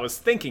hope what I was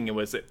thinking it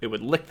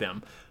would lick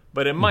them,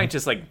 but it might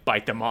just like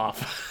bite them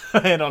off.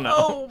 I don't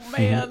know. Oh,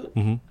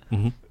 man.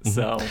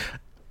 So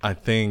I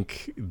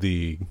think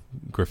the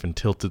griffin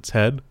tilts its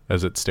head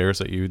as it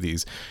stares at you.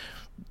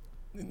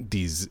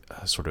 These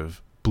sort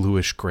of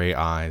bluish gray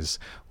eyes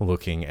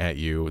looking at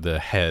you, the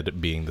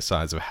head being the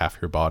size of half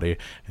your body,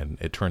 and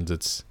it turns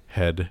its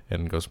head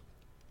and goes,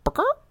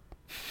 "Burr."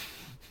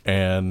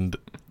 And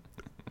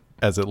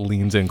as it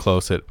leans in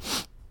close,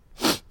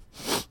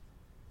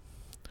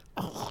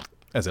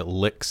 as it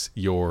licks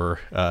your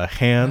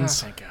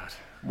hands, thank God.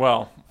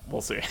 Well,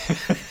 we'll see.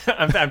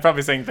 I'm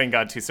probably saying thank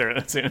God too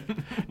soon.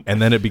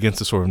 and then it begins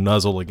to sort of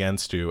nuzzle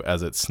against you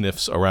as it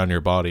sniffs around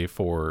your body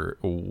for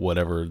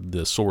whatever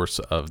the source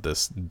of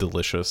this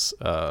delicious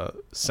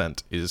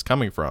scent is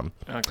coming from.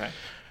 Okay.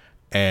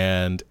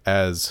 And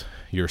as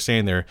you're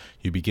staying there,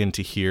 you begin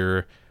to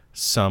hear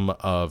some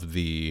of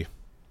this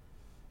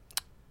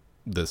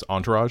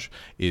entourage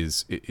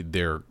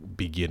they're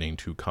beginning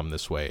to come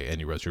this way, and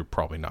you realize you're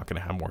probably not going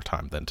to have more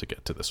time than to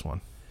get to this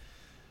one.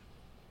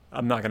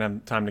 I'm not gonna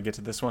have time to get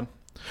to this one.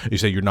 You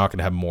say you're not going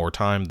to have more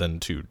time than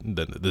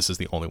this is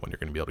the only one you're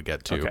going to be able to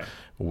get to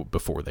Okay.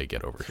 before they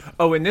get over here.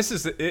 Oh, and is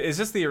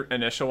this the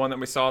initial one that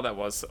we saw that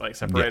was like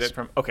separated Yes.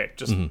 from? Okay,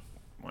 just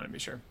want to be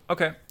sure.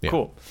 Okay, Yeah.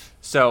 cool.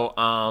 So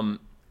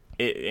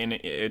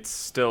it's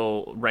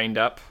still reined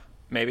up,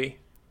 maybe.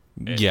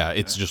 Yeah,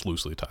 it's just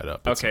loosely tied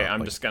up. It's Okay, not I'm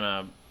like- just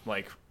gonna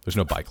like There's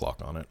no bike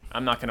lock on it.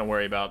 I'm not gonna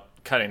worry about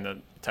cutting the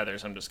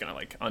tethers. I'm just gonna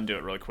like undo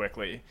it really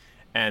quickly,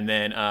 and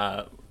then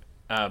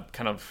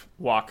kind of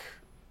walk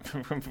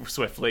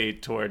swiftly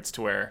towards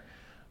to where.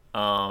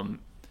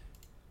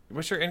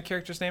 What's your in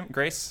character's name?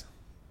 Grace.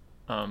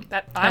 I'm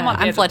on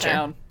the edge Fletcher. of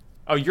town.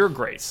 Oh, you're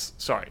Grace.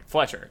 Sorry,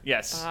 Fletcher.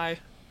 Yes. Bye.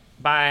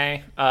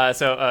 Bye.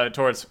 So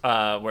towards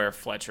where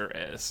Fletcher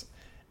is.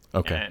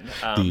 Okay.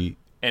 And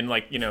and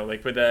like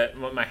like with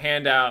my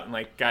hand out and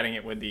like guiding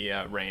it with the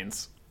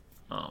reins.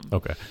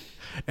 Okay.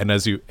 And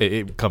as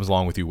it comes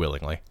along with you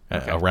willingly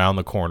around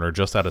the corner,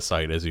 just out of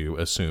sight, as you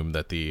assume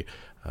that the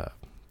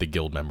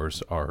guild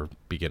members are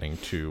beginning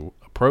to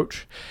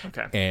approach.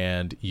 Okay.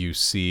 And you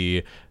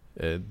see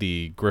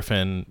the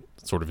griffin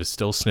sort of is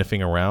still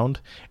sniffing around,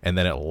 and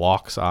then it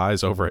locks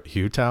eyes over at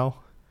you,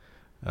 Tal,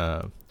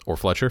 or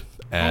Fletcher,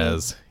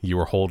 as you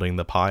are holding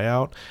the pie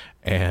out,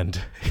 and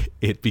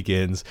it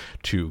begins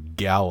to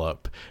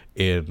gallop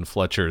in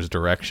Fletcher's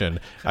direction.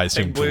 I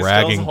assume Blue's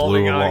dragging still Blue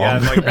holding on,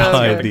 along like,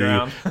 by the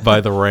ground. by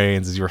the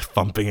reins as you're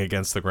thumping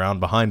against the ground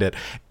behind it.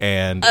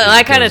 And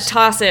I kind of goes-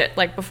 toss it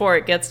like before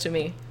it gets to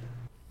me,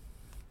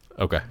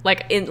 Okay.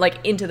 like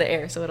into the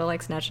air, so it'll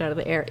like snatch it out of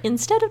the air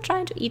instead of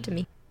trying to eat to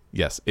me.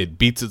 Yes, it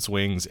beats its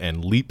wings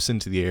and leaps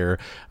into the air,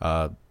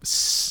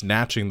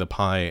 snatching the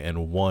pie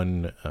in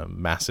one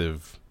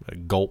massive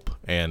gulp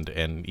and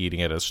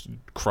eating it as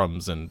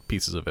crumbs and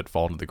pieces of it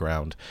fall to the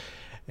ground.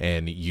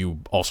 And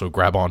you also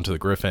grab onto the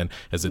griffin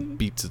as it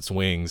beats its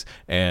wings,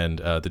 and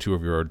the two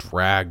of you are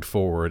dragged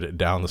forward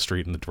down the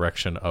street in the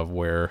direction of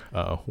where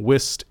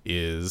Whist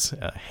is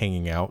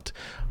hanging out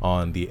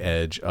on the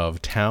edge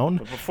of town.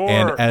 before you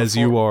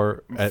I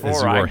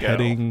are go-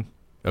 heading,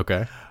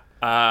 okay.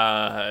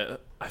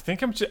 I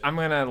think I'm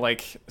gonna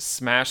like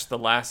smash the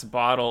last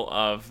bottle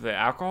of the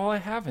alcohol I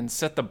have and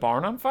set the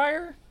barn on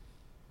fire.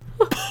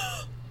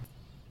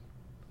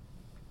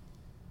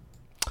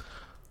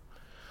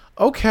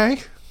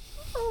 Okay.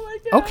 Oh my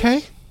gosh.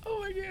 Okay. Oh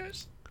my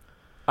gosh.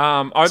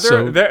 Are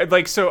So- there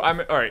like so I'm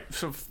all right.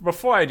 So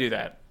before I do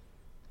that,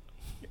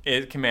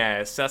 may I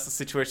assess the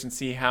situation,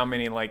 see how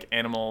many like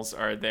animals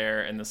are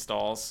there in the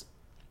stalls,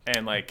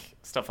 and like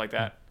stuff like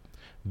that.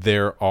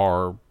 There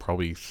are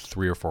probably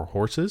 3 or 4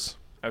 horses.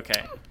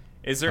 Okay.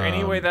 Is there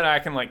any way that I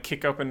can like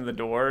kick open the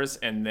doors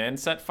and then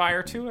set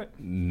fire to it?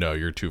 No,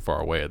 you're too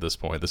far away at this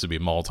point. This would be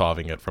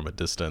Molotoving it from a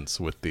distance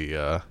with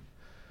the.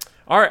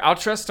 All right, I'll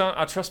trust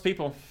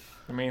people.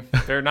 I mean,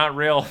 they're not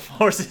real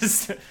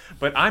horses,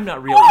 but I'm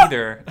not real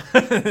either.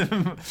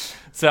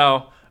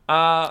 So,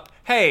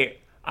 hey,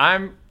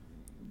 I'm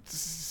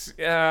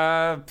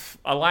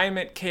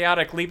alignment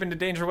chaotic, leap into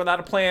danger without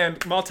a plan.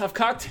 Molotov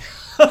cocktail.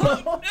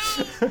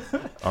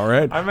 All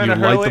right, I'm gonna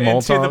you light hurl the it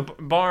into Molotov.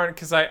 the barn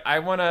because I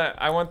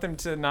want them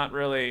to not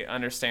really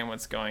understand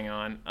what's going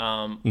on,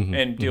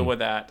 and deal with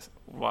that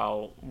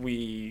while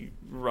we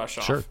rush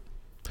off. Sure.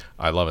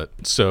 I love it.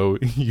 So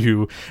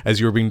you,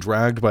 as you're being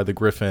dragged by the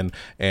griffin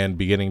and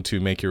beginning to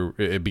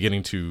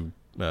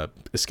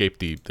escape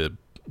the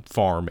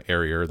farm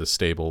area, or the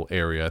stable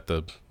area at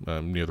the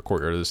near the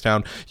courtyard of this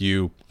town,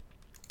 you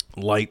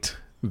light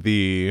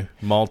the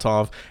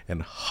Molotov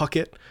and huck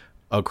it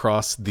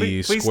across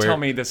the Please square. tell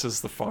me this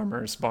is the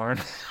farmer's barn.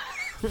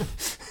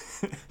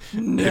 It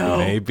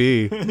may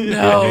be. It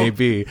may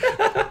be.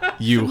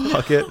 You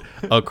huck it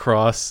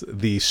across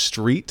the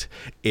street.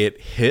 It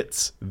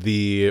hits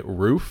the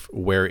roof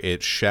where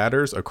it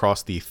shatters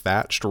across the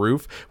thatched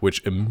roof,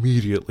 which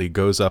immediately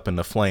goes up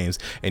into flames.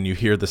 And you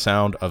hear the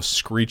sound of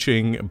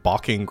screeching,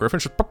 balking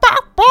griffins as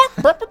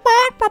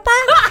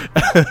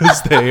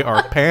they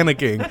are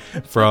panicking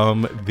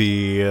from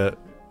the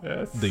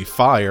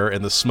fire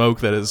and the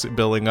smoke that is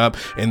building up.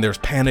 And there's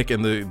panic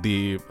in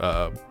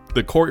the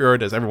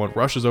courtyard as everyone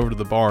rushes over to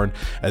the barn.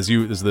 As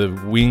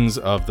the wings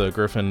of the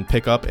griffin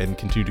pick up and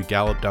continue to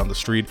gallop down the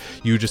street,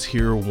 you just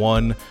hear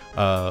one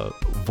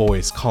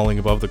voice calling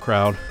above the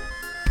crowd,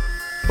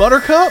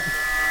 Buttercup,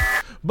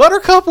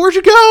 where'd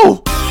you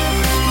go?